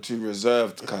said we're too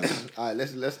reserved, cuz. Alright,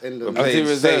 let's end We're on playing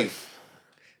reserved. safe.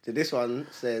 So this one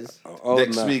says,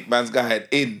 Next week, man's guy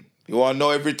in. You wanna know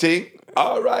everything?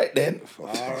 All right then. all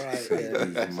right,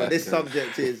 yeah. So this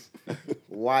subject is,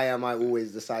 why am I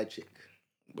always the side chick?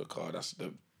 Because that's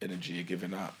the energy you're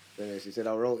giving out. Then she said,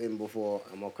 I wrote in before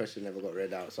and my question never got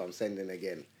read out, so I'm sending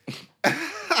again.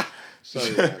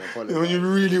 Sorry, man, I When apologize. you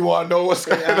really want to know what's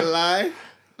going I on. lie.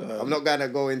 I'm not gonna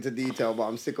go into detail, but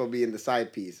I'm sick of being the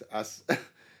side piece. I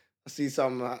see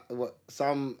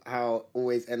somehow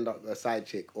always end up a side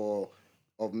chick or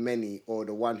of many or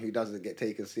the one who doesn't get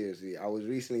taken seriously. I was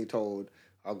recently told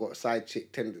I've got side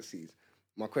chick tendencies.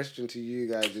 My question to you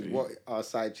guys is, what are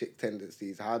side chick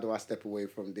tendencies? How do I step away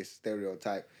from this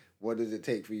stereotype? What does it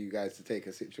take for you guys to take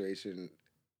a situation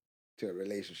to a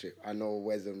relationship? I know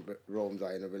Wes and Rome's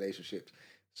are in a relationship.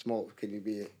 Smoke, can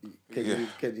you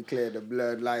clear the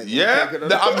blurred lines? Yeah,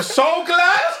 I'm so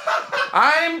glad.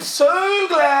 I'm so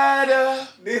glad.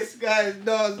 This guy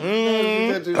does.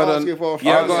 Hold on. Asking for a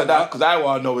Yeah, I phone. got that because I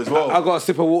want to know as well. I got a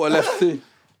sip of water left too.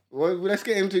 Well, let's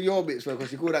get into your bits first,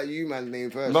 because you called that you man's name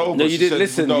first. No, No, but you she didn't said-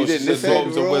 listen, No, you she didn't said listen.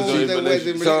 Rome's and Rose, Wes are in then Wes in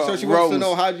relationship. relationship. So she wants to Rose.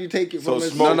 know, how do you take it So from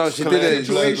a Smoke No, she cleared didn't.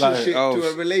 the bloodline. situationship Oh. to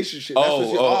a relationship? That's what you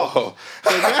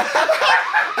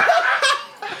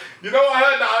You know what I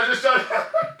heard that? I was just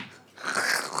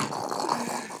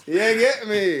trying. Yeah, get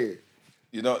me.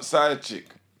 You know, side chick.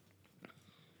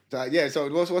 So, yeah, so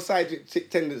what's side chick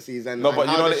tendencies? And, No, and but you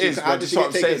how know what does it she- is. how But does this she is what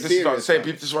I'm get saying. taken This is what I'm serious, saying.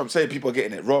 man? This is what I'm saying. People are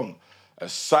getting it wrong. A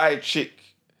side chick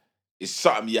is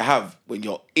something you have when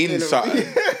you're in something.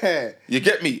 Yeah. You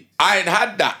get me? I ain't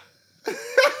had that.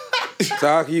 So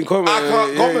how can you comment? I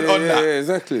can't comment on that. Yeah,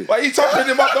 exactly. Why you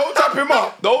tapping him up? Don't tap him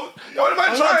up. Don't. You know what I'm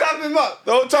am not I trying? tapping him up.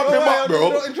 Don't tap him up, bro.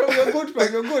 You're not in trouble. You're good,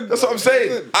 man. You're good. That's bro. what I'm saying.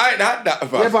 You're good. I ain't had that.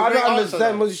 Fam. Yeah, but I Great don't answer,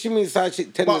 understand though. what she means side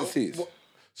chick tendencies.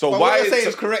 So But why what you're saying is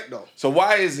is correct, though. So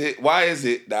why is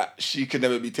it that she can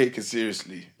never be taken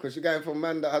seriously? Because you're going for a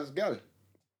man that has a girl.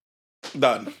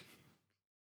 Done.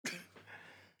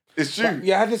 It's true.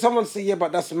 Yeah, how did someone say, yeah,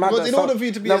 but that's mad. Because that in some- order for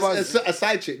you to be No, a but-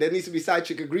 side chick, there needs to be side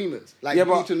chick agreements. Like, Yeah, you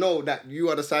but- need to know that you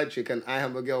are the side chick and I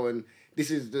am a girl, and this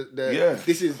is the Yeah.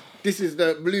 this is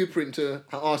the blueprint to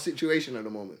our situation at the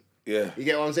moment. Yeah. You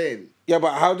get what I'm saying? Yeah,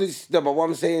 but how does... No, but what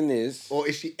I'm saying is... Or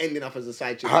is she ending up as a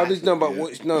side chick? How by does... No, accident? but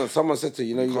what... No, someone said to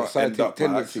you, you got side End chick up by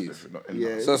accident tendencies. if you're not in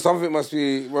Yeah. that. So something must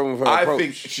be wrong with her I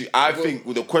approach. think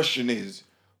well, the question is,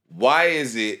 why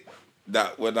is it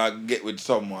that when I get with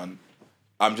someone,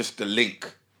 I'm just the link?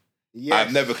 Yes.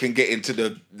 I never can get into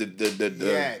the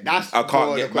Yeah, that's I can't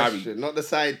more get the question, married. not the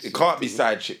side chick. It can't be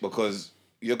side chick because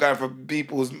you're going for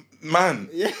people's man.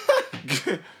 Yeah.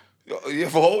 You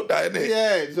have to hold that, innit?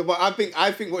 Yeah. So, but I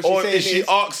think what she's Or saying is she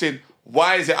asking,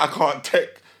 why is it I can't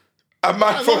take a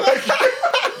man from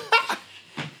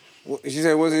She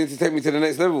said, "Wasn't it to take me to the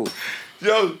next level?"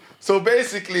 Yo, so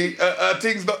basically,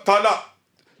 things not turn up.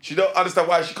 She don't understand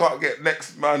why she can't get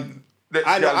next man. Next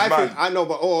I know, girl's man. I know,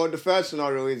 but the first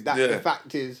scenario is that Yeah. the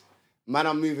fact is, man,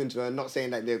 I'm moving to her, not saying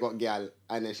that they've got gal,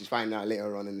 and then she's finding out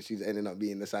later on, and she's ending up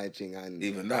being the side ching, and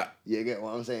Even that. you get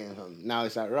what I'm saying? Now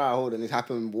it's like, right, hold on, it's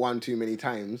happened one too many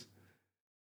times.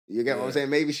 You get what I'm saying?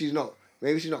 Maybe she's not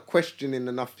questioning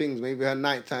enough things. Maybe her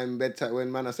nighttime, bedtime,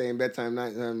 when man are saying bedtime,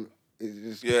 nighttime,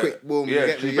 is just quick, boom. you Yeah,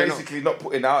 get me? she's You're basically not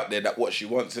putting out there that what she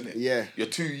wants, innit? Yeah. You're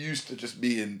too used to just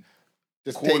being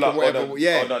just call taking up whatever,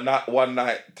 on a night, one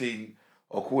night thing,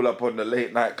 or call up on the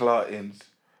late night Clartins,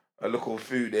 a local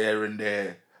food here and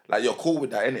there. Like, you're cool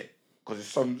with that, innit? Because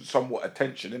it's somewhat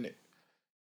attention, innit?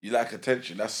 You like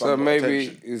attention, that's So somewhat maybe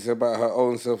attention. it's about her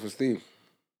own self-esteem.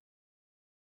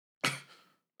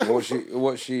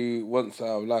 what she wants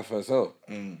out of life herself.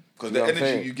 Because You the know what I'm energy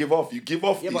saying? you give off Yeah, these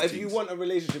but if things. you want a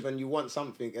relationship and you want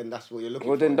something and that's what you're looking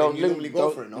Well, for, then don't you normally link.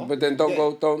 go for it, no? But then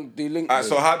don't de-link. Alright,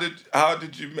 so them.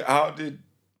 how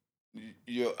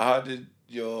did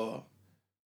your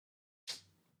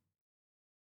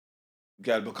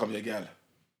gal become your gal?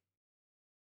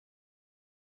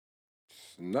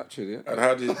 Naturally, yeah. And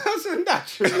how did That's a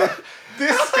natural.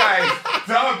 this guy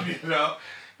dumb, you know?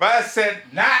 Man said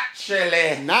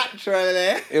naturally.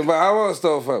 Naturally. Yeah, but how else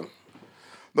though, fam?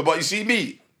 No, but you see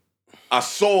me, I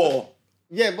saw.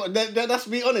 Yeah, but that's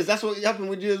be honest. That's what happened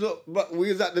with you as well. But we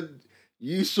was at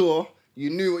you saw,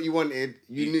 you knew what you wanted.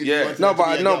 You knew. Yeah. You wanted No, her to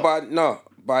be a girl.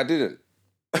 but I didn't.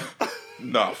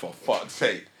 Nah, for fuck's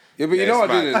sake. Yeah, but you know I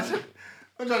didn't.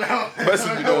 I'm trying to help.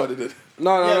 Person, you know what it is.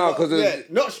 No, but- because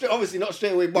not straight. Obviously, not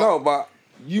straight away. But no, but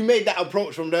you made that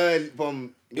approach from the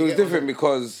from. it was different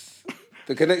because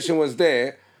the connection was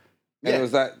there, and Yeah. it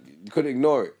was like you couldn't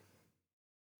ignore it.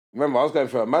 Remember, I was going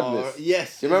through a madness.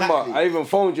 Yes. You remember, exactly. I even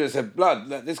phoned you and said, "Blood,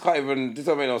 like, this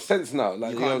don't make no sense now.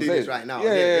 Like, You you know can't what I'm do saying? this right now.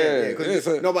 Yeah. 'Cause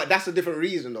so- no, but that's a different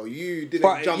reason though. You didn't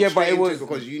But- jump yeah, but straight it into was- it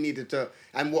because you needed to.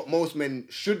 And what most men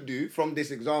should do from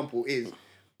this example is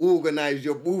organize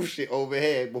your bullshit over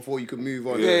here before you can move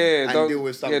on and don't- deal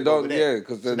with yeah, something don't- over there. yeah,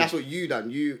 'cause So then- that's what you done.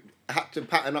 You had to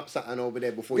pattern up something over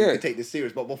there before Yeah. you could take this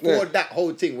serious. But before Yeah. that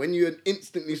whole thing, when you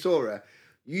instantly saw her,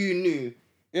 you knew,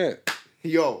 yeah,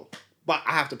 yo, but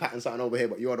I have to pattern something over here.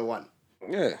 But you're the one.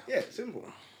 yeah. Yeah, simple.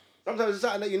 Sometimes it's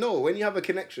something that you know when you have a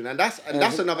connection, and that's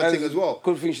another thing as well.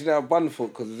 Good thing she didn't have bun foot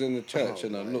because it was in the church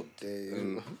and I my looked. days.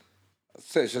 And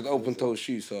said she had open toe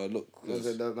shoes, so I looked.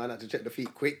 The man had to check the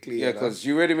feet quickly. Yeah, you know. because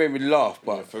you really made me laugh,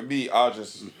 but For me, I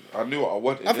knew what I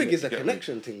wanted. I think innit? it's a You get me?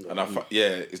 connection thing. Though. And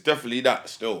it's definitely that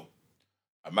still.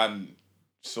 A man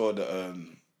saw the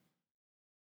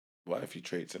wifey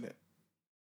traits in it.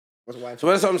 What's wifey? so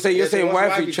that's what I'm saying. You're Yeah, so saying what's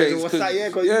wifey wifey? traits, What's that? Yeah,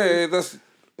 'cause yeah, that's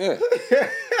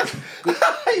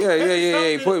yeah, yeah.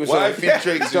 He put himself. Wifey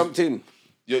traits is- jumped in.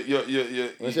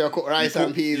 When she cook rice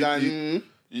and peas and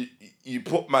you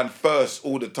put man first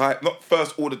all the time. Not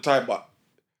first all the time, but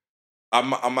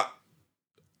I'm a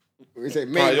we say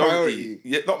main priority.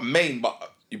 Yeah, not main,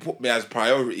 but you put me as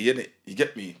priority, innit? You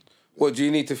get me? What do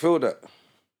you need to feel that?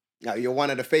 Now you're one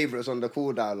of the favourites on the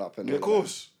cool dial up and Yeah, all of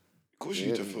course. Of course you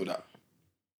need to feel that.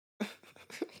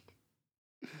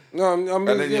 No, I mean, And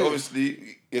then yeah. you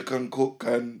obviously you can cook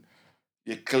and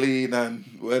you're clean and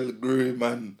well groomed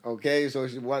and that. Okay, so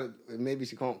maybe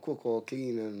she can't cook or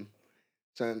clean and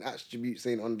certain attributes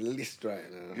ain't on the list right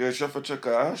now. yeah, chef a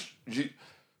checker.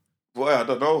 Boy, I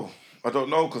don't know.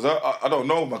 Because I don't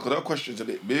know, man. Because that question's a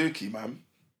bit murky, man.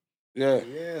 yeah.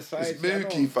 Yeah, side It's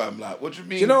murky, fam. Like, what do you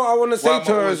mean? You know what I want to Why say am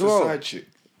to I her always as well? a side chick?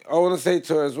 I want to say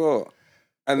to her as well,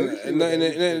 and Everything not in with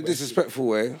a everything, disrespectful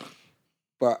way,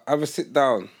 but have a sit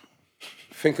down,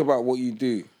 think about what you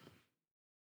do,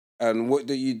 and what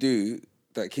that you do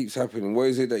that keeps happening. What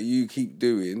is it that you keep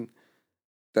doing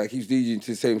that keeps leading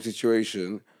to the same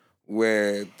situation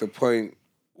where the point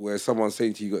where someone's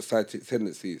saying to you got side chick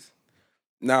tendencies?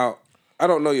 Now, I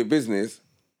don't know your business,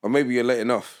 or maybe you're letting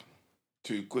off.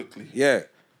 Too quickly. Yeah,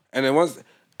 and then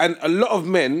and a lot of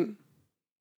men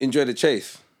enjoy the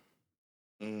chase.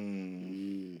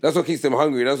 That's what keeps them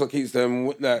hungry. That's what keeps them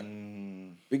like.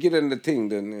 We give them the thing,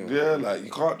 then. Yeah, like,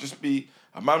 you can't just be...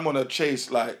 A man want to chase,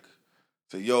 like,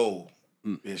 say, yo,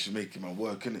 yeah, she's making my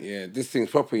work, innit? Yeah, this thing's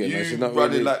proper. You know, You she's not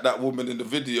running really. like that woman in the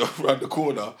video around the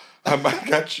corner, and man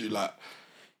catch you, like...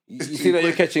 You it's see too that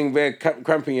you're quick. catching bare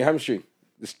cramping your hamstring.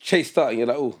 This chase starting, you're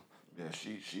like, oh. Yeah,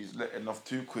 she's letting off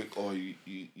too quick, or you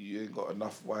ain't got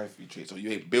enough wifey traits, or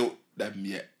you ain't built them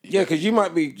yet. Yeah, because you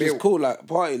might be just Built. cool, like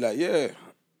party, like yeah.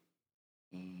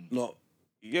 Not.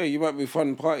 Yeah, you might be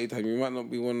fun party time. You might not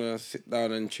be want to sit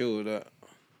down and chill. That.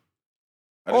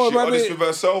 And Oh, is she man, honest it- with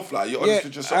herself? Like, you're honest Yeah,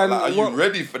 with yourself? Like, are and you what-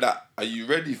 ready for that? Are you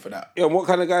ready for that? Yeah, and what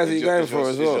kind of guys are you going for as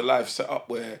Is your well? life set up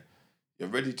where you're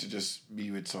ready to just be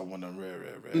with someone and rare?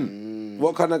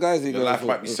 What kind of guys are you Your going life for?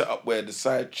 might be set up where the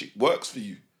side chick works for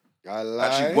you. I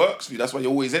Like, she lie. works for you. That's why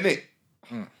you're always in it.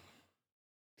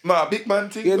 Nah, big man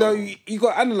thing. Yeah, no, though. you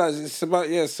got to analyze it. It's about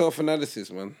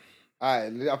self-analysis, man.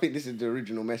 Alright, I think this is the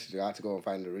original message. I had to go and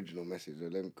find the original message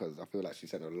of them because I feel like she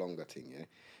sent a longer thing, yeah?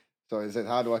 So it says,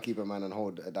 how do I keep a man and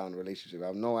hold a down relationship? I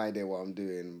have no idea what I'm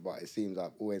doing, but it seems I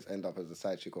always end up as a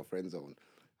side chick or friend zone.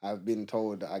 I've been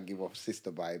told that I give off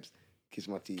sister vibes, kiss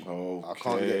my teeth. I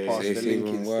can't get past It's the even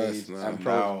linking worse stage now. and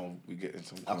Now we get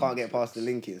into. I can't get past the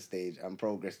linking stage and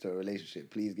progress to a relationship.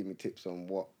 Please give me tips on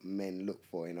what men look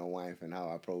for in a wife and how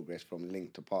I progress from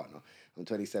link to partner. I'm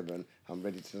 27. I'm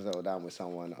ready to settle down with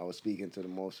someone. I was speaking to the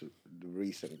most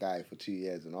recent guy for 2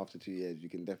 years, and after 2 years, you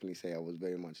can definitely say I was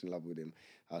very much in love with him.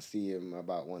 I see him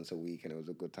about once a week, and it was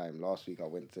a good time. Last week, I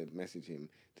went to message him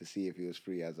to see if he was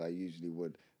free, as I usually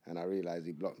would, and I realized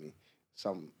he blocked me.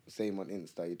 Same on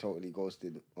Insta, he totally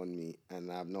ghosted on me,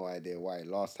 and I have no idea why.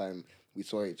 Last time we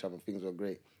saw each other, things were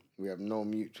great. We have no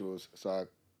mutuals, so I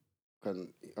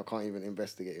can't even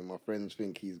investigate him. My friends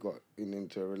think he's got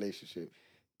into a relationship.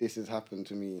 This has happened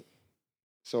to me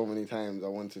so many times. I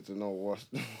wanted to know what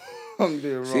I'm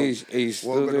doing wrong. See, he's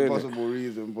What still could the doing it. possible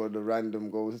reason for the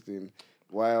random ghosting?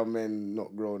 Why are men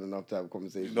not grown enough to have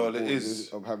conversations? You know what it Causes is?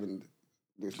 of having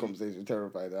this conversation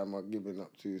terrified. Am I giving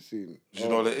up too soon? Do you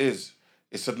know what it is?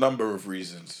 It's a number of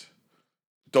reasons.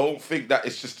 Don't think that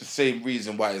it's just the same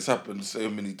reason why it's happened so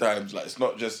many times. Like, it's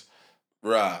not just,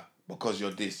 because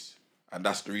you're this. And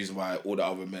that's the reason why all the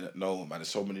other men know, man. There's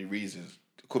so many reasons.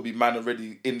 It could be man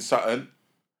already in something.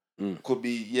 Could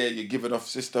be, you're giving off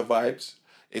sister vibes.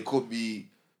 It could be,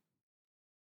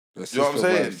 The You know what I'm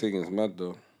sister saying? vibe thing is mad,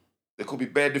 though. there could be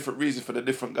bare different reasons for the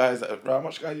different guys. That, how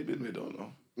much guys you been with? Don't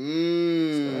know.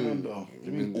 Though.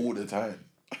 You mean all the time?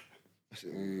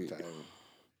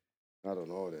 I don't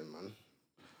know then,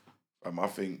 man. I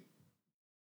think,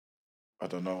 I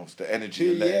don't know. It's the energy 2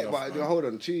 you're letting years, off, but man. hold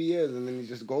on, 2 years and then he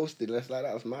just ghosted. That's like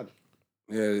that. That's mad.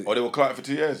 Yeah, Oh, they were client for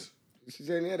 2 years? She's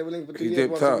saying, yeah, they were linked for 2 He years,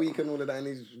 dipped once a out. week and all of that, and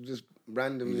he's just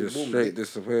randomly he just boom. straight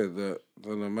disappeared.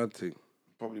 Done a mad thing.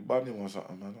 Probably bunning or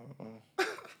something, man. I don't know.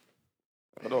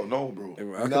 I don't know, bro.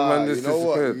 How can Nah, man you just know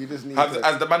what? disappeared? You just need Has, to...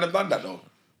 has the man done that, though?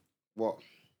 What?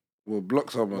 Well,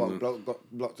 block someone. What? then.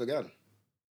 Got blocked again?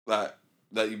 Like,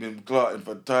 that you've been clarting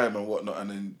for time and whatnot, and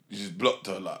then you just blocked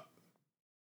her, like.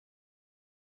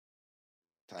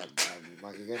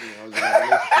 Like, you get me?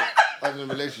 I was in a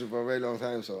relationship for a very long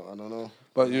time, so I don't know.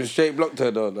 But you straight blocked her,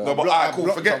 though. No, Like. but block- I alright, cool.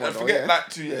 blocked Forget someone though, yeah. like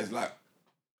 2 years, like,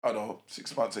 I don't know,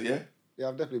 6 months, a year. Yeah,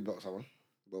 I've definitely blocked someone.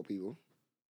 Well, people.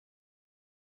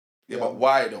 Yeah, Yeah. but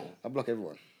why, though? I block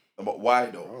everyone. But why, I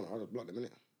though? don't know. I just block them, innit?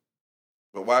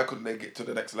 But why couldn't they get to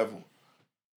the next level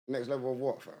Next level of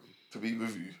what, fam? to be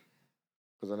with you?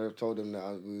 Because I never told them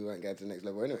that we weren't getting to the next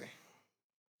level anyway.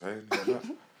 Saying like that.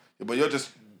 Yeah, but you're just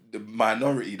the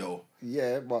minority, though.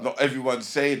 Yeah, but... Not everyone's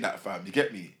saying that, fam. You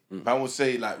get me? Man will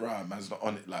say, like, right, man's not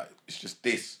on it. Like, it's just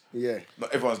this. Yeah.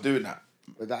 Not everyone's doing that.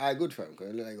 Was that eye good, fam? Because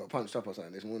it looked like he got punched up or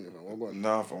something this morning, fam. What going?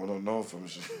 Nah, fam, I don't know, fam.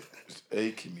 It's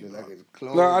aching me, Look like man. his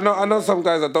clothes. No, I know some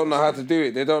guys that don't know how to do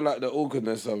it. They don't like the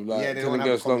awkwardness of like Yeah, they telling don't have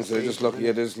girls the long, so they just lock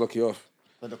conversation, they just lock you off.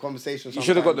 But the conversation... You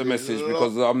should have got the sometimes is message long.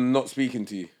 because I'm not speaking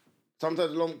to you.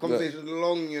 Sometimes the long conversations are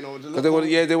long, you know. Because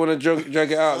they want to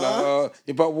drag it out like,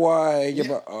 yeah, but why? Yeah,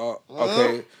 but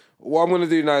okay. What I'm gonna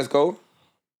do now is go.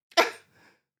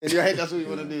 In your head, that's what you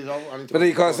want to do. So I need to But then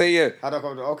you can't say yeah. How do I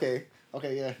come to... Okay,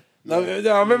 yeah. No,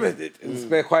 I remember it's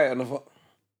bare quiet and I thought,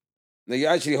 no, you're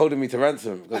actually holding me to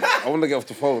ransom. 'Cause I want to get off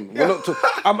the phone.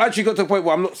 I'm actually got to the point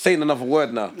where I'm not saying another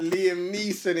word now. Liam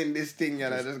Neeson in this thing,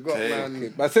 yeah. I just got,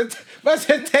 man, I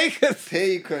said take us.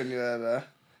 taken, yeah.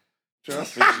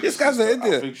 Trust I think This she guy's just- an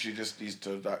idiot. I think she just needs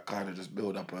to that kind of just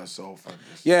build up herself and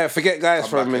just... Yeah, forget guys Come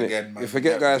for a back minute. again, man. You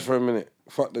forget Yeah, guys man. for a minute.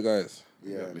 Fuck the guys.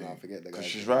 Yeah, no, forget the guy. Because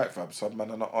she's right, fam. Some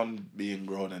men are not on being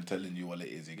grown and telling you what it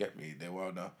is. You get me? They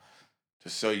want to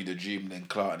sell you the dream, then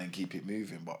clout, and then keep it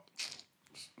moving. But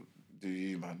do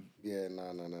you, man? Yeah,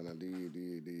 no. Do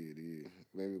you?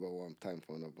 Maybe we got one time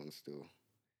for another one still.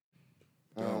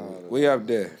 we have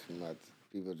there. It's mad.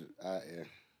 People just out here.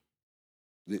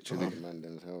 Literally. Man,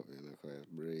 them's help, you know, 'cause it's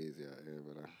brazy out here,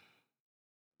 but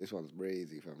this one's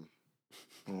brazy, fam.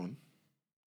 Go on.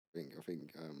 I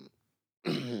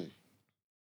think,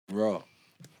 Raw.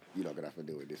 you're not gonna have to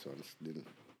deal with this one, didn't?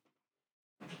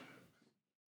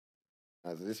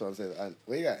 So this one says,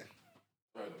 where you at?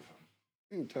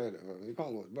 You toilet, fam. You can't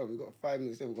go, bro. We got 5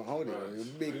 minutes left. We can't hold it, bro. You're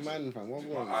a big man, fam. What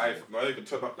wrong? No, you can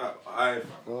turn up that. Eye,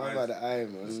 What about the eye,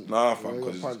 man? Nah, fam, You got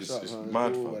because punched it's up, man.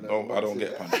 mad, Ooh, fam. but I don't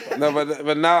get punched. No,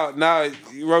 but now,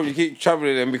 Rob, you keep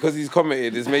travelling him because he's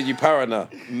commented. It's made you paranoid.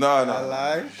 No.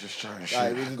 lie. He's just trying Like,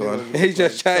 shit. this is Go on. the- He's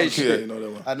just Yeah, changed. you know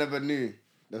that one. I never knew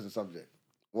that's the subject.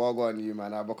 Well, go on, you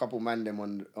man. I have a couple man them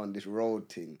on this road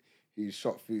thing who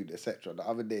shot food, etc. The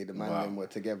other day, the man them were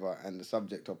together, and the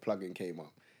subject of plugging came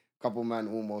up. Couple man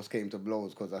almost came to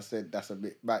blows because I said that's a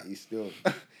bit batty still.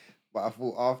 But I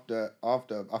thought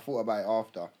I thought about it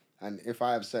after, and if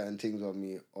I have certain things on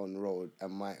me on road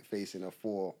and might facing a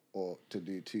 4 or to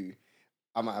do 2,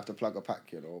 I might have to plug a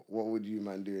pack. You know, what would you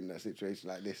man do in that situation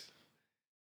like this?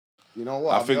 You know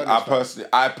what?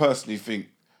 I personally think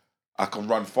I can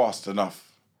run fast enough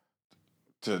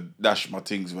to dash my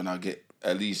things when I get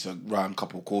at least around a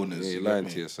couple corners. Yeah, you you're get lying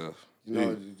me? to yourself.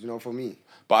 You know, for me,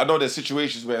 But I know there's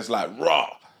situations where it's like raw.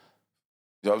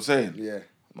 You know what I'm saying? yeah.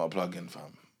 I'm not plugging, fam.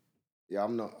 Yeah,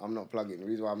 I'm not plugging. The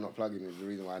reason why I'm not plugging is the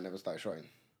reason why I never start shotting.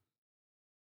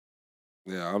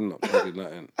 Yeah, I'm not plugging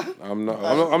that in. I'm not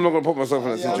gonna put myself in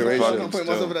that situation. I'm not putting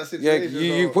myself in that Yeah,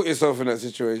 situation. you put yourself in that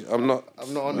situation. I'm not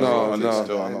I'm not on No, the no.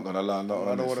 Still, I'm not gonna lie. I'm not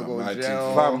I on don't this, wanna fam. go My to thing-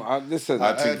 jail. fam. Listen,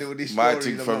 I heard all these My stories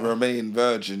thing for about- remain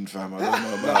virgin, fam. I don't know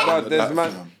no, about there's that,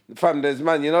 man, fam. There's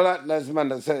man. You know that there's man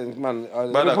that says, man,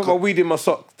 let me I put my weed in my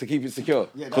sock to keep it secure.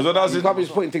 Yeah, Because when I was You in, can't be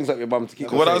just putting things up your bum to keep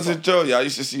it when I was safe. in jail, yeah, I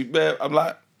used to see, man, I'm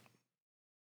like,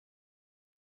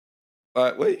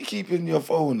 where you keeping your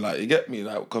phone? Like, you get me?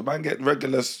 Like, because man get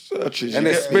regular searches. And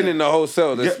you they're get me? spinning the whole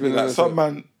cell. You They're get me? spinning Like, the some cell.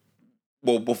 man,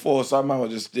 well, before, some man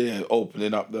was just there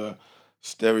opening up the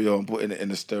stereo and putting it in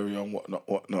the stereo and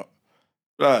whatnot.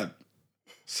 Blood.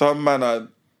 Some man are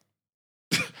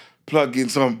plugging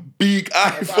some big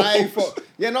iPhones. iPhone.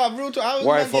 Yeah, no, real talk. I was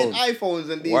Why getting phones? iPhones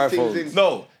and these Why things. phones? In,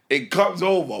 No, it comes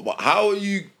over, but how are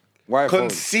you Why phone?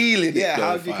 concealing yeah, it? though,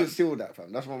 how do you fam? conceal that,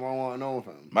 fam? That's what I want to know,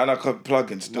 fam. Man, I couldn't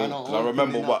plug in still. Man, 'Cause I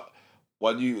remember opening up.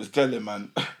 what you was telling,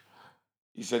 man.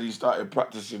 He said he started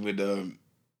practicing with the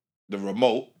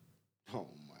remote, Oh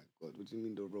my god, what do you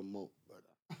mean the remote,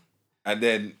 brother? and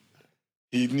then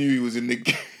he knew he was in the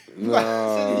game. No,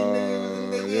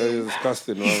 you're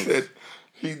disgusting, He man. said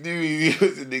he knew he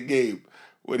was in the game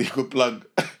when he could plug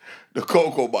the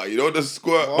cocoa bar. You know the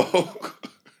squirt What? ball.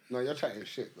 No, you're chatting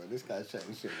shit, man. This guy's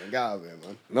chatting shit, man. Get out of here,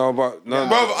 man. No, but no,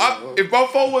 Bro, if my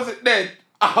phone wasn't dead,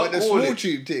 But I'd the call small it.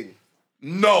 tube thing.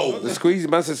 No. the squeezy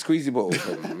man said squeezy bottle.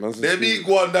 fam. Man said The squeezy. big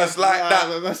one that's like Nah, that.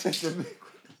 man, that's just a big-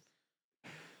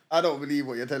 I don't believe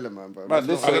what you're telling, man, bro. Man, That's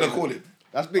this- not- I'm gonna call it.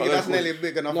 That's big. I'm That's gonna call nearly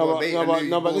big enough No, for a but, bait. no, and but, new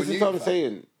no, but ball this is new, what I'm fam.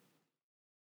 saying.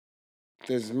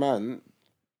 There's man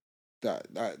that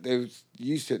they've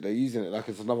used it. They're using it like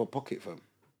it's another pocket, fam.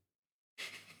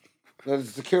 They're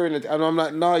securing it, and I'm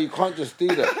like, no, you can't just do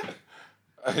that.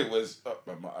 It was up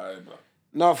by my eye, bro.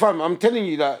 No, fam, I'm telling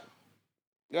you that.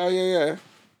 Yeah.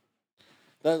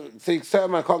 That, see,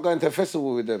 certain man can't go into a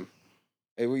festival with them.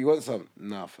 Hey, what, you want some?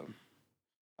 Nah, fam.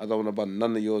 I don't want to bun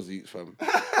none of yours eats, fam.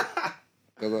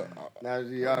 'Cause Now you're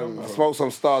young, I bro. smoked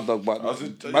some Star Dog, but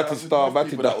Batty Star,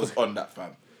 Batty people that Dog. was on that,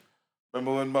 fam.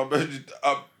 Remember when my brother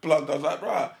plugged, I was like,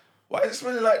 bro, why is it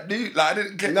smelling like dude? Like, I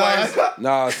didn't get why it's...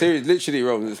 Nah, seriously, literally,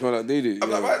 Rome, it smell like doo-doo. I'm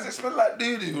like, why is it smelling like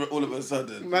doo-doo all of a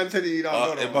sudden? Man telling you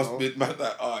that. It must be, man,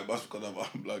 like, it must because I've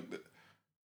unplugged it.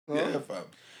 Yeah, fam.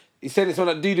 He said it smelled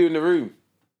like doo-doo in the room.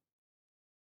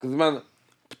 Because, man...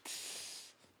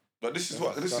 But this is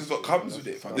what comes with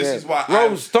it, fam. Yeah. This is why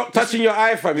Rome, stop touching your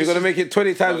eye, fam. You're going to is- make it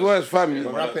 20 times worse, fam.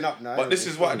 We're wrapping up now. But this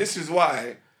is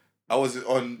why I was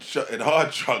in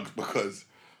hard drugs because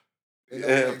It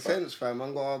don't make sense, fam.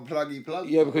 I'm going to pluggy plug.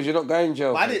 Yeah, because you're not going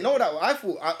jail. But I fam. didn't know that. I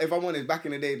thought, if I'm honest, back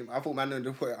in the day, I thought man would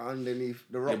just put it underneath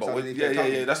the rocks. Underneath the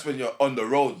tongue. That's when you're on the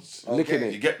roads. Licking You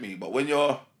it. get me? But when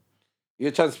you're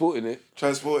You're transporting it.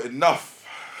 transporting enough,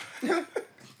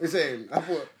 You're saying, I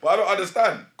thought, but I don't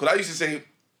understand. Because I used to say,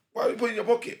 why are you putting it in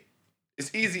your pocket?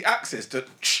 It's easy access to. You know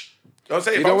what I'm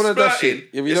saying? You If don't I'm wanna dash splurting, it.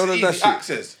 If you it's don't wanna easy dash it.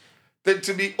 access. Then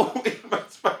to be all in my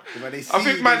spam. but they I see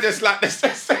think man this- just like the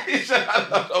sensation. I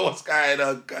don't know what's going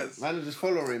on, cuz. Man was just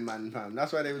following, man, fam.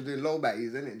 That's why they was doing low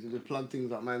batteries, innit? Just plug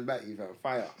things up man's battery, fam.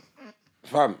 Fire.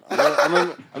 Fam,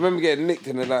 I remember getting nicked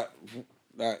in the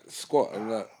like squat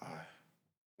and like,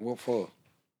 what for?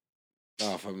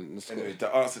 Nah, fam, the squat. Anyway,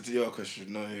 the answer to your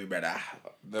question, no, brother.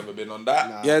 Never been on that.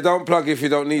 Nah. Yeah, don't plug if you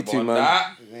don't need Never to, on man.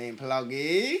 that. It ain't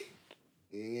pluggy.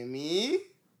 You get me?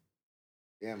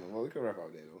 Yeah, man. Well, we can wrap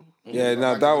up there, though. Yeah, no,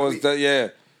 Back that to the was week. that. Yeah,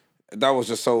 that was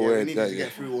just so Yeah, we weird. needed That, to yeah.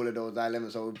 get through all of those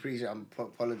dilemmas, so we appreciate. I'm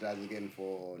apologize again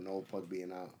for no pod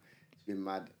being out. It's been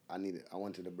mad. I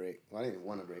wanted a break. Well, I didn't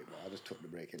want a break, but I just took the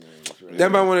break anyway. It was really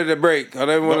Them man wanted a break. I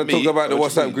don't want Not to talk me. about the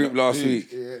What do you WhatsApp mean? group Not last me. week.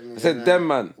 Yeah, I said them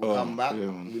man. We'll come back. yeah,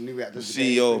 man. We knew we had to The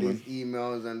debate CEO, for man. these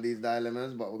emails and these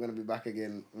dilemmas, but we're gonna be back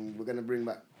again. And we're gonna bring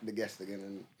back the guest again,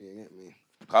 and you get me.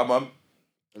 Come on.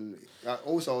 And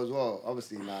also as well,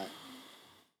 obviously, like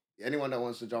anyone that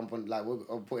wants to jump on, like we're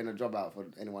putting a job out for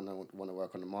anyone that want to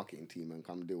work on the marketing team and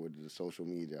come deal with the social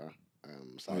media.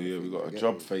 Side Oh, of yeah, things, we got you a get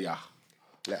job me? for ya.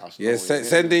 Let us know. Yeah, you get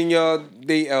send me? in your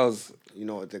details. You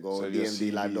know what to go. Send your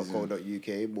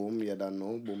dmdlive.co.uk. Boom, you done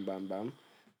know. Boom, bam,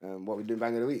 bam. What we doing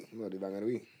bang of the week? What do bang of the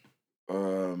week?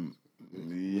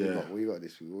 Yeah. What you got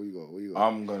this week? What you got?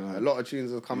 I'm gonna. A lot of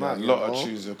tunes have come Yeah, out. a you lot know? of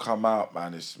tunes have come out,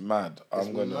 man. It's mad. It's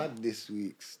mad this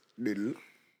week. Little.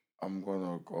 I'm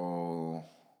gonna go.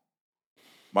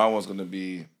 My one's gonna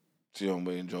be Tion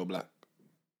Wayne, Joe Black,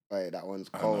 Oh, yeah, that one's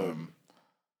and cold.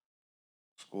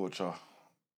 Scorcher.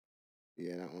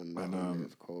 Yeah, that one and,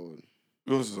 is cold.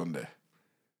 Yours is on there.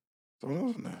 Someone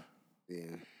else on there.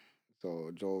 Yeah.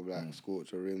 So Joe Black,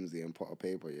 Scorcher, Rimsey, and Potter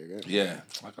Paper. You get? Yeah,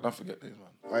 I cannot forget these, man.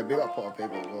 Alright, big up Potter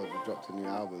Paper as well. They dropped a new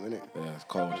album, innit? Yeah, it's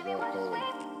cold. It's all cold.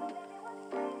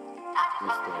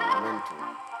 Mr.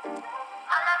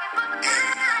 Mental.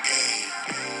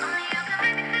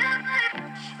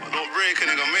 Don't break a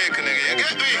nigga, make a nigga. You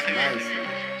get me? Nice.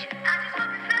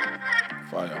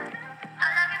 Fire.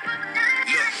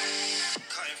 Look,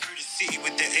 cutting through the city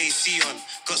with the AC on.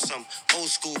 Got some old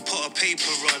school Potter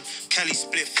Paper on. Cali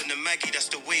split from the Maggie, that's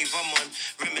the wave I'm on.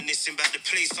 Reminiscing about the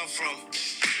place I'm from.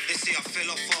 They say I fell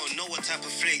off, I don't know what type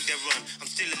of flake they're on. I'm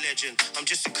still a legend, I'm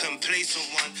just a complacent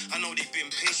one. I know they've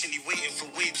been patiently waiting for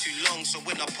way too long. So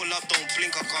when I pull up, don't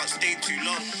blink, I can't stay too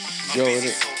long. I'm Yo, busy,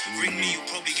 innit? so ring me, you'll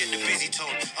probably get the busy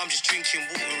tone. I'm just drinking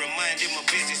water and minding my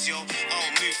business, yo. I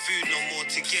don't move food no more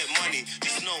to get money.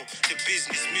 Just know the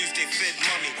business moves, they fed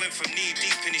mommy. Went from knee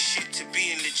deep in this shit to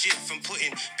being legit. From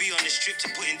putting B on the strip to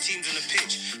putting teams on the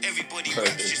pitch. Everybody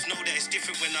raps, just know that it's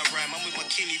different when I rhyme. I'm with my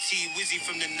Killy T, Wizzy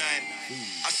from the 9.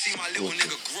 I see my little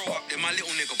nigga grow up, then my little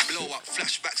nigga blow up.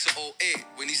 Flashbacks of 08,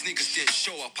 when these niggas didn't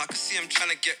show up. I could see him trying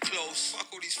to get close. Fuck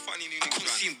all these funny new niggas. I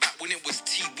couldn't see him back when it was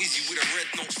T Wizzy with a red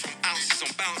notes from ounces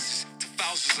on bounces to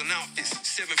thousands on outfits.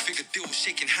 7-figure deals,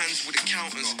 shaking hands with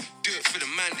accountants. Do it for the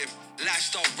man, them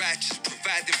lifestyle righteous,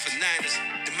 providing for niners.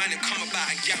 The man them come about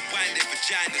and get wind their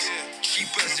vaginas.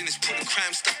 Cheapers in this, put the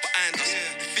crime stuff behind us.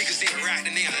 The figures ain't right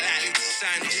and they ain't likely to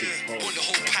sign us. Want the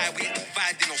whole pie, we ain't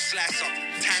dividing no slice up.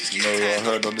 Times get You know what I tied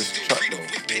heard up. on this Still track, breathe though?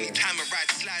 a whip anytime I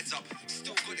ride slides up.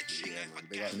 Still got a chinger.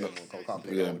 Big up them. Can't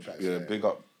play Yeah, the whole tracks, yeah. Big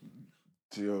up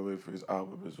Tion Wayne for his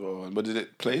album as well. And what did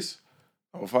it place?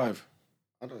 Number 5.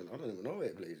 I don't even know where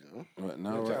it plays, you know? Right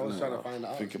now, I was right trying now. to find I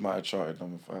out. think it might have charted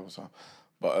number 5 or something.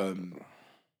 But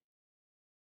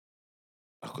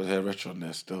I could hear Retro on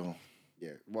there still.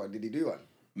 Yeah. What, did he do one?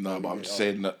 No, but I'm yeah, just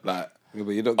saying that, like, Yeah,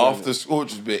 but you don't go after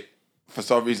Scorcher's bit, for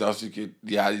some reason I was thinking,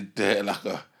 yeah, I did hear like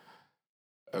a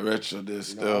Retro there You know,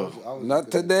 still. I was Not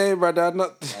gonna- today, brother.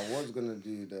 Not. I was gonna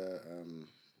do the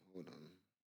hold on.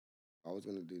 I was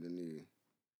gonna do the new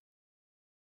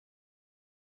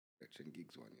Gretchen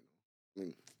Gigs one, you know. I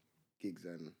mean Gigs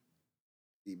and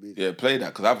DB. Yeah, play that,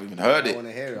 because I haven't even heard I it.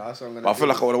 wanna hear it. That's what I'm gonna But I feel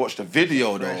do. like I want to watch the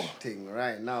video though. Fresh thing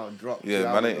right now. Drop. Yeah, the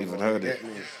man, I ain't album, even you heard get it.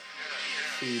 me?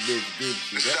 See big gigs,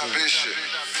 you This is get that me? bitch shit.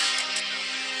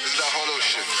 This is that hollow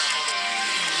shit.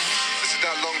 This is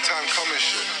that long time coming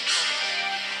shit.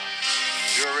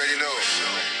 You already know it.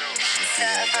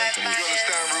 You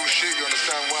understand real shit, you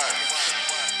understand why.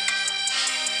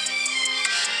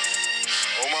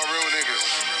 All my real niggas.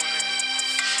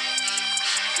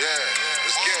 Yeah,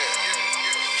 let's get it.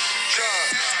 Chuck.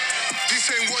 This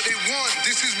ain't what they want,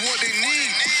 this is what they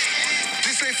need.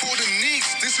 This ain't for the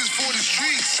neeks, this is for the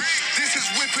streets. This is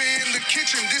whipping in the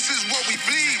kitchen, this is what we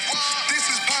bleed. This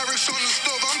is Pyrex on the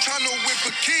stove, I'm trying to whip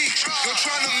a key. You're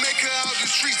trying to make it out the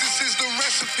streets, this is the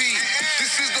recipe.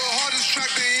 This is the hardest track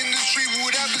the industry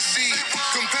would ever see.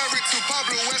 Compare it to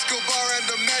Pablo Escobar and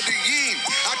the Medellin.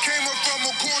 I came up from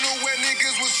a corner where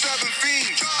niggas was serving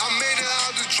fiends. I made it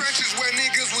out the trenches where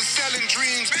niggas was selling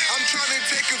dreams. I'm trying to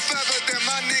take it further than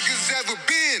my niggas ever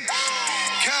been.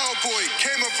 Cowboy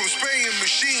came up from spraying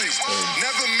machines.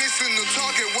 Never missing the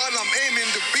target while I'm aiming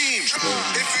the beam.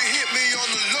 If you hit me on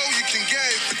the low, you can get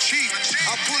it for cheap.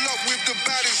 I pull up with the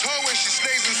baddest hoe and she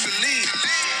slays in Celine.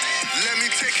 Let me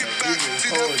take it back to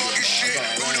that fucking shit.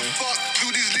 Who the fuck do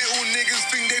these little niggas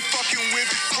think they fucking with?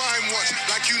 Crime watch,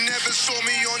 like you never saw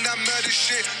me on that murder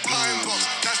shit. Pine box,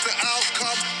 that's the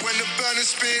outcome when the burner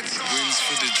spits. Wins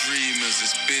for the dreamers,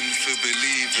 it's been for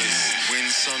believers. Win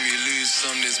some, you lose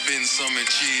some, there's been some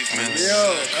achievements.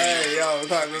 I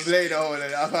can't even play the whole of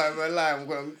it. I can't even lie.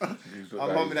 I'm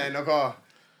bumping that in the car.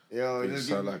 Yo, He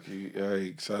sound like he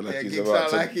sound like he's Gig about sound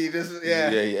to. like he just, Yeah,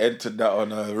 he entered that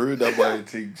on a Ruda boy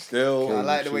thing still. I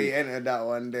like the way he entered that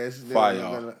one. There's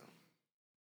Fire.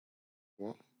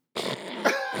 What?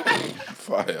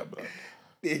 Fire, bro.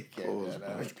 Pause,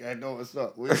 man. This guy don't want to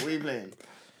stop. What you playing?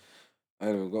 I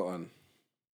ain't even got one.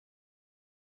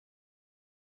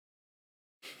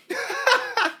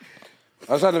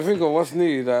 I was trying to think of what's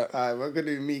new that. Alright, we're gonna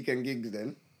do Meek and Gigs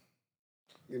then.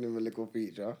 Give him a little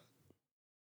feature.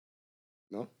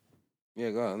 No? Yeah,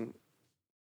 go on.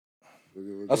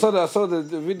 We're I saw the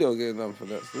video getting done for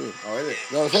that too. Oh, is it?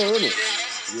 No, it's here, isn't it?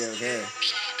 Yeah, okay.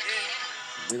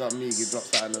 We got Meek, he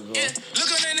dropped that as well. Look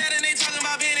on the net and they talking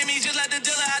about being me. Just like the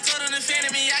dealer, I told them to fan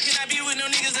of me. I cannot be with no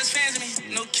niggas that's fans of me.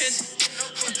 No kissing.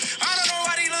 I don't know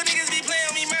why these little niggas be playing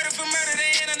with me. Murder for murder,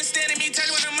 they ain't understanding me. Touch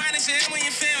with the mind and shit, and with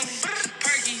your family.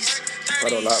 Perkies, 30s. I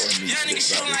don't like when Meek Young niggas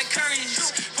spits shooting like like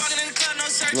curries. Walking in the club, no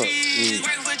searchies.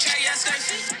 Working for a check, yeah,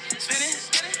 searching. Spinning,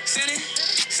 sinning,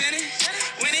 sinning,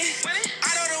 winning.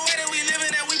 I know the way that we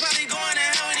living, that we probably going to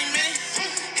hell any minute.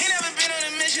 He never been on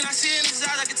a mission. I see in his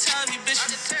eyes, I can tell if he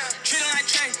bitching. Treat him like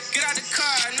Trey, get out the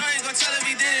car. I know he gon' tell if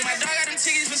he did it. My dog got them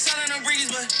tickets for selling them breeze,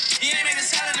 but he ain't make a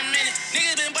salad in a minute.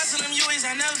 Niggas been busting them UAs,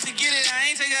 I never forget it.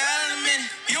 I ain't take a L in a minute.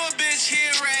 You a bitch, he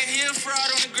a rag, he a fraud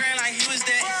on the ground like he was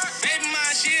that. Baby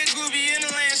mine, she a groupie in the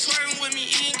land, swerving with me,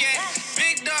 eating gas.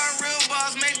 Big dog, real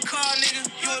boss, make a call, nigga.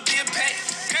 You a be a pack.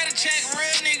 Credit check,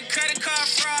 real nigga, credit card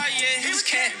fraud, yeah, he was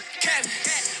capping.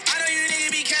 I know you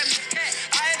niggas be capping.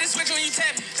 I had to switch when you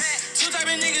tapping. Two type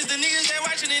of niggas, the niggas that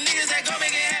watching, the niggas that go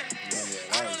make it happen.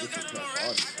 That was different like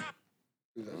hard.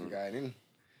 Who's that guy in?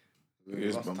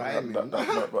 Yes, Lost man, timing.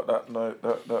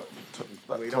 that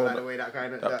We don't like the way that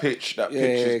kind of... that pitch, that Yeah,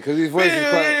 pitch. because his voice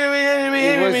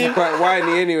is quite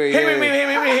whiny anyway.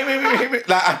 Yeah.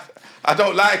 Like I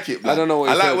don't like it. I don't know what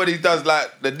I he like said. when he does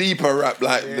like the deeper rap,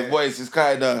 like the voice is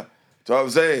kind of. Do you know what I'm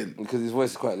saying? Because his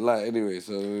voice is quite light anyway,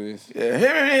 so it's... Yeah,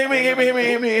 hear me.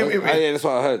 Yeah, that's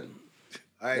what I heard.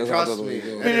 Hey, That's what I trust don't me.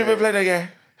 know. Play that again.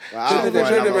 Well, I don't mind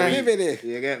that one. Play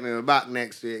You get me? We're back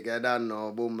next week. Get done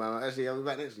now. Boom, man. Actually, are we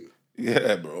back next week?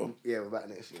 Yeah, bro. Yeah, we're back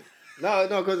next week. No,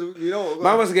 because you know what?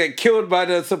 Man must get killed by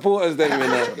the supporters then, you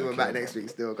know. We're back next week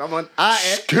still. Come on.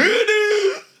 Alright. Goody.